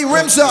Giovanni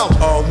Rimzo.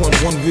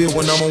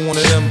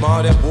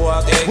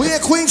 We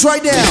in Queens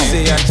right now.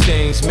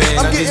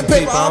 I'm getting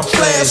paper, I'm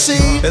flashy.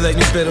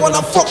 When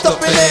I'm fucked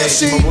up in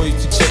ashy. My boy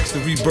to checks the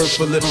rebirth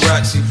for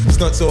Liberace.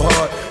 Stunt so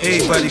hard,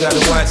 everybody gotta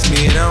watch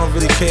me, and I don't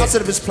really care. I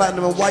said if it's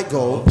platinum and white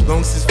gold.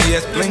 Long since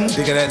VS bling,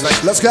 they got that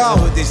like. Let's go.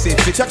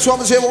 Check Swam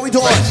is here, what we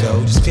doing?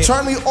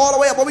 Turn me all the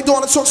way up, what we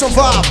doing? Let's talk some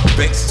vibe.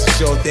 Bex is a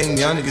show thing,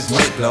 y'all niggas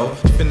might blow.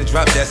 Finna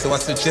drop that, so I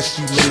suggest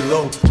you lay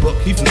low. But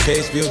he from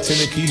Cashville,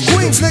 Tennessee.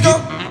 Queens, nigga.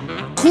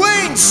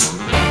 Queens.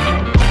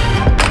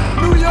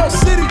 New York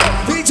City.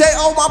 DJ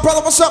O, my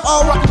brother, what's up?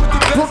 Oh,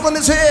 Brooklyn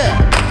is here.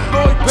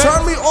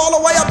 Turn me all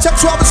the way up.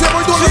 Tex Rob is here.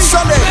 What we doing this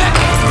Sunday?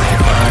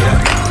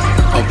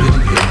 Up in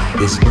here,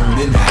 it's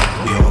burning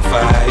hot. We on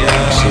fire.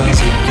 Shit,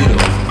 take it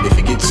off if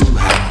it get too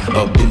hot.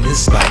 Up in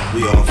this spot,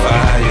 we on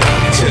fire.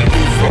 Check the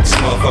roof off,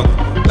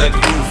 motherfucker. Let the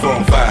roof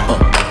on fire.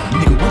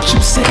 Nigga, what you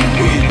say?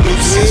 We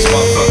loose this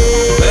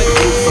motherfucker. Let the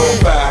roof on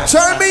fire.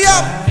 Turn me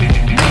up.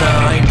 Nah,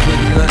 I ain't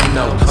putting nothing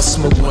out. I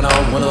smoke when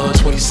I want a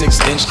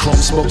 26-inch chrome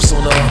smokes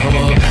on a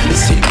Hummer.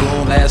 This heat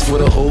gon' last for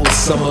the whole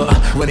summer.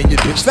 Running your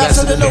bitch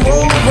faster than the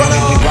road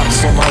runner.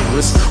 Rocks on my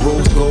wrist,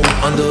 rose gold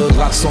under.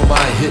 Glocks on my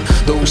hip,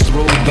 those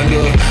throw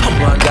thunder. I'm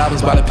blind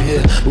diamonds by the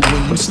pier, but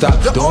when you stop,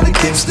 the only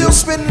thing still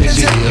spinning is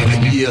your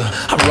yeah.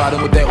 I'm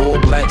riding with that all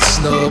black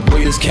snub,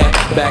 Raiders cat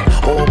back,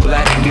 all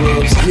black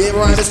gloves. Yeah,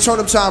 Ryan, it's turn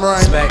up time,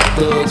 Ryan. Smack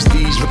thugs,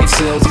 these ripping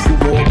cells, these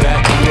roll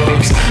back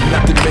gloves.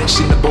 Not to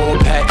mention the ball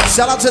pack.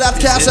 Shout out to that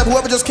Cash App,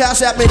 whoever just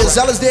Cash App me, the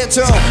Zealous there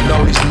too.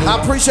 I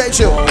appreciate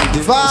you.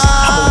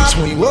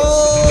 Vibe. Whoa.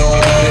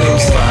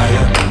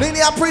 Nene,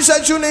 I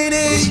appreciate you,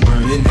 Nene.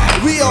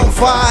 We on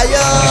fire.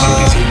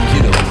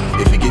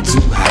 If it get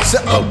too hot,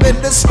 set up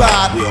in the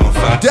spot.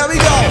 There we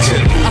go.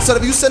 I said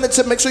if you send it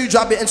to, make sure you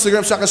drop your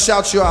Instagram so I can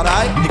shout you out,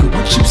 alright? Nigga,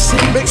 what you say?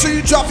 Make sure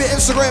you drop your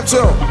Instagram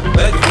too.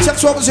 Check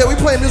 12 is here. We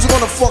playing music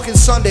on a fucking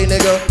Sunday,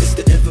 nigga. It's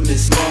the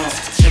infamous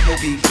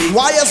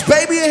YS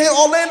Baby in here,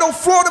 Orlando,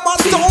 Florida.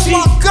 Oh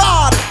my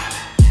God.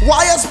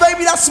 YS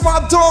Baby, that's my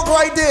dog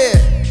right there.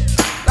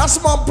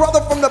 That's my brother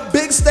from the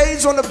big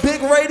stage on the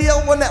big radio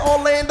in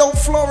Orlando,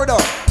 Florida.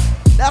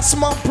 That's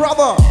my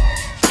brother.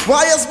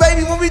 YS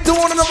Baby, what we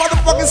doing on a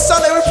motherfucking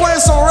Sunday? We playing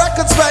some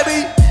records,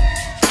 baby.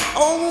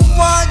 Oh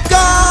my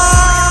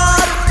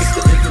God. It's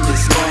the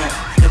infamous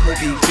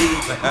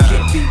MOBB.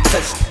 Can't be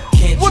touched.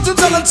 What you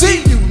tellin'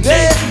 T, you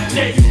nigga?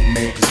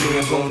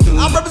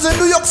 I represent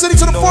New York City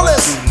to the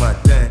fullest.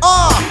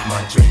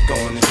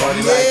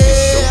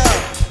 Yeah.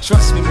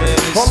 Trust me, man.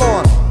 Hold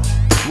on.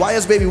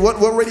 YS Baby,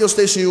 what radio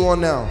station you on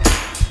now?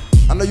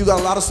 I know you got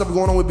a lot of stuff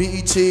going on with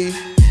BET.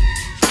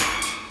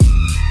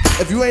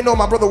 If you ain't know,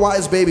 my brother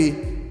YS Baby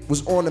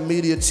was on the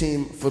media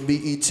team for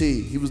BET.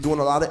 He was doing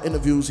a lot of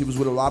interviews. He was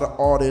with a lot of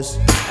artists.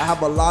 I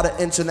have a lot of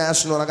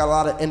international and I got a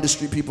lot of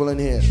industry people in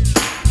here.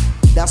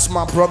 That's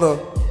my brother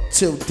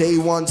till day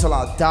one, till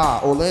I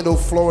die. Orlando,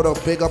 Florida,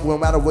 big up no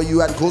matter where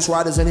you at. Ghost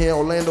Riders in here,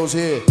 Orlando's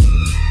here.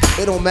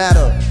 It don't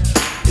matter.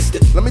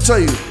 Let me tell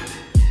you.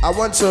 I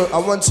went to,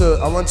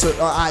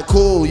 alright,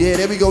 cool, yeah,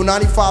 there we go,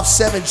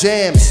 95.7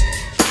 Jams.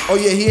 Oh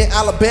yeah, he in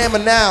Alabama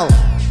now.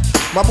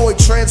 My boy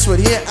transferred,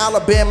 he in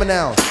Alabama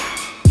now.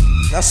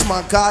 That's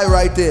my guy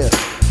right there.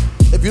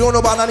 If you don't know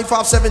about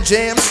 95.7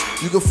 Jams,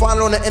 you can find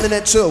it on the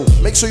internet too.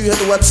 Make sure you hit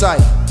the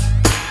website.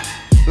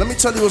 Let me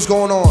tell you what's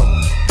going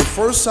on. The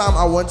first time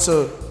I went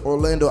to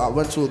Orlando, I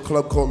went to a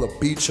club called the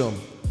Beachum.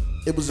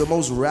 It was the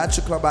most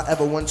ratchet club I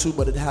ever went to,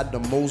 but it had the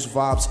most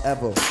vibes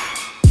ever.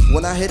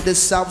 When I hit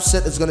this South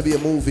set, it's gonna be a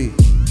movie.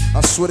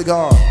 I swear to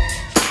God.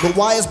 But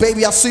YS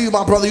Baby, I see you,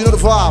 my brother. You know the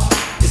vibe.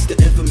 It's the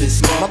infamous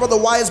My brother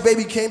Wyatt's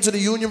baby came to the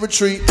Union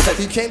retreat.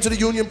 He came to the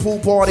Union pool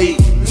party.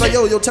 He's like,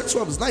 yo, Tech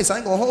 12 is nice. I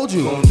ain't gonna hold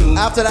you.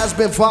 After that's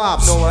been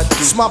vibes.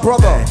 It's my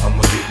brother.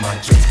 I'ma get my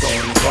drink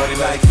on the party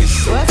like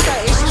it's so.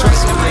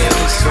 Trust me, man,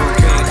 it's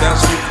okay. Down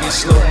street in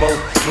slow-mo.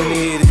 When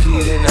they hear the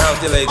kid in the house,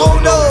 they're like, oh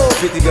no.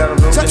 50 got a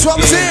room Tech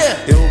 12 is here.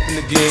 They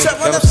open again. Check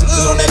run up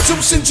on that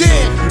juice and gin.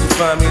 You can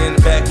find me in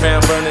the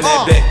background, burning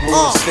that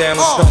backwood. Stand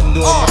on stunting,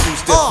 doing my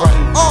two-step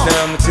frontin'.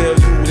 Now I'ma tell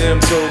you, them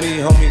told me,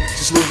 homie,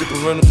 just lose it,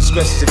 parental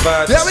discretion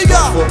advised. There we go.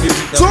 For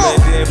music, now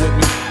play it with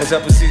me as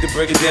I proceed to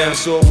break it down.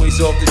 It's always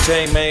off the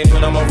chain, man.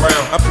 When I'm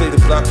around, I play the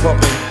block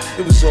pumping.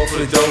 It was all for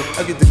the dough.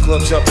 I get the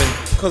club jumping,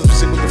 cause I'm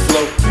sick with the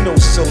flow. You know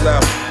it's so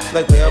loud.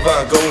 Like wherever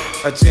I go,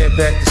 I jam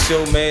back the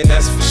show, man.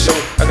 That's for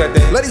sure. I got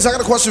that. Ladies, I got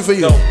a question for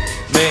you.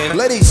 Man,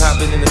 ladies,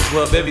 popping in the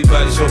club,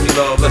 everybody show me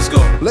love. Let's go.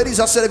 Ladies,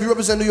 I said if you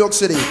represent New York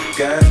City,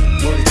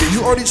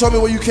 you already told me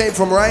where you came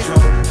from, right?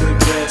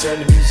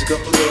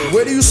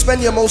 Where do you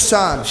spend your most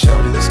time?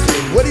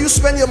 Where do you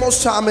spend your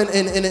most time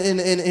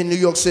in New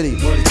York City?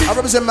 I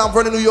represent Mount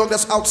Vernon, New York.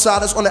 That's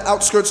outside. That's on the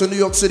outskirts of New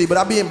York City. But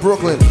I be in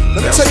Brooklyn.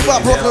 Let me tell you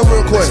about Brooklyn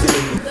real quick.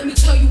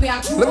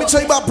 Let me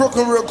tell you about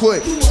Brooklyn real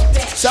quick.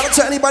 Shout out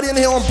to anybody in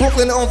here on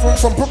Brooklyn,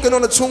 from Brooklyn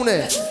on the tune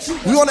in.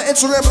 We on the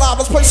Instagram Live.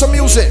 Let's play some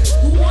music.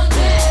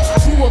 I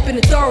grew up in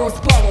the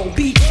Thoroughborough,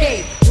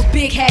 BK. With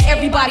Big Hat,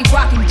 everybody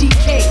rocking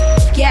DK.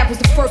 Gab was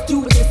the first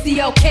dude with the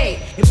CLK.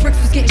 And Bricks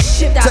was getting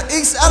shipped out to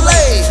East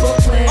LA.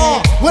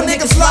 When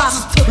niggas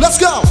lost, let's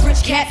go.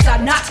 Rich cats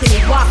got knocked and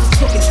they waffles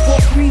cooking.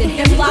 Fort Greene and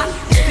Hemlock,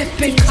 and Fifth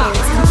Bend Cops.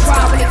 We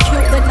cry when they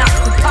killed the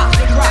knocks and pops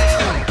and rocks.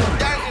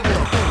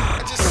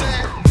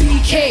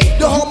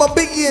 The home of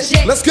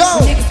Biggie. Let's go.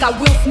 Niggas got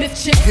Will Smith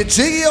chips. Get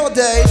jiggy all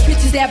day.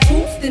 Bitches that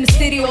boost in the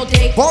city all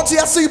day.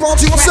 Bonty, I see you,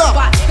 Bonty. What's up?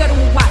 Federal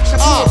watch,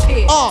 I blew up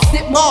here.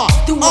 Zip more,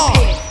 threw up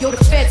here. Yo, the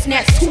Fed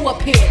snatched two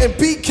up here. And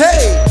BK.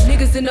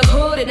 Niggas in the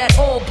hood and that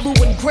all blue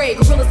and gray.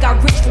 Gorillas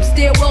got rich from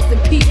stairwells and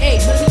PA.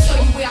 Let me show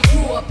you where I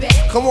grew up at.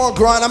 Come on,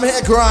 grind. I'm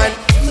here, grind.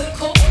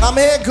 I'm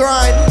here,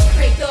 grind.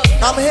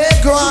 I'm here,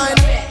 grind.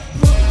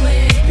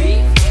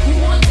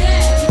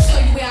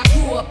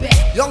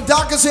 Young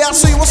Doc is here. I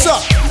see you. What's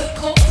up?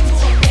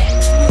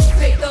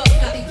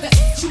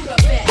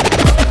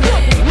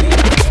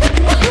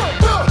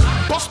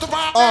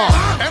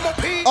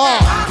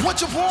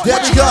 There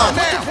we go.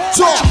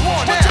 Talk.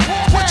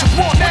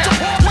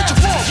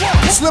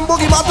 Slim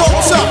Boogie, my dog.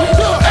 What's up?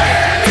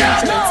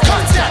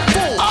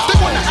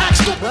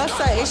 What's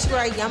up? It's your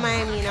girl, Young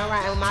Miami, and I'm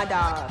riding with my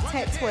dog,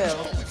 Tech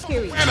 12.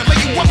 Period. And I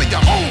make you up in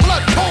your own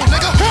blood pool,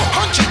 nigga.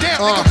 Hunt you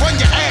down, nigga. Run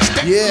your ass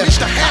down. Yeah. Reach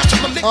the hash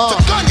till the nigga to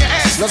gun your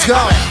ass. Let's go.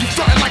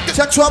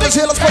 Tech 12 is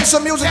here. Let's play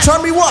some music.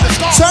 Turn me up.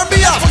 Turn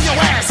me up.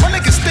 My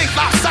niggas think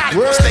lopsided.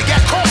 They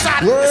got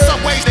cross-eyed. In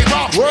some ways they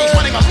rob trees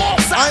running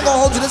alongside. I ain't gonna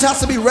hold you. This has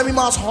to be Remy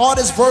Ma's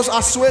hardest verse. I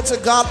swear to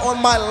God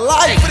on my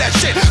life. For that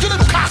shit, you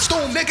little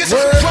costume niggas,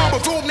 drama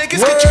room niggas,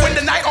 get you in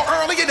the night or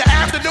early in the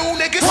afternoon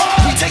niggas.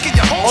 We taking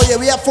your home. Oh yeah,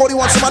 we have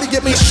 41. Somebody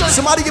give me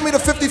the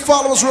 50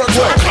 followers real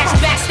quick.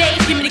 Backstage,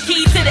 give me the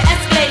keys to the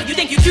Escalade. You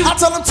think you cute? I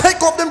tell them take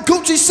off them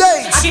Gucci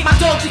shades. I get my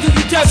dog to do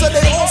you dirty. I said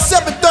they all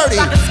 7:30.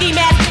 Like a ski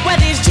mask,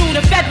 whether it's June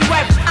or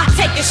February. I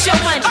take your show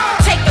money,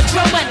 take the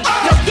drum money.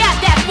 Yo, got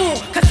that fool,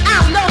 cause I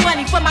don't know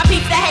money for my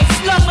peeps that hate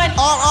slow money.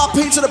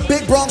 R.I.P. to the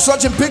Big Bronx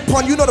Sergeant Big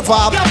Pun, you know the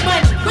vibe. Yo,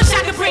 money, wish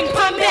I could bring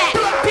Pun back.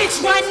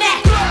 Bitch, run that.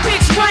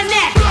 Bitch, run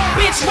that.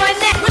 Bitch, run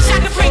that. Wish I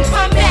could bring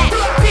Pun back.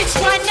 Bitch,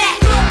 run that.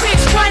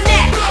 Bitch, run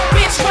that.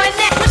 Bitch, run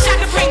that. Wish I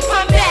could bring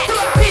Pun back.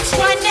 Bitch,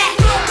 run that.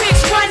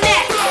 Bitch, run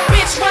that.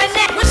 Bitch, run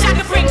that. Wish I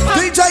could bring Pun.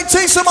 DJ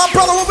T, so my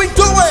brother, what we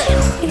doing?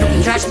 You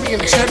can catch me in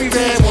the Chevy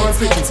Van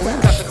 150.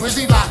 Got the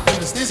Grizzly locked in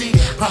the Stizzy.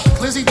 Pop the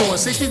Glizzy doing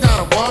 60 down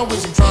a one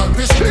with some drunk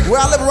Chrissy.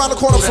 Where I live around the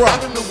corner from. I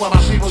knew where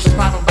my people is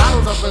popping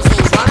bottles up in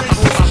schools. My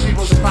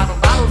people is popping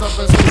bottles up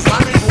in schools.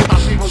 My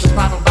people is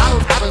popping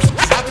bottles up in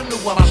schools. I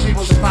knew where my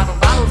people is popping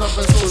bottles up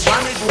in schools.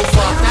 My people is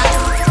from that.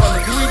 From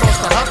the Dewey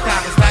Most the Hub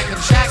Diamonds back in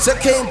the shack. So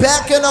came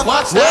back in a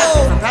what's that?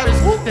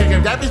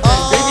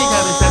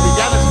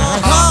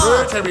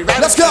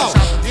 Let's go.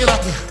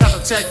 Got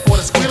the check for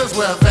the squealers,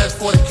 wear a vest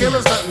for the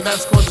killers. Nothing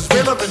that's cause it's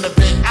real up in the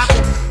Big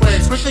Apple. Where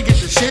it's quick to get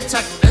the shit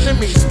tackled.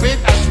 Enemies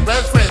spit at your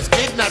best friends.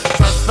 Kidnap you,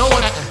 trust no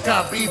one.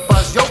 Got beat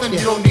buzz, yo, then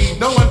you don't need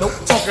no one.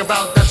 Talking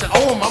about that you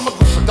owe him, I'm a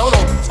good for Dodo.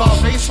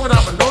 Starface with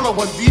Avanola,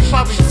 one deep,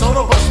 probably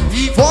soda, but some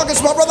deep.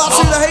 Vargas, my brother, I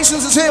see the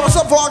Haitians is here. What's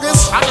up,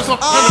 Vargas? I just want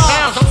to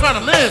pounds, I'm trying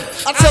to live.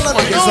 I tell them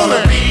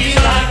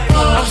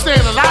I'm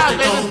staying alive,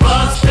 baby.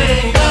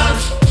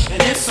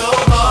 And it's so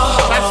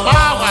hard. That's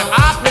my wife.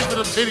 I pay for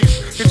them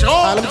titties. Get your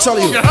own. Alright, let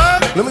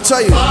me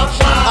tell you.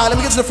 Alright, let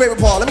me get to the favorite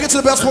part. Let me get to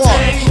the best part. Let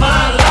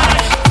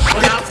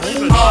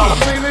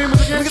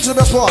me get to the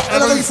best part.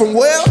 And I know you from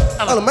where?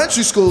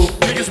 Elementary school.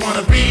 Niggas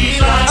wanna be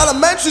like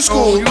elementary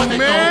school. You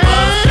man.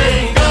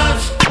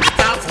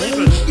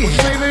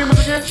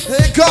 Here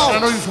you go. I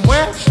know you from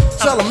where?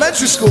 It's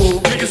elementary school.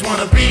 Niggas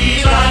wanna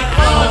be like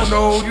oh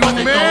no, you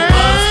man.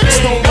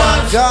 Oh my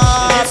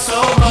God.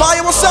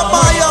 Maya, what's up,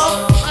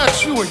 Maya?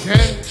 you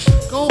again.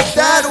 Go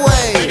that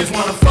way.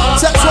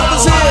 Text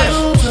Rovers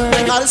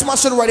here. Nah, this is my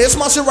shit right here. This is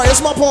my shit right here. This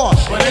is my part.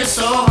 But it's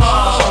so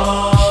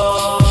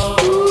hard.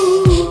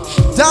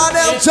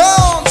 Donnell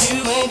Jones.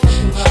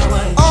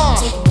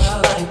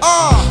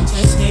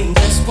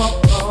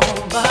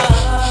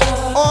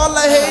 All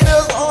the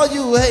haters, all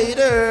you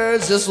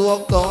haters, just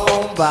walk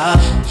on by.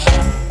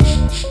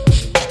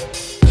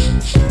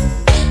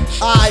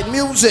 Alright,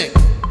 music.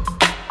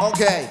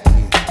 Okay.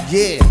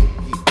 Yeah.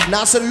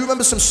 Now, so if you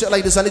remember some shit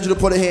like this, I need you to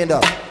put a hand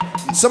up.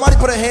 Somebody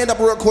put a hand up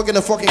real quick in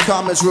the fucking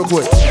comments real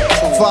quick. 5.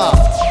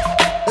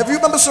 If you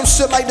remember some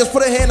shit like this,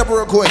 put a hand up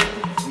real quick.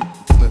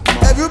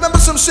 If you remember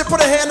some shit,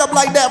 put a hand up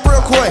like that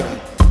real quick.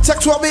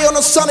 Text 12B on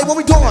a Sunday, what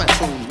we doing?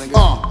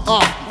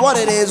 What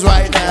it is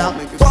right now.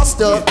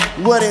 Bust up,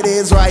 what it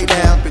is right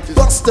now.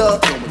 Bust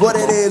up, what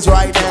it is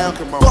right now.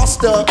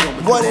 Bust up,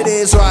 what it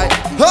is right.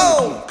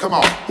 Ho! Come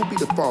on, who be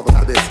the father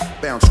for this?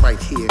 Bounce right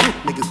here.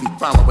 Niggas be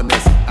following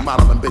this.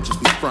 Modeling bitches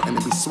be frontin'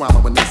 and be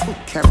swallowing this.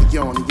 Carry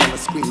on and yelling,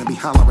 screaming, be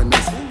hollering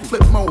this.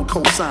 Flip mode,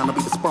 co-sign, I'll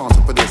be the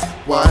sponsor for this.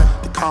 Why?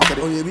 The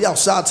confident. Oh yeah, we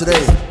outside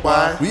today.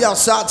 Why? We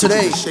outside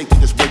today. Just shake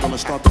and just wiggle and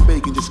start to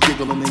bake and just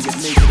giggle and then get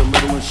naked a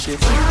little and shit.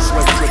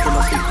 Sweat dripping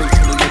off their face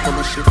and they nipple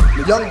and shit.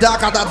 Young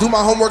Doc, I do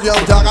my homework,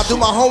 Young Doc, I do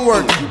my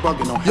homework.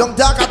 Young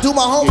Doc, I do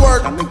my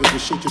homework. I niggas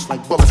with shit just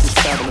like bullets just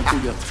battling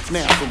through you.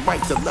 Now from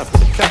right to left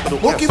with the capital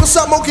F. Mookie, what's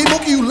up, Mookie?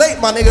 Mookie, you late,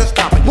 my nigga.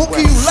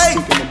 Mookie, you late.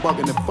 Tweaking and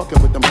bugging and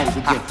fucking with them hoes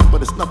again.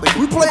 But it's nothing.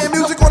 We playing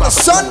music on a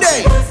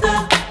Sunday.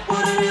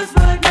 What it is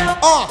right now.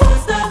 What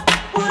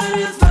it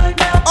is right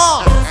now.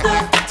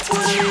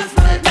 What it is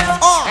right now.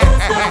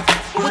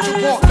 What you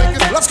want,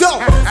 niggas? Let's go.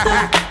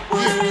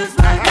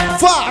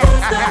 5.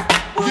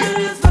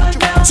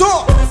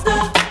 Talk.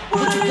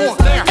 What you want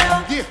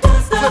now? Yeah.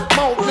 Flip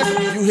mode,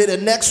 nigga. You hear the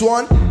next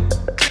one?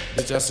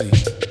 Bitch, I see.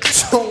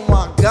 Oh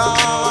my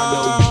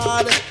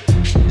God.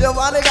 Yo,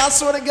 my nigga, I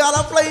swear to God,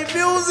 I play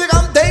music.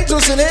 I'm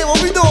dangerous in here.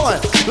 What we doing?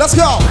 Let's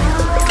go.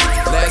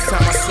 Last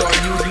time I saw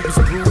you, you was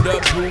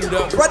brewed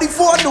up. Ready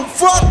for a new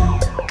front?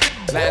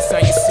 Last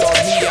time you saw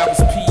me, I was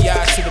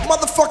PI to the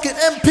motherfucking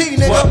MP,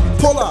 nigga. What?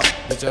 Pull up.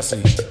 Bitch, I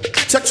see.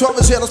 Check 12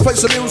 is here. Let's play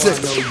some music.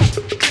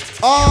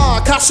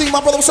 Kasim, my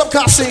brother. What's up,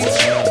 Kasim?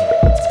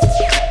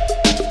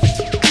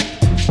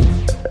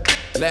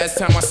 Last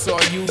time I saw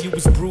you, you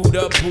was brewed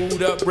up,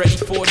 ready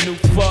for a new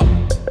fuck.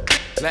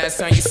 Last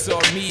time you saw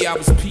me, I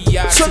was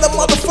PI. So the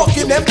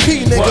motherfucking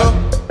MP, nigga.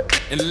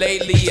 And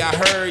lately I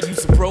heard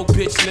you's a broke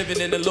bitch living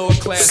in the lower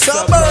class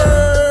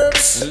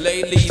suburbs. And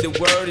lately the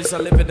word is I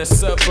live in a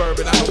suburb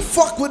and I don't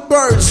fuck with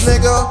birds,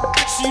 nigga.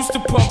 She used to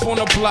pump on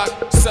the block,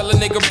 sell a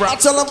nigga rock. I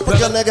tell him put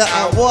your nigga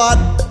out what?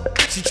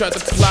 She tried to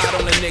plot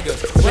on a nigga.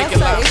 Make a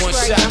lot, one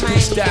shot,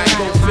 bitch died,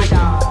 go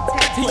figure.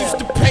 He used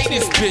to pay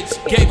this bitch,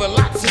 gave her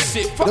lots of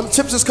shit. Fuck. Them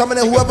tips is coming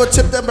in, whoever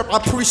tipped them, I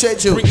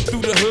appreciate you. Bring it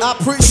through the hood. I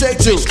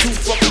appreciate you. Too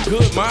fucking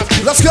good, man.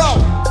 Let's go.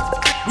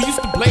 We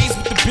used to blaze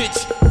with the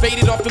bitch,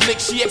 faded off the lick,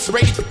 she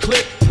X-rated the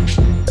clip.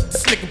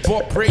 This nigga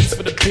bought braids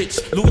for the bitch.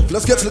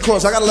 Let's get to the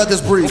chorus, I gotta let this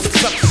breathe.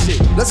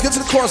 Let's get to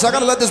the chorus, I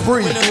gotta let this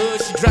breathe.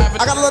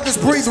 I gotta let this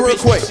breathe real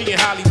quick. She in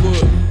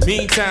Hollywood.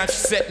 Meantime, she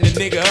setting the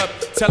nigga up,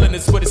 telling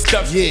us what his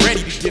stuff, she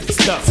ready to give the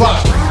stuff. Fuck.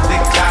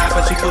 Thick guy,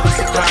 but she full of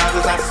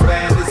surprises. I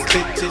swear this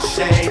bitch is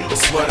shady.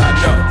 That's what I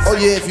know. Oh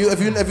yeah, if you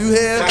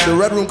hear, the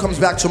Red Room comes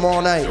back tomorrow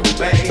night.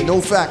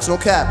 No facts, no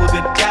cap.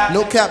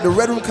 No cap. The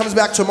Red Room comes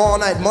back tomorrow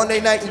night, Monday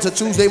night into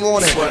Tuesday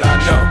morning. That's what I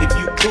know. If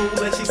you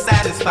cool and she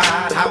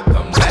satisfied, how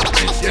come that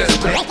bitch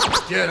just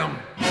Get him.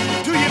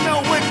 Do you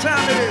know what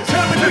time it is?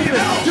 Tell me, do you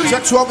know?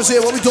 Check 12 is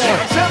here, what we doing?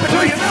 Tell me,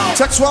 do you know?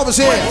 Check 12 is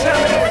here.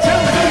 Tell me,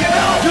 do you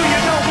know? Do you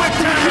know what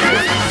time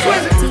it is?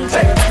 Swizz it.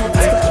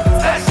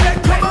 I said,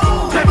 come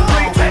on.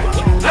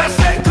 I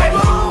said, come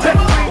on.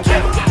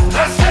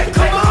 I said,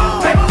 come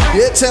on.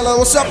 Yeah, Taylor,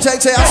 what's up, Tay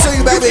Tay? I see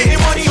you, baby. You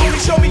money, only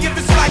show me if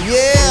it's like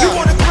yeah. You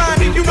wanna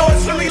grind and you know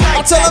it's really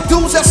like I tell them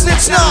dudes that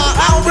snitch, nah,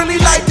 I don't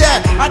really like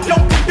that. I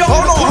don't condone.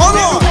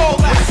 Hold on.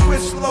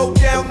 Switch, slow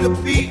down the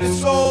beat,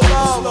 it's all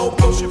slow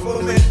motion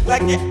for a minute.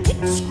 Like it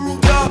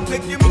screwed up,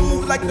 make you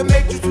move like the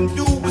Matrix and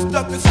do was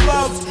stuck in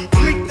slugs.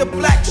 Bleak the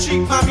black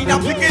sheep, mommy, now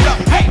pick it up.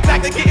 Hey,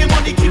 back to getting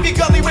money, keep it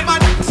gully with my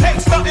niggas. Hey,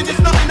 starting is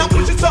nothing, I'm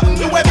pushing something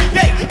new every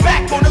day.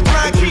 Back on the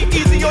grind, keep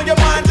easy on your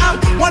mind.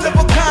 I'm one of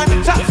a kind, the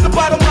top's the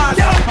bottom line.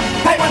 Yo,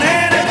 put one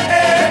hand in the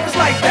air, it's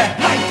like that,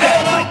 like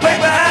that.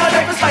 Paper out,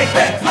 if it's like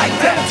that, like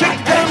that. Chick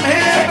them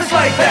here, if it's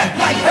like that,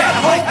 like that.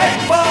 Hope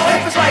fall,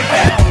 if it's like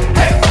that.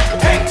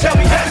 Hey, tell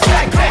me if it's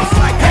like that,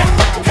 like that.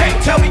 Hey,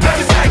 tell me if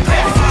it's like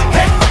that, like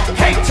that.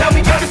 Hey, tell me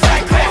if it's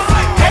like that,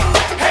 like that.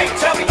 Hey,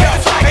 tell me if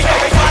it's like that.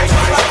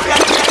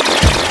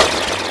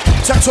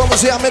 Check 12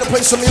 is here, I'm here to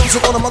play some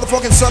music on a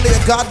motherfucking Sunday, a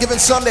God-given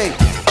Sunday.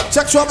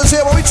 Check 12 is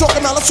here, what we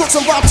talking about? Let's talk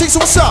some Rob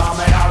Tisa, what's up?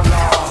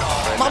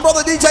 My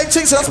brother DJ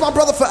Tisa, that's my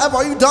brother forever,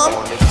 are you dumb?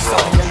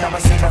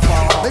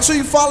 Make sure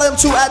you follow him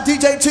too at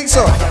DJ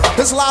Tisa.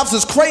 His lives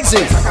is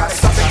crazy.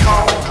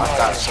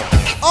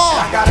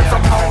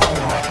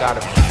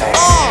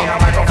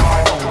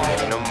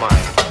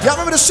 Y'all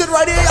remember this shit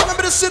right here?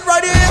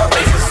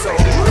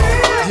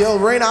 Yo,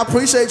 Rain, I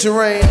appreciate you,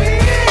 Rain.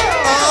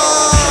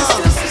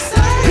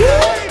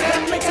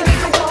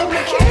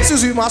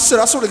 This is my shit,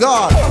 I swear to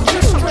God.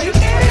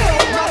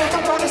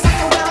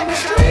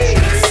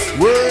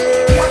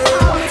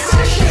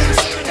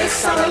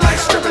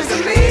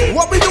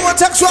 What we doing,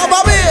 text y'all,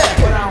 Bobby?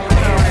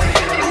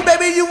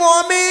 Baby, you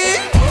want me?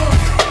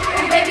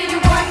 Baby, you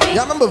want me?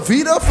 Y'all remember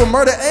Vita from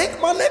Murder Inc.,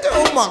 my nigga?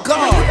 Oh my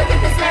God.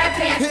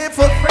 Here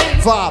for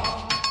vibe.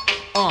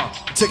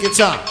 Take your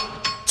time.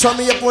 Turn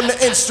me up on the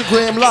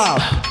Instagram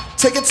live.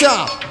 Take your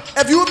time.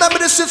 If you remember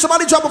this shit,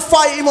 somebody drop a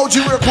fire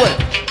emoji real quick.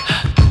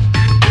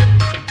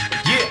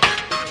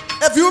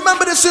 Yeah. If you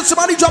remember this shit,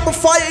 somebody drop a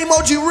fire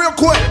emoji real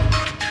quick.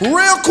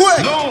 Real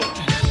quick.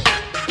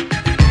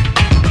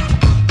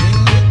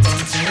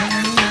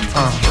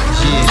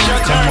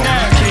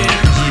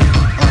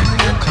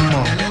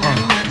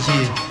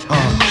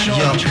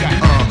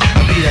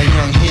 I be that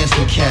young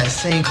handsome cat,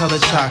 same color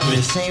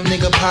chocolate, same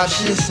nigga pop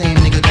shit, same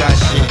nigga got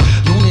shit.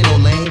 Loon ain't no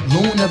lame,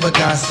 Loon never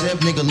gossip,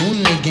 nigga Loon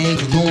in the game,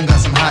 cause Loon got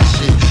some hot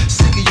shit.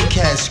 Sick of you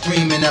cats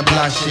screaming that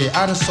block shit.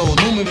 I done sold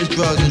numerous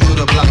drugs and drew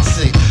the block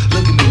sick.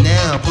 Look at me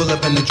now, pull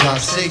up in the drop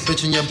six,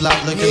 bitch in your block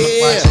looking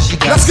like watching she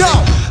got Let's sick. go.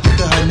 Look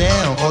at her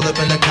now, all up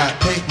in the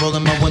cockpit,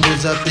 rolling my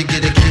windows up to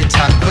get a kid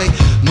top quick.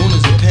 Noon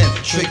is a pimp,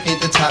 trick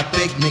ain't the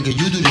topic, nigga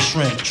you do the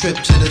shrimp, trip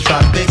to the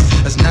tropics.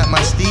 That's not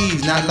my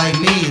steez, not like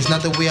me. It's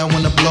not the way I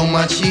wanna blow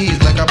my cheese,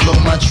 like I blow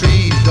my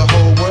trees. The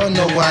whole world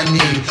know I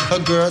need a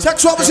girl.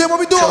 Text Roberts here, what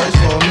we doing?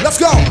 Let's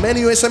go. Manny,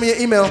 you ain't send me your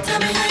email.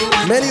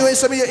 Manny, you ain't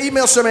send me your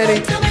email, sir,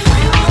 Manny.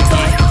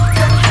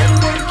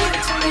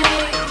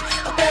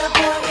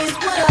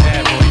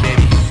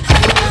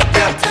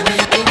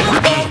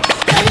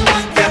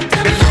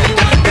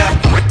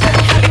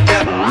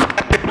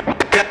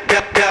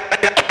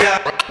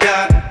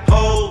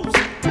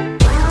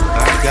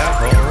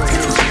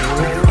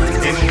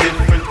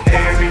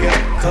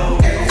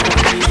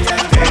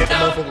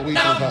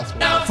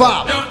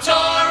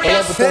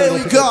 There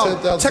we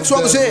go. Text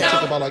Roberts here.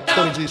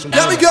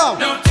 There we go.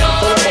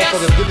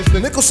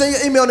 Nichols, send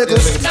your email,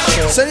 Nichols.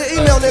 Send your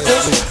email,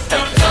 Nichols.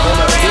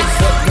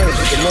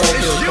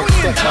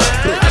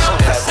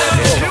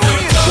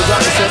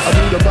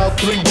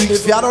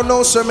 If y'all don't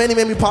know, Sir Manny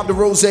made me pop the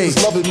rosé.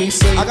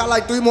 I got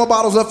like 3 more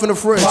bottles left in the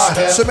fridge.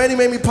 Sir Manny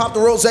made me pop the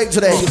rosé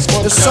today.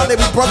 It's Sunday,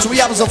 we brunch, we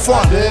having some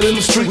fun.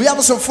 We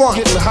having some fun.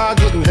 Getting high,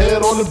 getting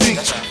head on the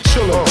beach.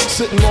 Chillin',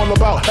 sitting on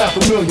about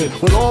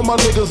 $500,000. With all my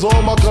niggas,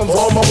 all my guns,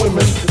 all my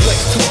women.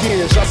 Next 2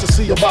 years, y'all should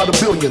see about $1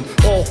 billion.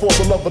 All for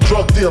the love of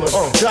drug dealers.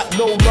 Got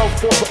no love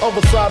for the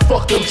other side,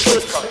 fuck them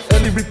tricks.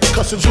 Any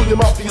repercussions, Junior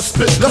Mafia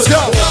spit. Let's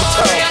go.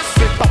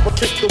 Big Papa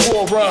kick the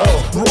war round.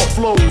 Raw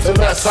flows, and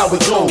that's how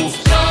it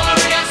goes.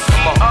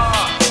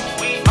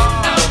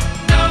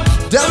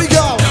 There we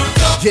go.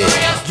 Yeah.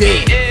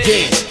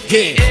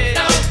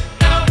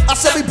 I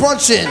said we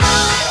brunching.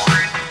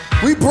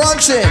 We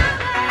brunching.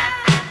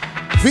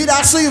 Vida,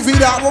 I see you,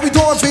 Vida. What we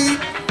doing, V?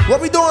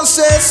 What we doing,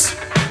 sis?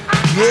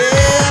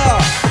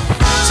 Yeah.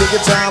 Take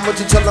your time, what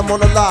you tell them on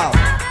the live.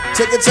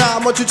 Take your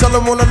time, what you tell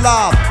them on the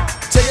live.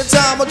 Take your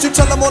time, what you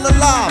tell them on the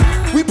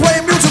live. We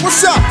playing music,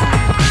 what's up?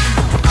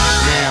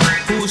 Now,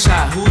 who's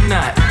hot, who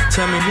not?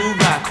 Tell me who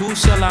rock, who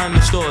sell out in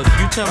the stores.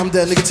 You tell me. I'm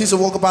dead. Nigga Tisa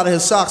woke up out of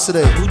his socks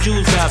today. Who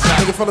Jews got back?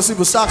 Nigga fell asleep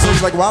with socks. I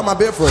was like, why am I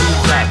barefoot?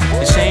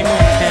 The same old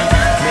thing.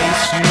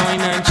 Mace, you know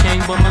ain't nothing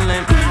changed but my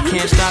limp.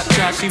 Can't stop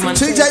till I see my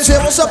TJ's here.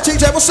 What's up,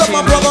 TJ? What's up,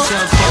 my brother?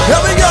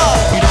 Here we go.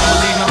 You don't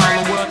believe in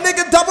Harlem World?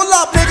 Nigga, double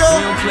up, nigga.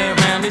 We don't play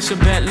around. It's a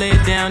bet. Lay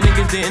it down.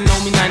 Niggas didn't know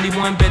me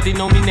 91. Bet they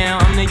know me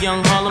now. I'm the young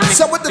Harlem nigga.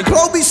 What's up with the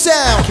Cloby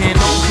sound? Can't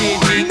no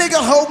PD.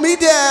 Nigga, hold me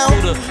down.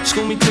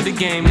 School me to the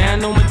game. Now I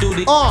know my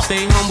duty.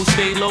 Stay humble,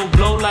 stay low,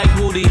 blow like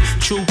Hootie.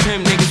 True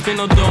pimp, niggas spin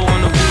no dough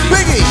on the booty.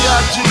 Biggie.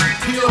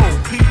 B.I.G.P.O.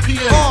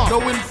 PPA. No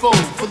info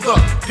for the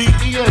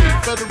DEA.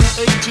 Federal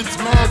agents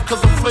mad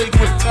cause I'm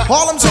flagrant.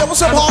 Harlem's here.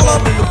 What's up,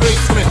 Harlem? In the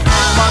basement.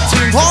 My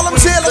team's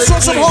Harlem's here. Let's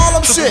talk some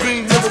Harlem shit.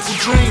 Dream,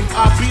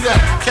 I be that.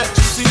 Catch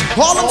a seat.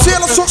 Harlem's here.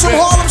 Let's talk some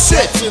Harlem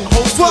shit.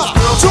 Fuck.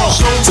 Talk.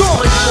 I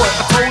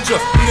told ya,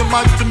 me and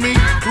Mike to me,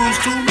 bruise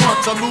too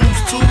much, I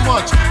lose too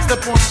much.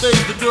 Step on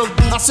stage, the girls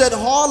boo. I said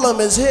Harlem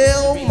is here.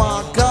 Oh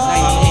my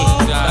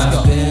God.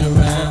 I've been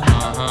around.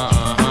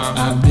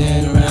 I've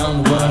been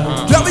around the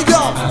world. There we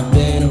go.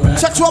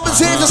 Text Roberts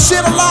here to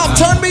shit alive.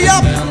 Turn me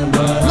up.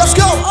 Let's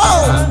go.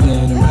 Oh.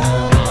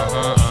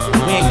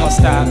 We ain't gonna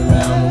stop.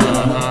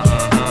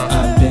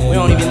 We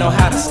don't even know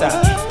how to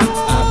stop.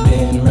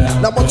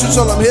 Now what you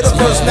tell them, hit the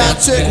first snap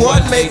chick,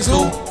 what makes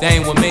who? That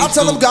ain't what makes I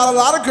tell them got a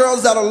lot of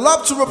girls that'll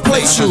love to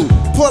replace you.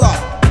 Pull up.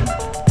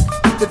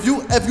 If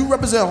you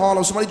represent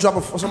Harlem, somebody drop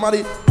a fire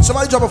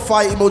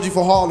emoji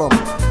for Harlem.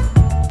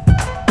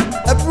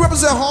 If you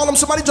represent Harlem,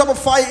 somebody drop a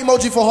fire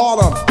emoji for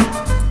Harlem.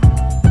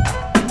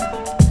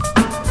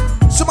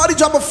 Somebody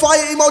drop a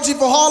fire emoji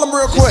for Harlem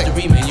real quick.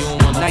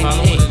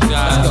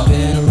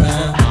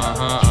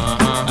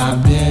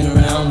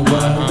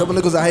 Double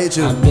niggas, I hate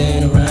you.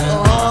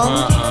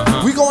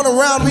 We going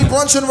around, we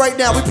brunching right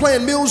now. We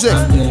playing music.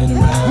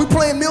 We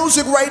playing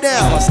music right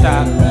now.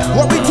 Stop.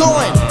 What we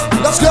doing?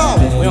 Let's go.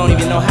 We don't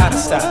even know how to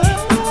stop.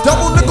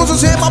 Double Nickels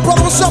is here, my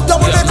brother. What's up,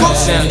 Double Nickels?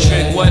 Sound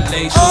trick, what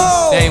lace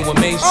you? They ain't what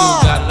makes you.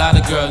 Got a lot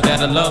of girls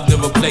that'll love to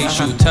replace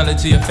you. Tell it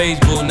to your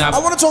Facebook now. I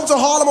wanna talk to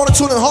Harlem on the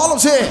tune, and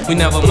Harlem's here. We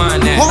never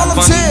mind that.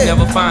 Harlem's Funny, here.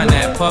 never find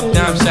that. Puff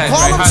dime sacks,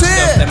 right hot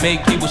stuff that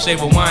make people say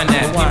rewind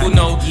that. People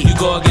know you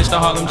go against the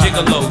Harlem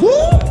Gigolo.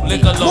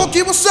 Liquor low.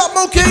 Mookie, what's up,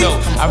 Mookie? Yo,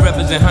 I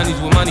represent honeys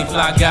with money,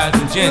 fly guys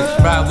and gents.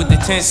 Ride with the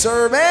tent.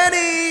 Sir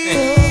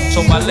Manny.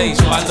 So I lay,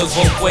 so I look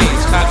both ways.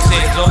 Cock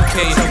says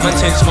okay, my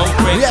tent smoke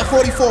break. We at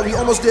 44, we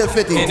almost did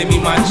 50. Enemy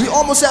my We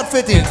almost at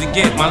 50. to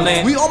get my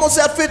land. We almost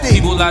at 50.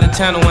 People out of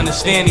town don't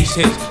understand these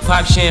hits.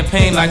 Pop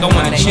champagne like I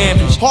won a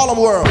championship. Harlem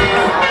World.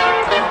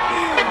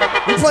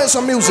 We playing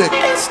some music.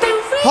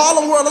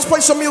 Harlem World, let's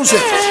play some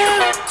music.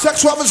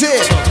 Sex Robbers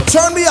here.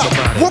 Turn me up.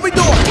 What we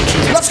doing?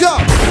 Let's go.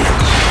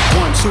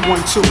 1, 2,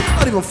 1, 2.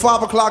 Not even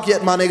 5 o'clock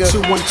yet, my nigga.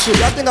 2, 1,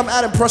 2. I think I'm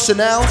adding pressure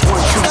now.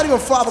 It's not even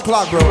 5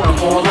 o'clock, bro.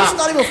 It's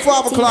not even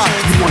 5 o'clock.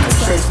 You wanna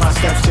trace my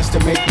steps just to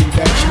make me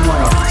vex. You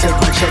wanna take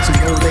my checks and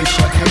go lay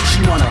shut X.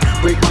 You wanna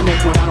break my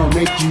neck when I don't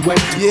make you wait.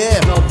 Yeah.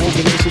 No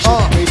relationship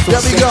based on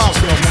there we sex. go.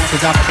 Still mad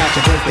 'cause I forgot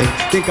your birthday.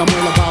 Think I'm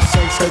all about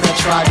sex 'cause I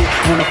tried it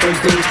on the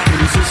first date. And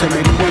you see so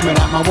many women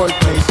at my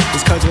workplace.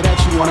 It's 'cause of that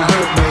you wanna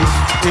hurt me.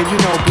 And you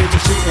know bitch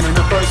is cheating in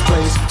the first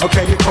place.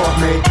 Okay, you caught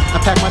me. I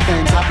pack my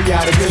things, I'll be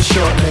out of here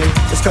shortly.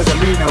 It's 'cause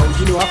of Reno,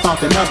 you know I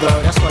found another.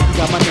 That's why you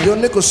got my name. Yo,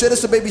 Nickels, share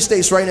this to Baby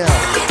States right now.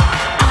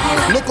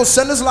 Nickels,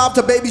 send this live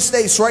to Baby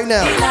States right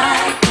now.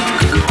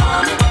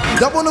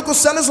 Double Nickels,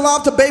 send this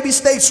live to Baby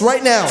States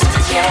right now.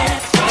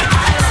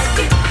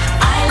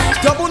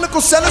 Double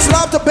Nickels, send this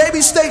live to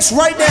Baby States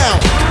right now.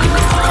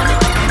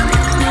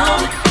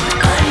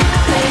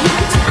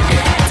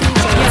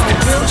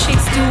 Real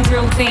chicks do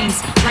real things,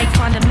 like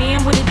find a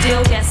man with a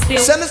deal that's still.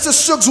 Send this to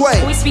Suge's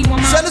way.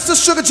 Send this to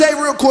Sugar J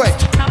real quick.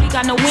 Probably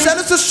got no win. Send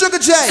this to Sugar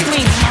J.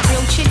 Swing. My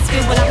real chicks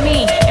feel what I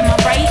mean. Am I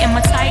right? Am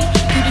I tight?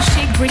 Do the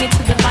shit, bring it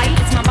to the light.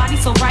 Is my body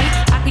so right?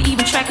 I could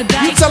even track a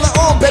dice. You tell her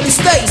on, Baby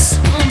States.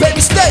 Baby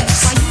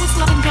States. While you was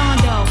loving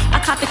Yondo, I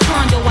caught the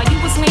condo. While you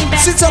was laying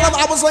back. She tell him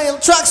I was laying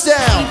tracks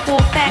down.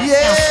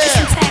 Yeah. It's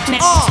intact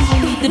now. You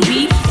don't need the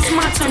beat. It's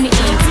my turn to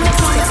eat. Bring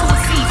it on to a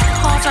seat.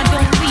 Calls I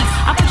don't leave.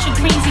 I push a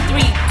greensy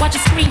 3. Watch a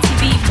screen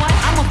TV. What?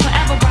 I'm a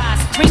forever rise.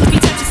 Bring me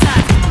touch your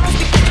size.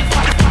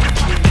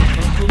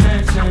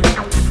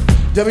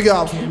 There we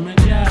go.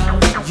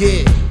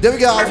 Yeah, there we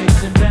go.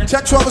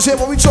 Tech Troubles here.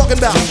 What we talking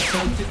about?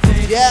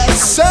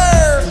 Yes,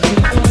 sir.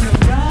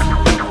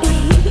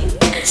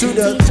 To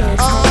the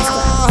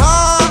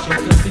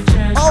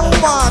oh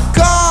my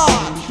God.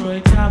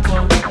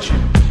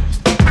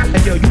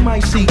 Hey yo, you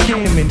might see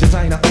Cam in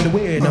designer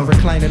underwear and a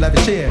recliner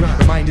leather chair.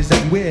 Reminders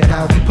everywhere.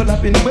 Now we pull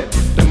up in the whip,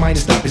 the mind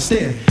is stop and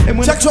stare. And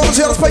when Tech Troubles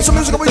here, let's play some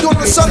music. What we doing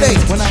on Sunday?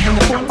 When I hang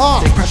the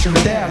phone, they pressing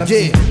me down.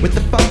 Yeah. What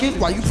the fuck is?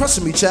 Why you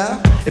pressing me,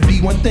 child? It'd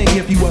be one thing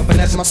if you were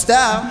finessing my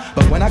style.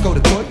 But when I go to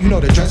court, you know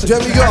the dress. There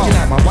we go. You're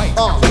not my wife.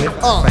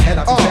 My head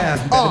up your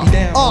child. You better be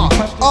down.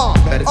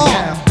 Better be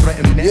down.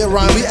 Threaten me now. Yeah,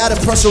 Ryan, we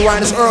added pressure,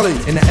 Ryan, it's early.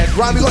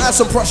 Ryan, we gonna add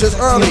some pressure, it's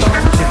early. If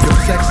you're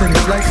sexing and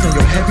flexing and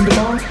you're heavy to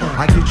bone,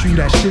 I get you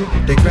that shit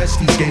that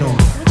Gretzky skate on.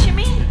 What you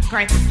mean?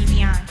 Great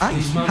beyond. How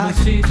you gonna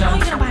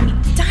buy me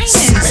diamonds?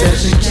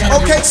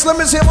 Okay,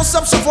 Slim is here. What's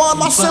up, Savon?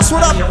 My sis,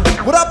 what up?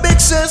 What up, big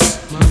sis?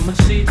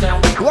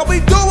 What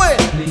we doing?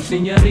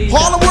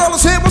 Harlem World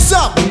is here. What's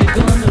up?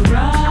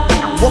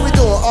 What we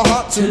doing?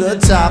 To the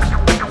top.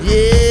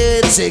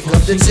 Yeah, take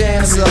up the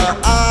dancer.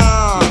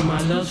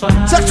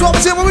 Tech 12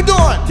 is here. What we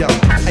doing? Yo,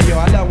 hey yo,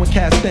 I love when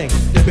cats think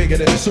they're bigger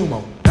than a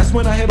sumo. That's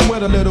when I hit them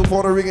with a little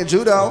Puerto Rican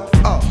judo.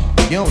 Oh,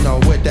 you don't know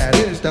what that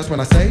is. That's when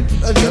I say.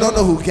 You don't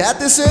know who cat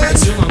this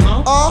is? You don't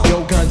know.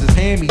 Your guns is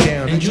hand me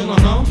down. And you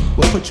don't know.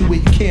 We'll put you where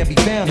you can't be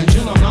found. And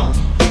you don't know.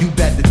 You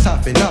better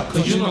toughen up.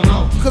 Cause you don't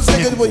know. Cause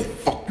niggas will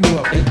fuck you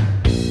up.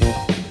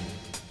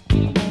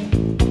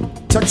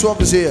 Tech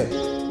 12 is here.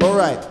 All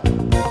right.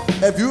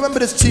 If you remember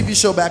this TV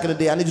show back in the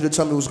day, I need you to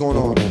tell me what's going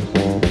on.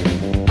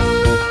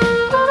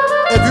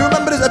 If you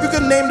remember this, if you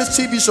can name this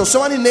TV show,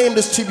 somebody name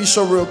this TV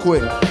show real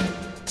quick.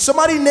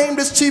 Somebody name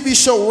this TV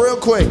show real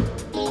quick.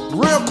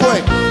 Real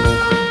quick.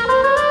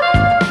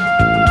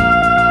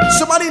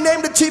 Somebody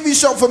name the TV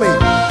show for me.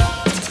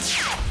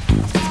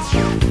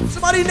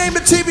 Somebody name the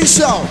TV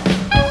show.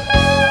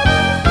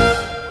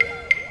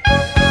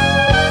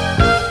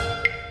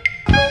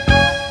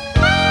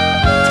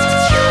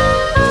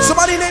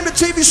 Somebody name the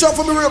TV show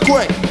for me real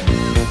quick.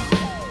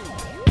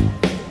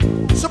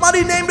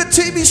 Somebody name the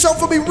TV show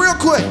for me real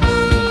quick.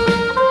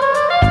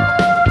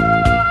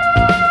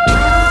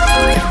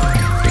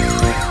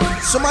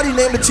 Somebody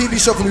name the TV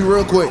show for me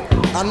real quick.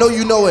 I know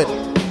you know it.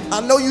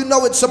 I know you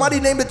know it. Somebody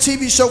name the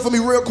TV show for me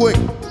real quick.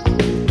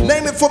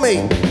 Name it for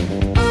me.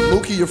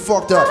 Mookie, you're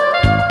fucked up.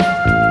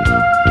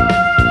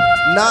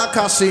 Nah,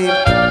 Kasim.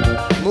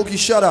 Mookie,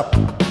 shut up.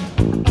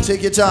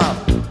 Take your time.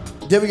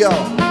 There we go.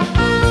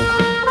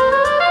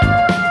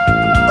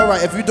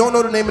 Alright, if you don't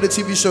know the name of the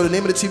TV show, the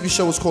name of the TV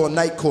show is called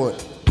Night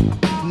Court.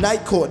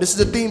 Night Court. This is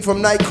the theme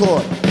from Night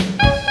Court.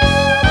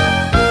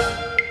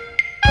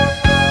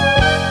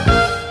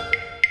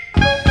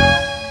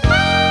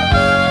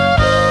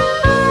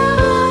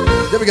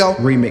 we go.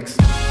 Remix.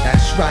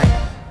 That's right.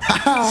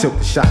 Silk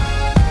the shot.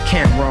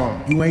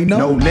 Cameron. You ain't know?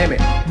 No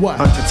limit. What?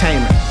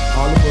 Entertainment.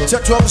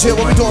 Check 12 is here.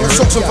 What we doing? Let's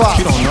talk some vibe.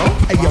 You don't know?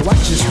 Hey, yo, I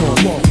just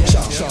want more with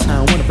y'all. I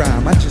don't want to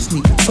rhyme. I just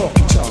need to talk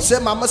with y'all.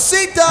 Said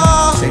Mamacita.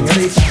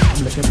 Señorita,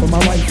 I'm looking for my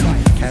wife.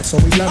 Cats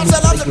always love me.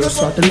 They girls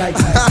start to like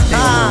me.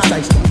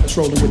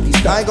 Trolling with these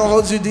stuff. I ain't gonna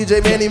hold you,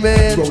 DJ Manny,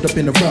 man. Rolled up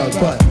in the rug,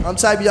 but I'm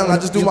type young. I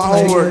just do my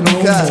homework.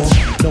 No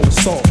cash. No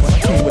assault, but I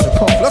came with a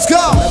call. Let's go.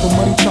 Never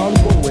money, Charlie.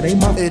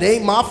 Whoa, it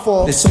ain't my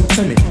fault. They're so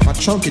timid. My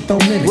trunk it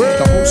don't limit.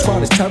 The whole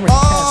squad is tearing.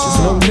 Cash is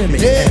no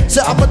limit. Yeah,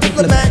 so I'm a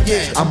diplomat.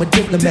 Yeah, I'm a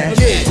diplomat.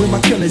 Yeah, where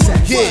my killers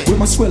at? Yeah, where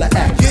my swiller at?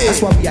 Yeah,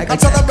 that's why we act like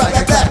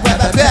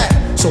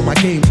that. So my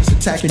game is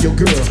attacking your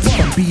girl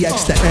from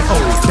BX to NO.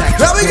 Back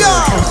there we go.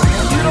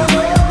 You don't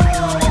know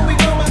what we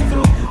going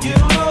through. You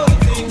don't know the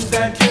things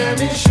that can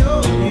be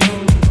shown you.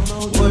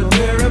 What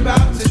we're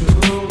about to do.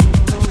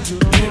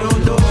 You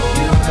don't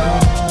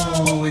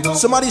know.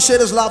 Somebody share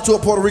this live to a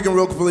Puerto Rican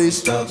real quick,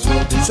 please. Share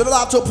it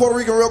live to a Puerto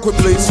Rican real quick,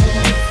 please.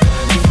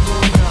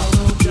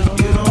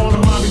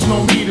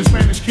 Know me, the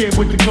Spanish kid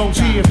with the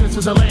goatee. If this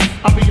is LA,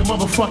 I'll be your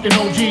motherfucking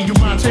OG. You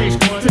my taste,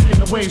 thick in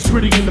the waist,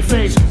 pretty in the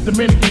face.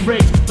 Dominican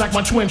race, like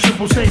my twin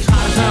triple C's.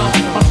 Hot as hell,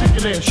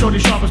 articulate, shorty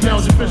sharp as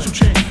nails, official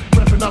chick.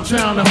 Reppin'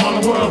 uptown and all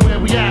the world where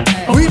we at.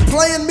 We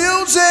playing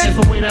music.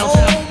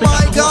 Oh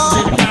my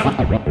God.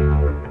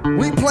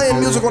 We playing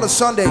music on a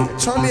Sunday.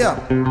 Turn me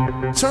up.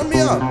 Turn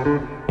me up.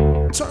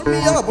 Turn me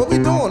up. What we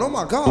doing? Oh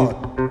my God.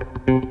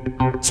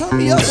 Turn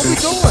me up. What we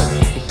doing?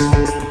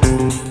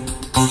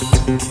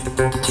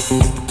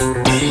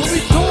 What we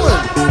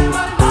doing?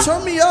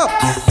 Turn me up.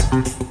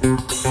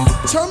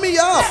 Turn me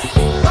up.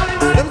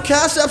 Them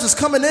cash apps is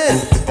coming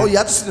in. Oh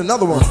yeah, I just seen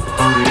another one.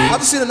 I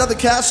just seen another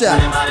cash app.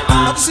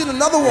 I just seen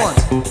another one.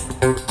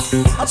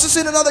 I just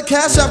seen another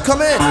cash app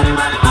come in.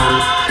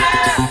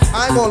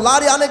 I ain't gonna lie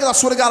to y'all niggas, I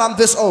swear to God, I'm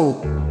this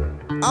old.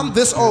 I'm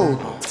this old.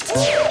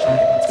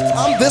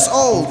 I'm this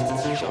old.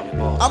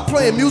 I'm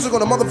playing music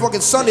on a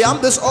motherfucking Sunday.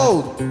 I'm this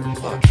old.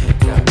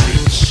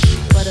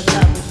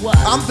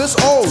 I'm this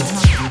old.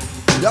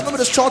 Y'all remember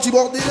this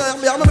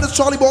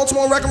Charlie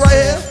Baltimore record right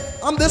here?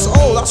 I'm this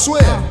old, I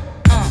swear.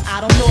 I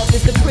don't know if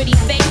it's the pretty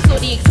face or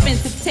the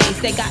expensive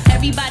taste that got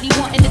everybody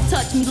wanting to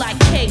touch me like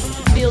cake.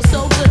 Feels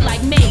so good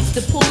like Mace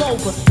to pull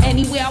over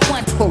anywhere I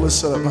want. Hold this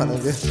shit up, my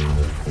nigga.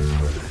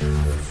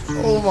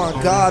 Oh my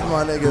God,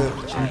 my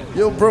nigga.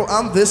 Yo, bro,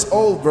 I'm this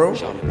old, bro.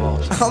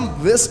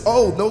 I'm this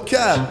old, no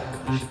cap.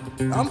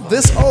 I'm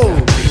this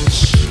old.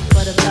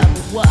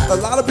 A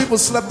lot of people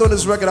slept on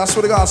this record. I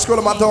swear to God,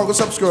 Skrilla, my dog.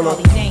 What's up, Skrilla?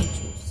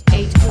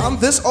 I'm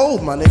this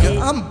old, my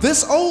nigga. I'm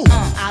this old.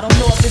 I don't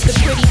know if it's the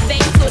pretty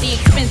face or the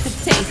expensive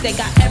taste that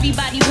got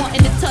everybody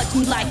wanting to touch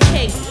me like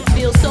cake.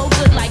 Feels so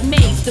good like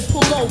Mace to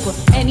pull over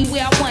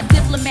anywhere I want.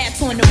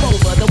 Diplomats on the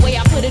rover. The way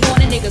I put it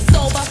on a nigga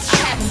sober, I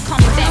have him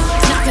coming back,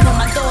 knocking on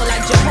my door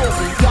like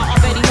Jehovah's. Y'all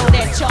already know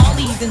that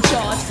Charlie's in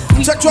charge.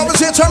 Check 12 is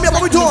here. Turn me up.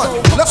 What we doing?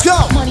 Let's go.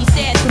 Money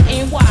stash from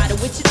NY to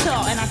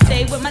Wichita, and I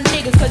stay with my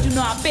niggas 'cause you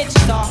know how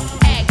bitches are.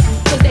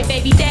 Cause they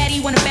baby daddy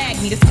wanna bag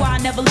me. That's why I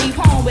never leave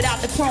home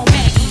without the chrome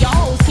Maggie. Y'all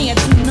hoes can't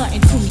do nothing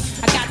to me.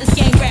 I got this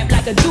game wrapped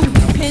like a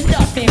doobie, pinned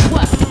up in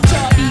what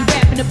Charlie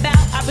rapping about.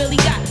 I really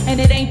got, and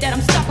it ain't that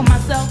I'm stuck on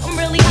myself. I'm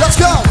really hot. Let's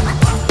go.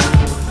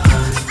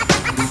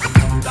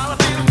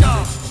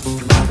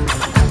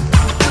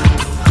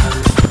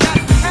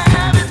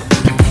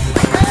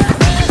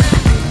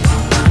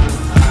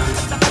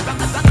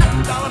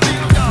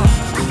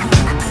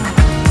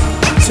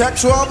 Check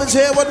 12 is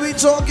here. What we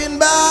talking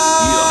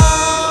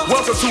about?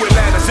 Welcome to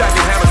Atlanta,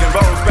 jacking hammers and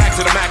bows. Back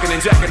to the Mackin'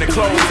 and jacking the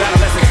clothes.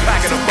 Adolescents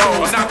packing the bow.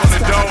 Knock on the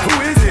door.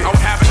 Who is it? I'm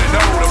having to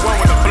know the one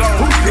with the blow.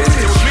 Who is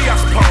it? It was me, I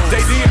suppose.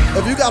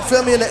 If you got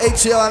Feel Me in the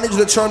ATL, I need you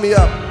to turn me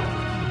up.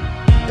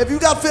 If you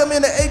got Feel Me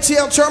in the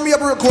ATL, turn me up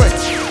real quick.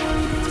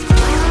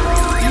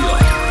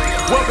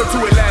 Welcome to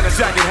Atlanta,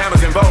 jacking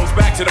hammers and bows.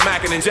 Back to the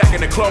Mackin' and jacking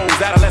the clothes.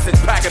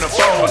 Adolescents packing the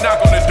bow. Knock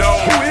on the door.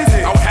 Who is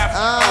it? I'm having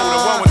to know the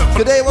one with the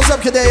blow. Kadea, what's up,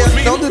 Kadea?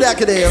 Don't do that,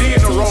 Kadea.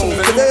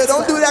 Kadea,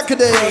 don't do that,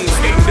 Kadea.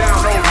 Skating down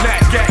old Nat,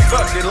 gas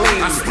up and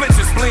lean. I split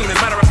your spleen. As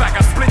a matter of fact,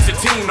 I split your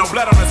team. No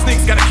blood on the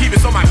sneaks, gotta keep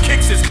it so my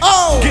kicks is.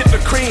 Oh! Get the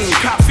cream.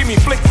 Cops see me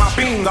flick my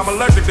beams. I'm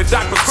allergic to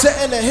doctors.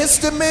 Setting the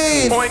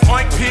histamine. Oink,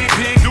 oink, pig,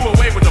 pig. Do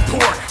away with the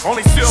pork.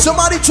 Only still.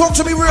 Somebody talk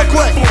to me real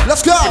quick.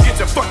 Let's go. Get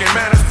your fucking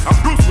manners. I'm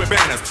Bruce with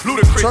banners.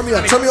 Ludacris. Turn me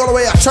up. Turn me all the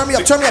way up. Turn me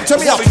up. Turn me up. Turn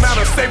me up.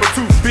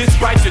 Saber-tooth, bitch,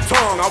 bite your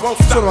tongue. I won't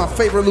stop. It's one of my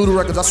favorite Luda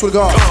records. I swear to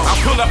God. I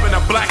pull up in a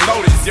black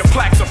Lotus. Your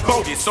plaques are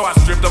bogus, so I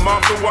stripped them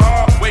off the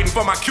wall. Waiting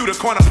for my cue to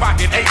corner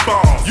pocket 8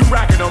 balls. You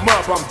racking them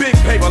up. I'm big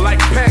paper like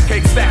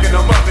pancakes, stacking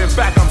them up. In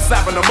fact, I'm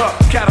slapping them up.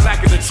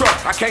 Cadillac in the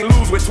truck. I can't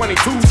lose with 22,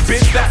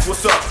 bitch. That's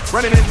what's up.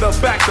 Running in the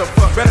back to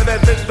fuck. Better than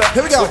this.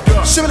 Here we go.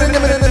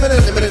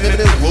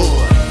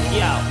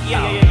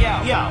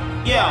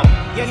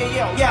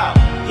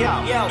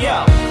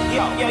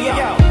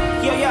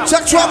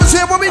 Check 12 is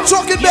here. What we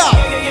talking about?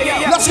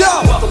 Let's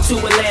go.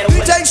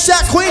 DJ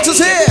Shaq Queens is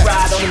here.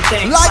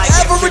 Like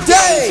every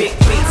day.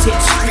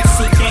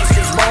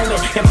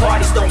 moment, and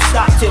parties don't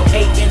stop till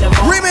 8 in the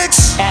morning.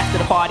 Remix! After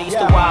the party, it's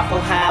the Waffle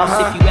House.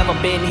 If you ever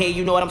been here,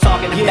 you know what I'm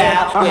talking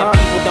about. Where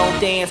people don't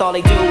dance, all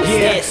they do is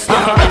this.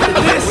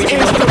 This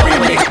is the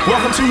remix.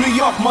 Welcome to New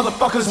York,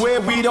 motherfuckers,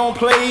 where we don't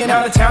play. And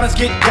out of towners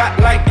get got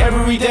like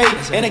every day.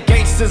 And a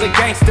gangster's a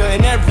gangster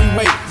in every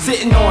way.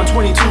 Sitting on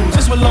 22s,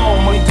 this what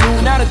long money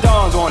do. Now the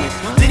dawn's on it,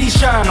 Diddy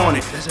shine on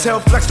it. Tell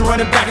Flex to run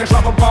it back and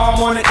drop a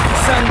bomb on it.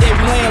 Sunday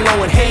we laying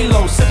low in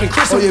Halo, sipping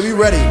crystal. Oh yeah, we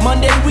ready.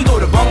 Monday we go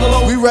to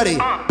Bungalow. We ready.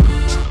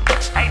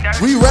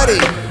 We ready.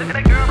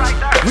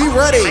 We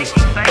ready.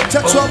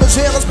 Tech 12 is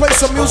here. Let's play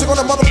some music on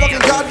a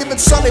motherfucking God-given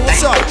Sunday.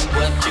 What's up?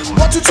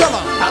 What you tell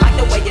her? I like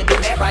the way you do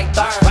that right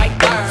there, right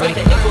there. Swing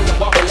the hips when you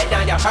walk and let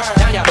down your hair,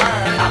 down your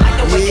hair. I like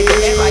the way you do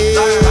that right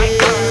there, right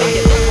there. Swing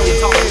your hips when you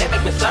talk and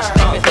let me stir,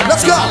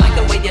 Let's go. I like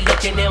the way you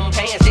look in them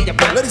pants, see your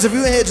brown. Ladies, if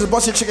you in here, just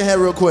bust your chicken head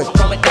real quick.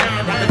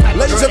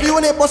 Ladies, if you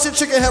in here, bust your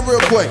chicken head real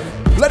quick.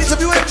 Ladies, if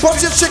you in here,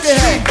 bust your chicken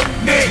head.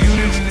 The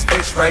unit in this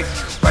bitch, right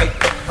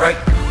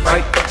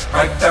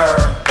there.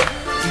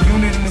 The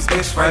unit in this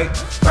bitch, right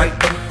there.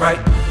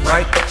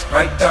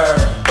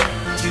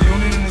 The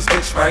unit in this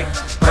bitch, right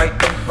there.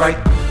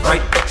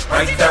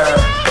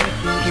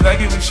 You like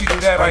it when she do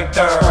that right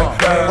there.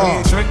 Me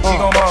a trick, she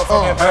gon'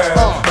 motherfucking pair.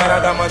 Man, I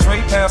got my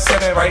Drake down,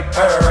 sitting right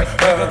there.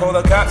 Never call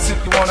the cops if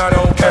you want, I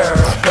don't care.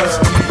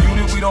 The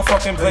unit, we don't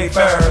fucking play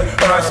fair.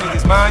 When I see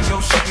this mind,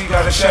 yo shit, we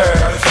gotta share.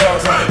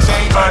 Shells on the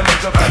chain, my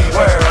nigga,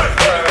 beware.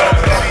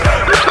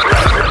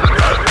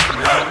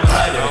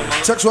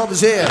 Tech 12 is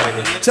here.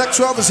 Tech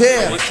 12 is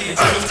here.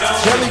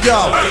 Here we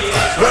go.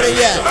 Where they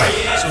at?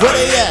 Where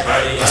they at?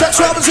 Tech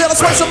 12 is here. Let's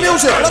play some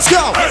music. Let's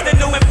go. It's the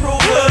new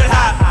improved hood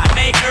hop. I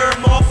make her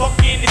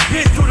motherfucking this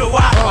bitch to the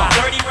wop.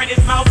 Dirty rent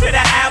his mouth to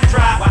the out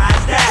drop. Why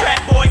is that?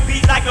 Trap boy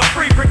beat like a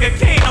free brick of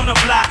king on the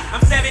block.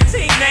 I'm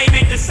 17, name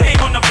ain't the same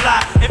on the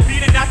block. And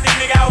beating out the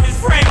nigga out his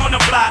frame on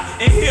the block.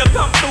 And he'll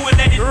come through and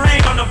let it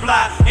rain on the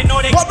block. And know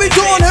they what we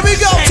doing? Here we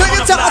go. Take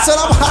your time. I said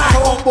I'm hot,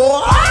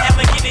 homeboy.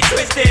 Ever get it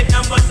twisted?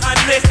 Numbers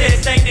unlisted.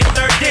 Ain't in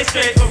 3rd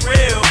district for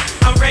real.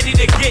 I'm ready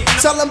to get.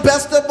 Tell them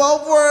best of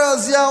both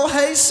worlds, yo.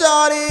 Hey,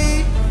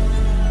 shawty.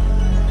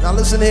 Now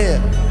listen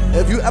here.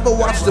 If you ever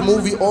watched the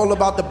movie All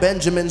About the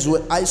Benjamins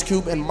with Ice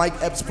Cube and Mike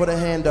Epps, put a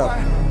hand up.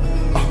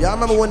 Y'all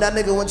remember when that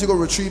nigga went to go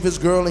retrieve his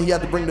girl and he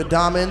had to bring the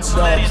diamonds?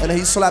 And then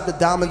he slapped the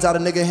diamonds out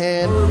of nigga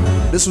hand?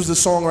 This was the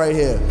song right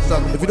here.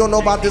 If you don't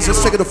know about this,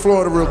 let's take it to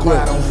Florida real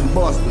quick.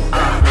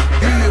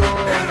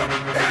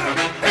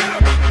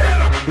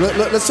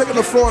 Let's take him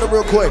to Florida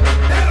real quick.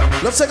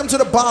 Let's take him to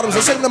the bottoms.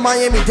 Let's take him to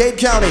Miami, Dade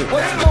County.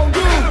 What you gonna do?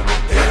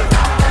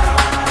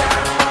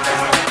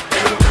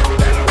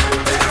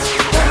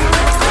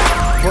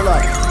 Hold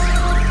up.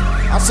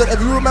 I said, if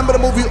you remember the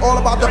movie All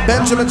About the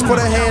Benjamins, put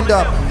a hand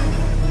up.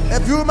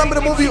 If you remember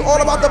the movie All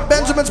About the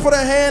Benjamins, put a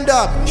hand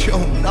up. Yo,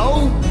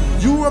 no.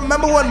 You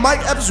remember when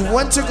Mike Epps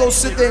went to go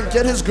sit there and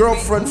get his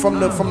girlfriend from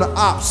the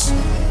ops,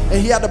 and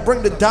he had to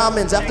bring the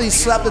diamonds after he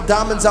slapped the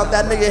diamonds out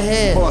that nigga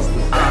hand.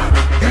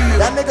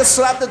 That nigga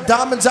slapped the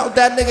diamonds out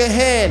that nigga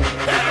hand.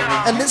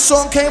 And this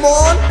song came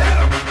on.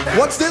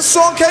 Once this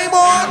song came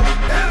on,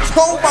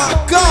 oh my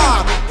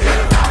God.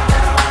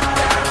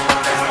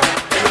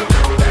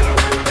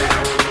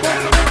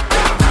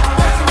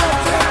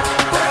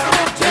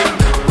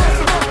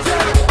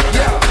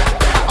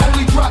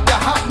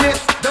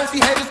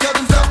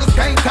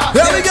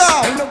 There we go.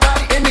 Ain't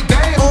nobody in the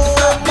game.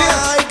 Oh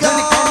my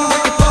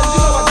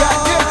God.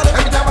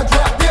 Every time I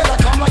drop this, I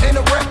come like in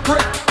a red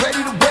brick,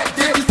 ready to wet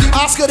this.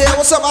 Oscar there,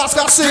 what's up,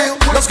 Oscar? I see you.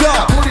 Let's go.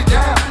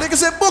 Nigga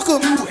said book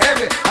him. You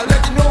heavy. I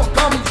let you know I'm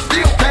coming. You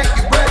still can't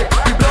get ready.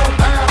 You blow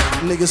down.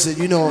 Nigga said,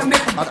 you know,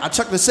 I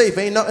checked the safe.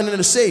 Ain't nothing in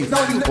the safe.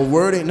 A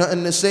word ain't nothing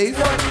in the safe.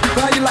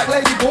 You like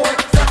lazy boy.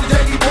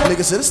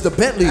 Nigga said, this is the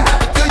Bentley.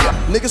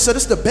 Nigga said,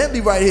 this is the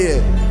Bentley right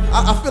here.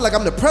 I feel like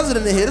I'm the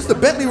president in here. This is the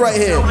Bentley right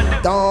here.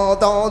 Don,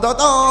 don, don,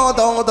 don,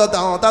 don, don,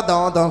 don, don,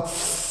 don, don,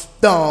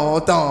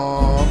 don,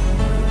 don.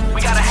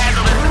 We gotta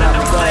handle this.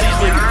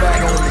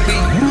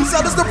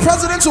 So this is the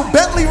presidential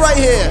Bentley right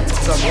here.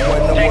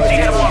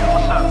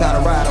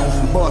 Gotta ride on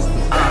some Boston.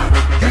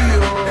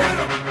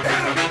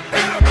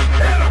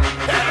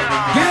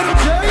 Get him,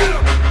 Jay.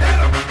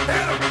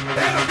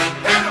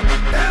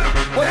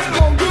 What you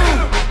gonna do?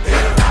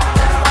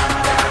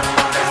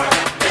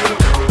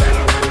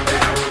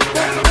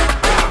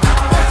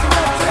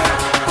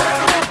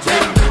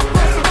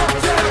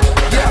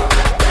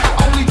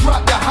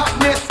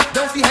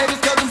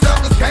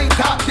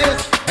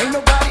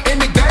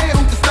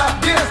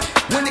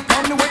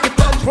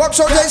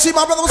 So JC,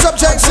 my brother, what's up,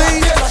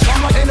 JC?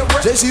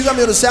 JC, you got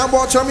me on the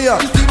soundbar, turn me up.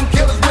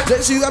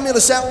 JC, you got me on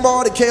the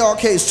soundbar, the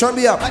KRKs, turn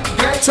me up.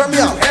 Turn me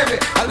up.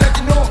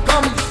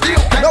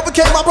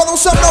 Novocaine, my brother,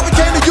 what's up,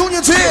 Novocaine? The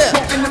union's here.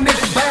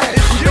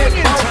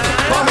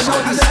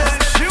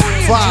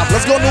 5,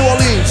 let's go New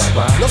Orleans.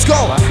 Let's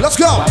go, let's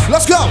go,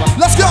 let's go,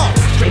 let's go.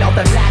 Straight out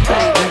the black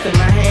bag, in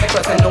my hand,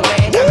 pressing the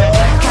way.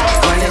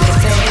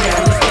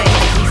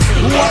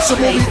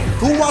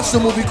 Who watched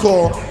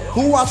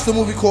the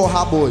movie called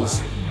Hot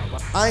Boys?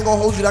 I ain't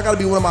gonna hold you, that gotta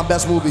be one of my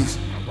best movies.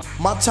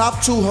 My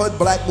top 2 hood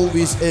black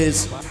movies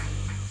is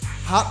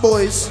Hot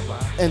Boys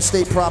and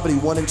State Property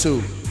 1 and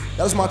 2.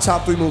 That is my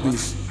top 3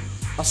 movies.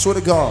 I swear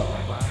to God.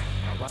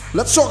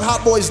 Let's talk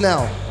Hot Boys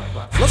now.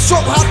 Let's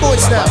talk Hot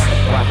Boys now.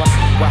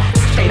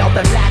 Straight off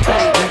the black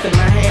light, in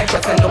my hair,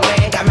 trusting the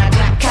way, got my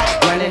black cat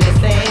running this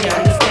thing, you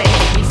understand?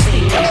 We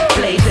see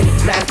blazing,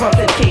 last pumps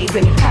and keys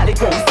and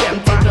Hollywood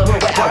 7 from the hood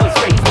where I was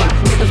raised in.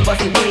 Niggas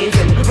busting heads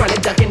and running,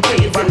 ducking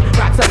kids and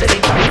rocks under their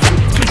tongues and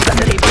keys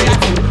under their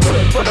beds and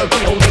hood for the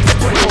real niggas,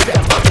 put it over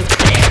them buzzers.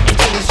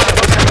 Everything shut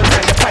up,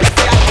 turn the price.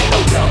 I ain't no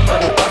love for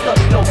no buster,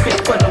 no fit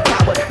for no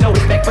power, no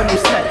respect for no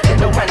slut, and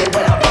no money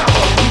without power.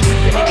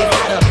 The niggas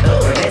hotter,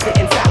 resin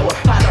and sour,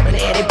 pot up in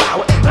Eddie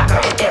Bauer and block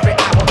her in every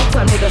hour.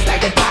 Some niggas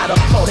like that powder,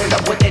 holding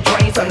up with their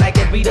drains. Some like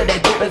that reader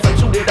that dope and some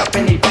shoot it up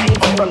in their veins.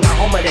 From the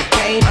home of the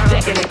game,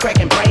 checking and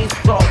cracking brains,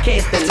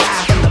 broadcasting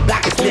live from the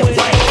block is Lil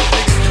Wayne.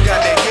 You got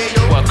that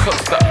yayo, well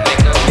cooked up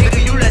nigga. Nigga,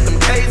 you let them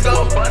K's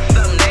go, bust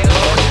up nigga.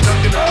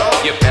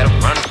 You better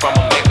run from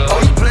a nigga.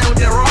 Oh, you playing with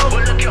that raw?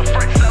 Well, look your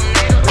frick some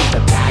nigga. The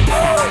block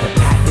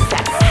is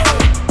that,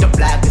 the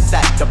block is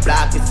that, the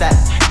block is that,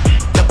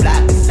 the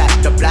block is that,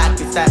 the block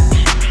is that,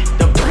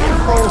 the block is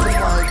that. Oh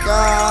my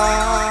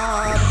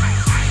God.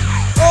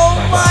 Oh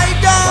my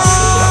God.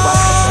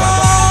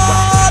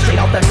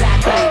 Straight off the black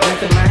light,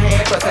 in my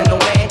hair, trusting the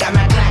way, got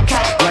my black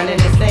cat running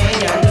this thing,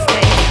 you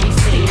understand? We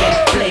see it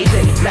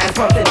blazing, last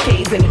pumps and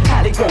keys and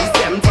Hollywood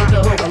 7 from the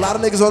hood. A lot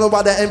of niggas don't know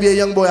about that NBA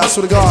young boy, I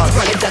swear to God.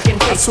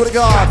 I swear to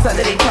God.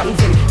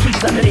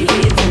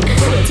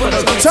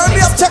 Turn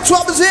me up, Tech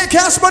 12 is here,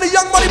 Cash Money,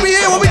 Young Money, we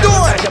here, what we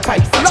doing?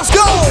 Let's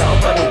go!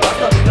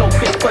 No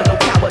fit for no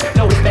power,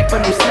 no respect for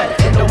no slut,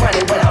 and no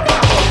money without power.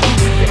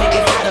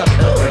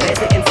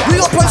 We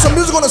gonna play some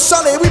music on a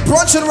Sunday, we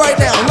brunching right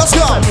now, let's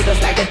go!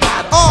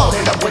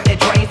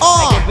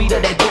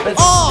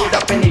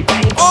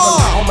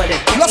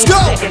 Let's go!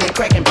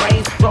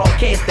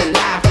 Broadcasting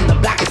live from the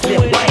block is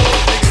Lil Wayne.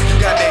 You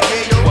got that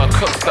yayo? Well,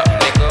 cooked up,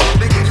 nigga.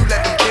 Nigga, you let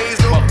them K's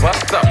go? Well,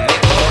 bust up,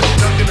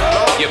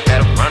 nigga. You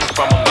better run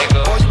from a nigga.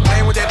 Oh, you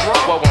playing with that bro?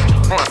 Well, won't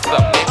you front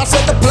up, nigga? I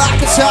said the block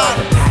is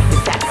hot.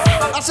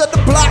 I said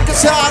the block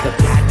is hot.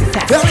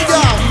 There we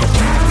go.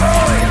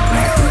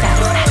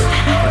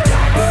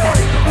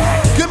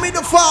 Give me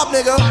the fob,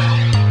 nigga.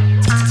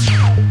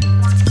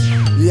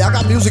 Yeah, I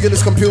got music in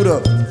this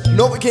computer.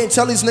 No, we can't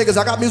tell these niggas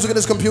I got music in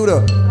this computer.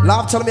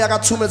 Live telling me I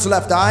got 2 minutes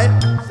left, alright?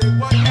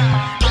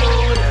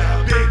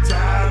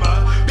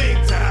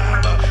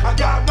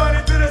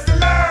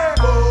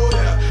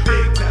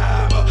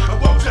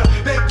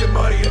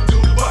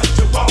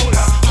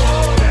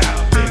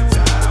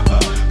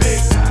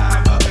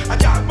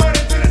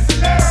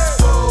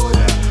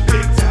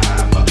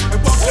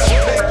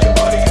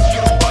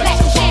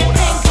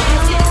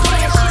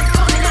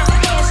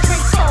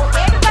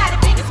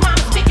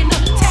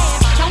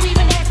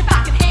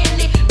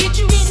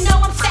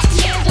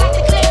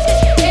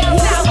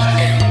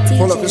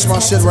 This is my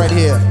shit right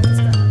here.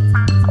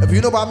 If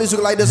you know about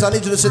music like this, I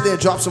need you to sit there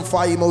and drop some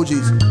fire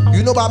emojis.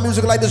 You know about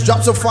music like this,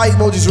 drop some fire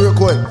emojis real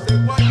quick.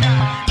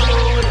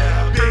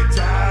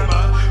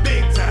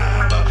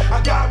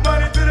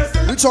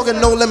 We talking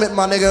no limit,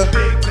 my nigga.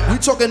 We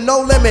talking no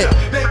limit.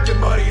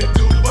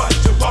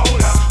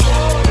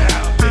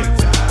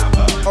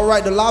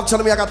 Alright, the live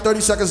telling me I got 30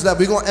 seconds left.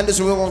 We're gonna end this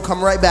and we're gonna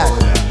come right back.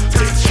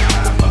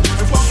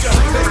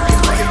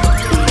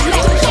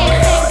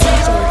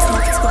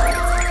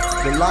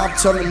 The live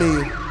telling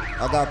me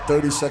I got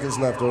 30 seconds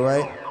left,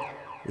 alright?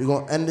 We're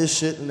gonna end this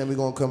shit and then we're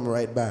gonna come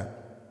right back.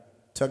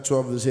 Tech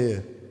 12 is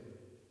here.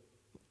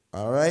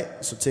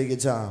 Alright? So take your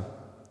time.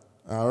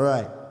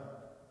 Alright.